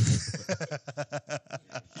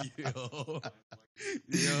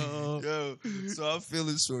yo. So I'm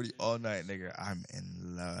feeling shorty all night, nigga. I'm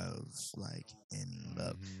in love. Like in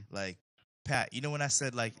love. Like Pat, you know when I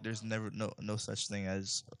said like there's never no such thing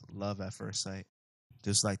as love at first sight?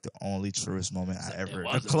 Just like the only truest moment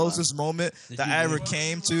the closest moment that I ever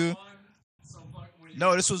came to.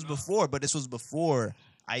 No, this was before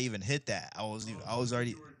I even hit that. I was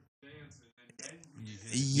already.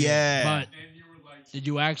 Yeah. But did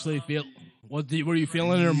you actually feel? Were you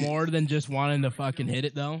feeling her more than just wanting to fucking hit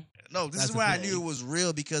it though? No, this is why I knew it was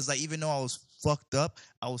real because like even though I was fucked up,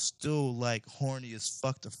 I was still like horny as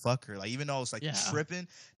fuck to fuck her. Like even though I was like tripping,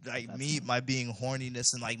 like my being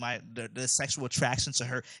horniness and like the sexual attraction to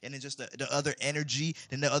her, and then just the other energy,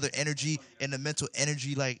 and the other energy and the mental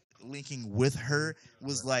energy like linking with her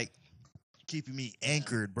was like keeping me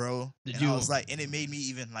anchored, bro. I was like, and it made me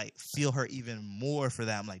even like feel her even more for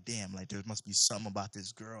that. I'm like, damn, like there must be something about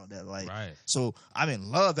this girl that like. Right. So I'm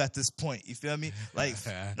in love at this point. You feel me? Like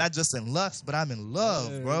not just in lust, but I'm in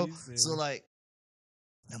love, bro. So like,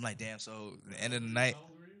 I'm like, damn. So the end of the night,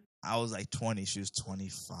 I was like 20. She was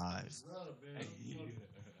 25.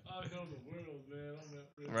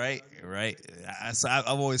 Right.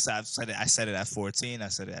 I've always said it. I said it at 14. I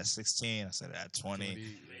said it at 16. I said it at 20.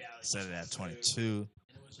 I said it at 22.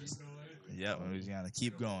 Yep, we're just gonna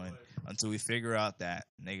keep going until we figure out that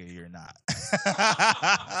nigga, you're not.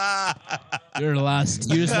 You're the last.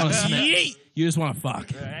 You just want to smack. You just want to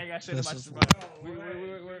fuck. I ain't got shit in my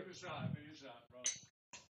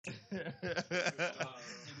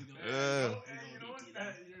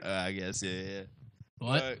I guess, yeah.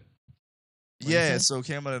 What? Yeah, so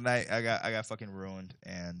came on the night, I got fucking ruined,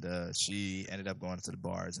 and she ended up going to the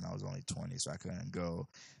bars, and I was only 20, so I couldn't go.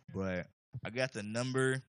 But I got the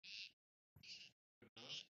number.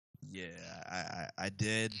 Yeah, I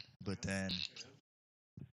did, but then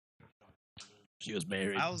she was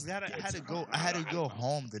married. I had to go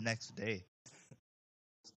home the next day.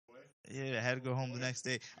 Yeah, I had to go home the next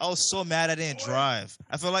day. I was so mad I didn't drive.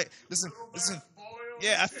 I felt like listen.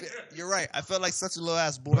 Yeah, you're right. I felt like such a little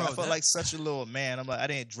ass boy. I felt like such a little man. I'm like, I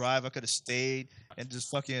didn't drive. I could have stayed and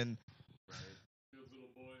just fucking.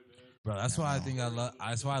 Bro, that's why I think I love.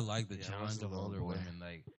 That's why I like the challenge of older women.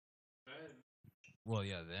 Like, well,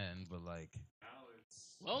 yeah, then, but like,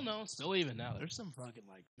 well, no, still even now, there's some fucking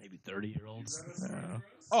like maybe 30-year-olds.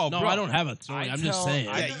 Oh, no, bro, I don't have a story. I'm just saying.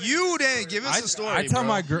 Yeah, you didn't give us a story. I tell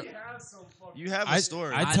my girl. You have a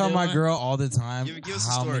story. I tell my girl all the time give us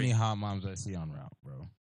a how story. many hot moms I see on route, bro.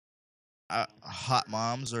 Hot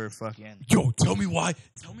moms or fucking. Yo, tell me why.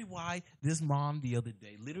 Tell me why this mom the other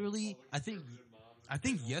day, literally, I think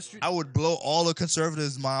yesterday. I would blow all the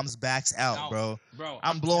conservatives' moms' backs out, bro.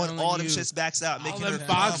 I'm blowing all them shits backs out, making her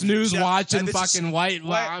Fox News watching fucking white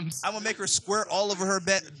moms. I'm gonna make her squirt all over her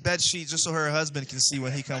bed sheet just so her husband can see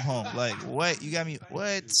when he come home. Like, what? You got me?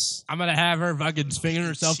 What? I'm gonna have her fucking fingering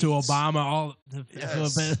herself to Obama all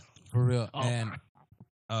Yes. For real. Oh. And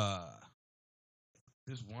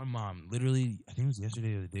this one mom, literally, I think it was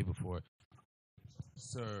yesterday or the day before.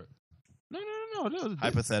 Sir, no.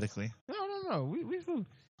 Hypothetically. No. We feel.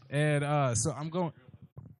 And so I'm going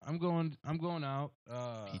out.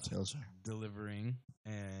 He tells her delivering,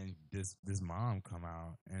 and this mom come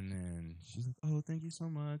out, and then she's like, "Oh, thank you so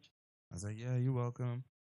much." I was like, "Yeah, you're welcome."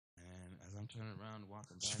 And as I'm turning around,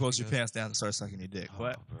 walking back, she pulls your pants down and starts sucking your dick. Oh,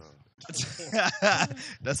 What? Bro.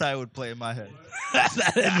 That's how it would play in my head.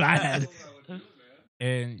 That's in my head.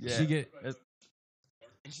 And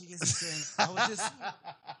she gets to saying,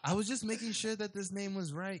 I was just making sure that this name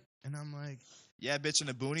was right, and I'm like, yeah, bitch, in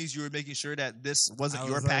the boonies, you were making sure that this wasn't I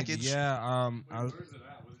your was like, package. Yeah, I was. Was it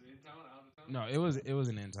in town, out of town? No, it was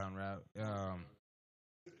an in town route.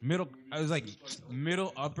 Middle, I was like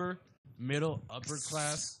middle upper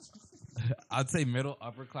class. I'd say middle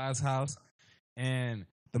upper class house, and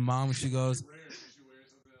the mom, she goes,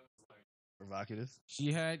 Provocative.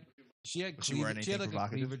 she had Was she wearing she had anything like a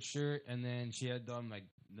provocative? cleavage shirt, and then she had them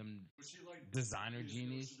designer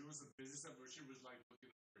genies.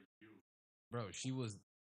 Bro, she was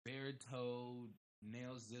bare toed,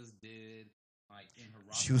 nails just did, like in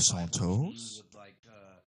her. She was showing Rockable toes? jeans with, like,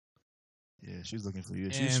 Yeah, she was looking for you.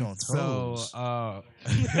 She was and showing toes. so,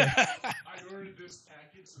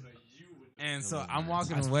 and so I'm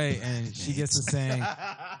walking away, and she gets to saying,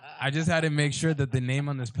 I just had to make sure that the name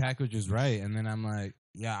on this package was right. And then I'm like,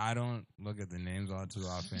 yeah, I don't look at the names all too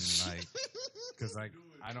often, like, because, like,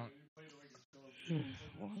 I don't.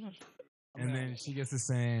 And then she gets to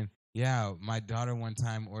saying, yeah, my daughter one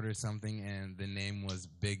time ordered something, and the name was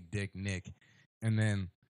Big Dick Nick. And then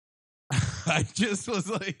I just was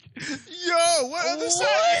like, yo, what other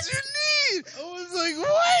signs you need? I was like,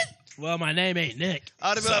 what? Well, my name ain't Nick.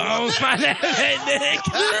 I'd have been So like, my name ain't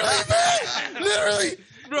Nick. Literally,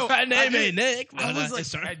 bro. My name ain't Nick. I was like,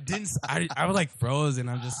 I was like froze, and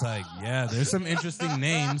I'm just like, yeah, there's some interesting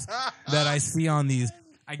names that I see on these.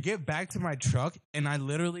 I get back to my truck, and I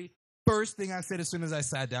literally, first thing I said as soon as I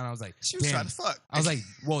sat down, I was like, she was damn. trying to fuck. I was like,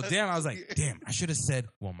 well, damn. I was like, damn, I should have said,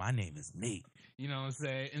 well, my name is Nate. You know what I'm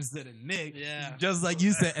saying? Instead of Nick. Yeah. Just like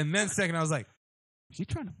you said. And then second, I was like, she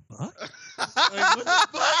trying to fuck? Like, what the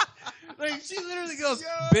fuck? Like, she literally goes,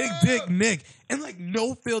 Big Dick Nick. And, like,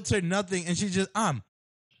 no filter, nothing. And she just,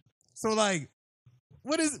 So, like,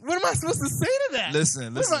 what am I supposed to say to that?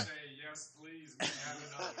 Listen.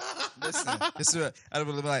 Listen, this is I'd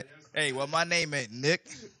be like, hey, well, my name ain't Nick,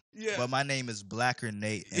 but my name is Blacker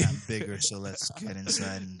Nate, and I'm bigger, so let's get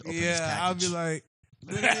inside and open this package. I'll be like,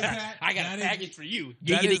 I got a package for you.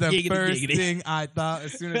 that is the Giggity, first giggity. thing I thought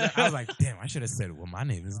as soon as I was like, damn, I should have said, well, my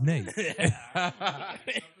name is Nate.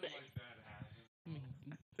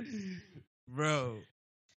 Bro.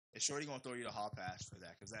 Is Shorty gonna throw you the hall pass for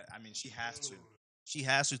that? Because I mean, she has to. She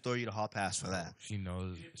has to throw you the hall pass for that. She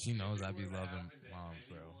knows I be loving moms,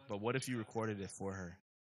 bro. But what if you recorded it for her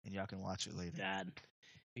and y'all can watch it later? Dad,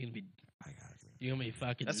 you're gonna be. I got you. You're gonna be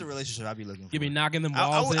fucking. That's a relationship I'd be looking for. You be knocking them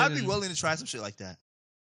balls in. I'd be and- willing to try some shit like that.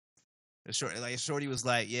 If Shorty was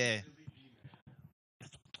like, yeah.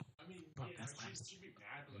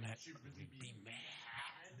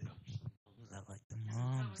 I like the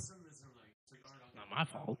moms. Not my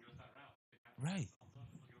fault. Right.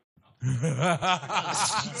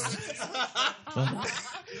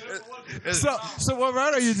 So what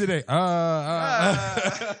route are you today? I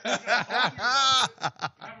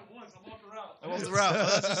want the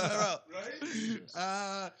route.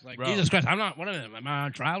 Like Bro. Jesus Christ, I'm not. What am I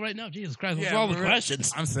on trial right now? Jesus Christ, what's all the for real.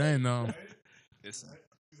 questions? I'm saying though. Listen,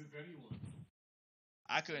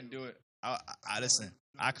 I couldn't do it. I listen.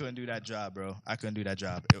 I couldn't do that job, bro. I couldn't do that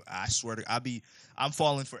job. I swear to, I'm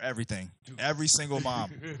falling for everything. Every single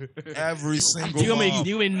mom. Every single mom.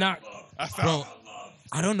 You mean not? Bro,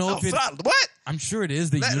 I don't know if it's. What? I'm sure it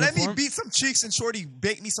is the uniform. Let me beat some cheeks and Shorty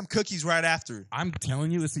bake me some cookies right after. I'm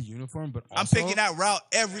telling you, it's a uniform, but also, I'm picking that route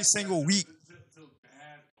every single week.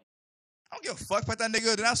 I don't give a fuck about that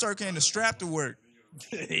nigga. Then I start getting the strap to work.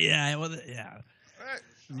 Yeah, well, yeah. Right.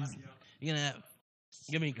 You're gonna have.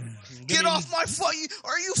 Get off my fucking.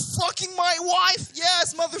 Are you fucking my wife?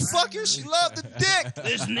 Yes, motherfucker. She loved the dick.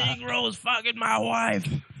 This Negro is fucking my wife.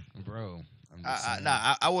 Bro.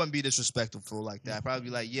 I wouldn't be disrespectful like that. I'd probably be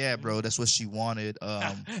like, yeah, bro, that's what she wanted.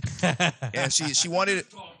 And she wanted it.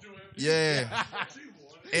 Yeah.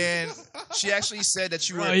 And she actually said that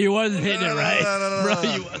you were. Bro, you wasn't hitting it right. No. Bro,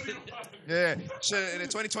 you wasn't. Yeah. In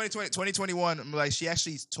 2021, like, she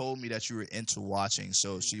actually told me that you were into watching,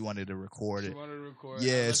 so she wanted to record it.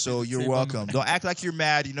 Yeah, so you're welcome. Don't act like you're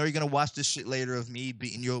mad. You know you're gonna watch this shit later of me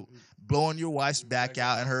blowing your wife's back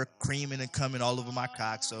out and her creaming and coming all over my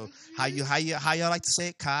cock. So how y'all like to say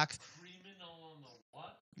it? Cock.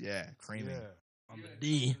 Yeah, creaming.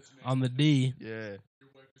 On the D. Yeah.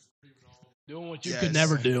 Doing what you could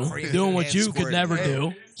never do. Creaming Doing what and you could squirting. never Hey,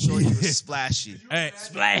 do. Shorty was splashy. Hey,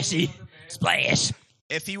 Splashy. Splash.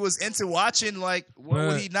 If he was into watching, like, what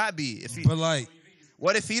would he not be? If he, but like,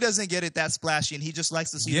 what if he doesn't get it that splashy and he just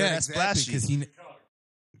likes to see her that exactly, splashy? 'cause he,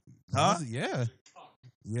 Huh? Yeah.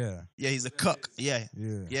 Yeah, he's a cuck. Yeah,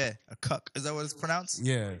 a cuck. Is that what it's pronounced?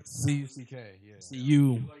 Yeah. C-U-C-K. Yeah.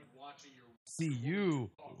 C-U. C-U.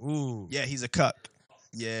 Ooh. Yeah, he's a cuck.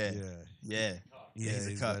 Yeah. Yeah. He's a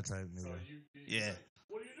he's cuck. that type of nigga. Yeah.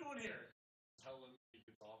 What are you doing here? Tell him he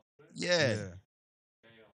gets off of it. Yeah.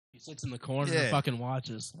 He sits in the corner Yeah. and fucking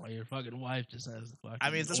watches while your fucking wife just has the fucking. I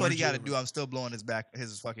mean, if that's what he got to do, I'm still blowing his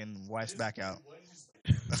fucking wife's back out.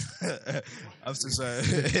 I'm so sorry.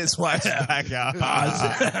 His wife's back out.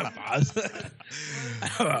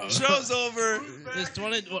 Show's over.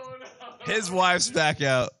 His wife's back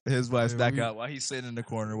out. His wife's back out while he's sitting in the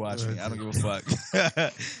corner watching. I don't give a fuck.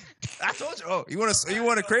 I told you. Oh, you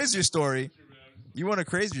want a crazier story? You want a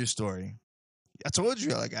crazier story? I told you,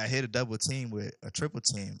 like, I hit a double team with a triple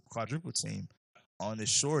team, quadruple team on this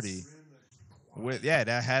shorty.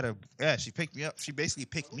 She picked me up. She basically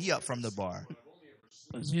picked me up from the bar.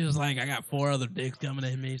 She was like, I got 4 other dicks coming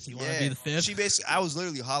at me, so you want to be the fifth? I was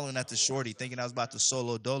literally hollering at the shorty thinking I was about to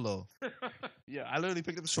solo dolo. Yeah, I literally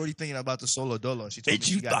picked up the shorty thinking about to solo dolo. And she told me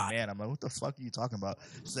she got a man. I'm like, what the fuck are you talking about?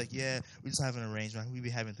 She's like, yeah, we just have an arrangement. We be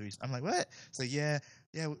having threesomes. I'm like, what? It's like, yeah,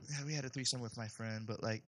 we had a threesome with my friend, but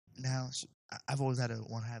like now I've always had to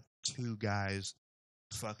want to have 2 guys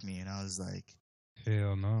fuck me, and I was like,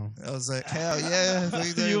 hell no. I was like, hell yeah.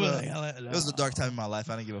 It was a dark time in my life.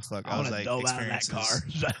 I didn't give a fuck. I was like, experiences.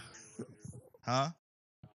 Huh?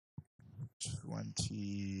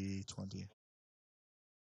 2020.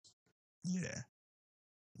 Yeah.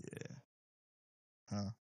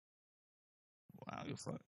 Huh? Wow, I don't give a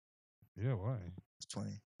fuck. Yeah, why? It's 20.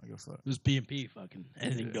 I don't give a fuck. It was P&P fucking.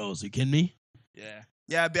 Anything goes. You kidding me? Yeah.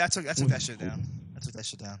 Yeah, I took that shit down. Yeah, I took that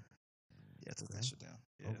shit down. Yeah.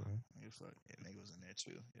 Okay. I give a fuck. Yeah, nigga was in there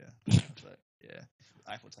too. Yeah. But yeah.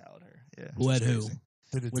 Eiffel Towered her. Yeah. Who had who?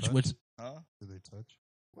 Did it touch? Huh? Did they touch?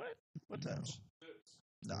 What touch?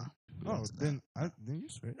 Nah. Oh, then you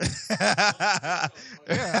straight.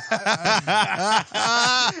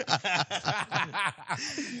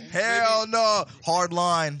 Hell no. Hard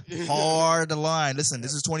line. Listen,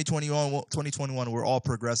 this is 2021. We're all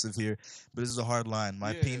progressive here, but this is a hard line.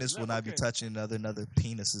 My penis will not be touching another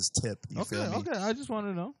penis's tip. You feel me? Okay. I just want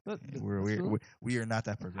to know. We are not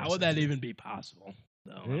that progressive. How would that even be possible?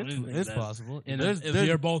 No, it's possible. And if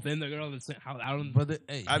you're both in the girl,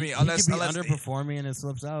 I mean, unless he could be underperforming and it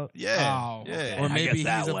slips out. Yeah. Oh, yeah. Or maybe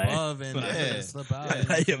he's way. above and it slip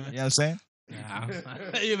out. You know what I'm saying?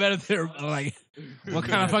 Yeah. You better they're like, what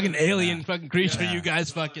kind of fucking alien fucking creature you guys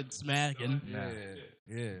fucking smacking?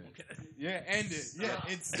 Yeah, end it. Yeah,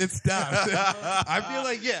 it's stopped. I feel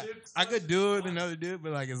like I could do it with another dude,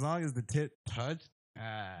 but like as long as the tip touch,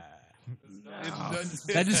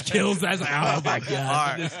 that just kills. That's like, oh my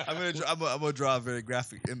god. All right, I'm gonna draw a very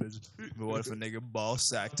graphic image. But what if a nigga ball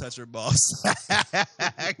sack touch her ball sack?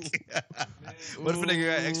 What if a nigga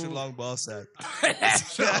got extra long ball sack?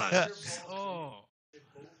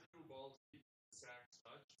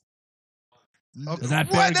 Is that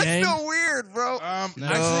fair That's game? so weird, bro. Actually,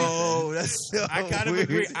 that's so I kind of weird.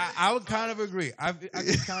 agree. I would kind of agree. I could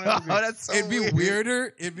kind of agree. That's so It'd be weird.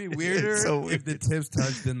 weirder. It'd be weirder so if the tips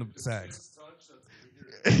touched in the sacks.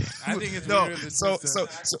 I think it's no. weirder. So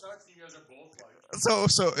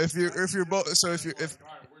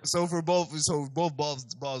both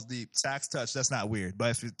balls deep, sacks touch. That's not weird.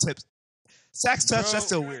 But if your tips sacks touch, that's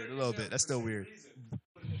still weird a little bit. That's still weird.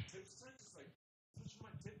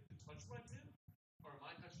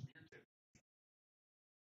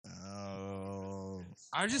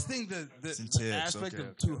 I just think the Some tips, aspect okay, of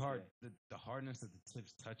okay, too hard, the hardness of the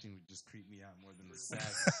tips touching would just creep me out more than the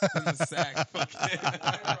sack.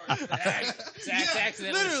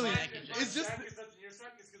 Literally, it's just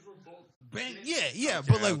bang. Yeah,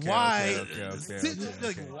 but like why? Okay.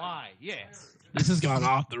 Like why? Yeah. This has gone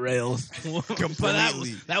off the rails.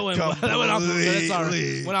 Completely. That went off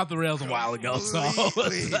the rails a while ago.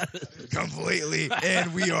 Completely.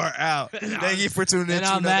 And we are out. Thank you for tuning in And to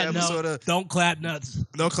on another that episode note, of don't clap nuts.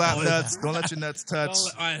 Don't clap nuts. Don't let your nuts touch.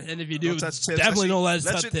 And if you do, Don't touch tips. definitely don't let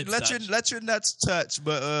let tips touch. let your nuts touch,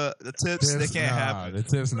 but the tips they can't happen. The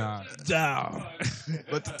tips not. Down.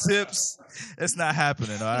 But the tips, it's not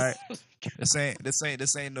happening. All right. This ain't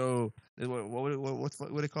no. What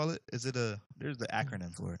do they call it? Is it there's the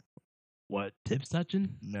acronym for it. What, tips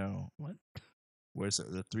touching? No. What? Where's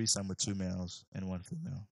the threesome with 2 males and 1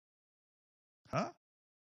 female? Huh?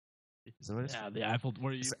 Is that what it's? Yeah, the Eiffel.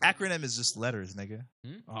 What are you? The acronym is just letters, nigga.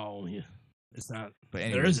 Oh yeah, it's not. But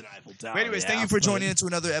There is an Eiffel Tower. But anyways, yeah, thank you for but- joining into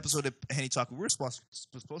another episode of Henny Talk. We were supposed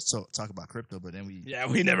to talk about crypto, but then we Yeah,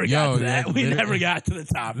 we never got to that. We never got to the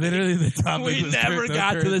topic. Literally, the topic. We was never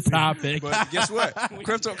got to the topic. But guess what?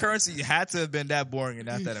 Cryptocurrency had to have been that boring and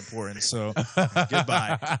not that important. So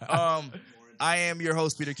goodbye. I am your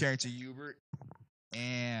host, Peter Carrington Hubert,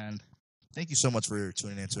 and thank you so much for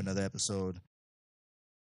tuning in to another episode.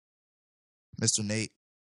 Mr. Nate.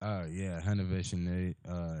 Yeah, Innovation Nate,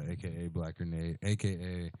 aka Black Grenade,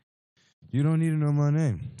 aka you don't need to know my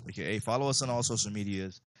name. AKA follow us on all social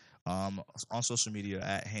medias. On social media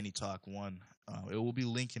at Henny Talk 1. It will be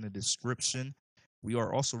linked in the description. We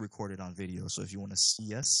are also recorded on video, so if you want to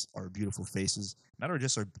see us, our beautiful faces, not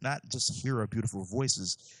just hear our beautiful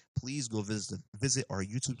voices, please go visit our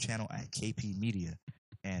YouTube channel at KP Media.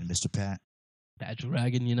 And Mr. Patrick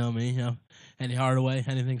Ragan, you know me. You know, Andy Hardaway.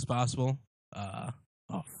 Anything's possible. Oh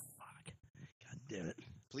fuck! God damn it!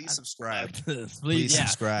 Please subscribe. Please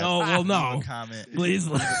subscribe. No, well, no. Leave a comment. Please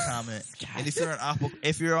leave a comment. And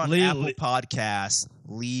if you're on Apple Podcasts,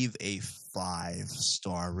 leave a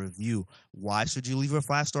 5-star review. Why should you leave a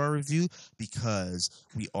 5-star review? Because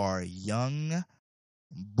we are young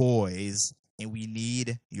boys and we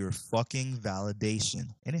need your fucking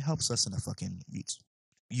validation. And it helps us in the fucking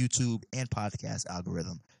YouTube and podcast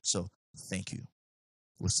algorithm. So thank you.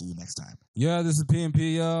 We'll see you next time. Yeah, this is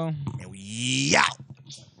PNP, y'all. And we out.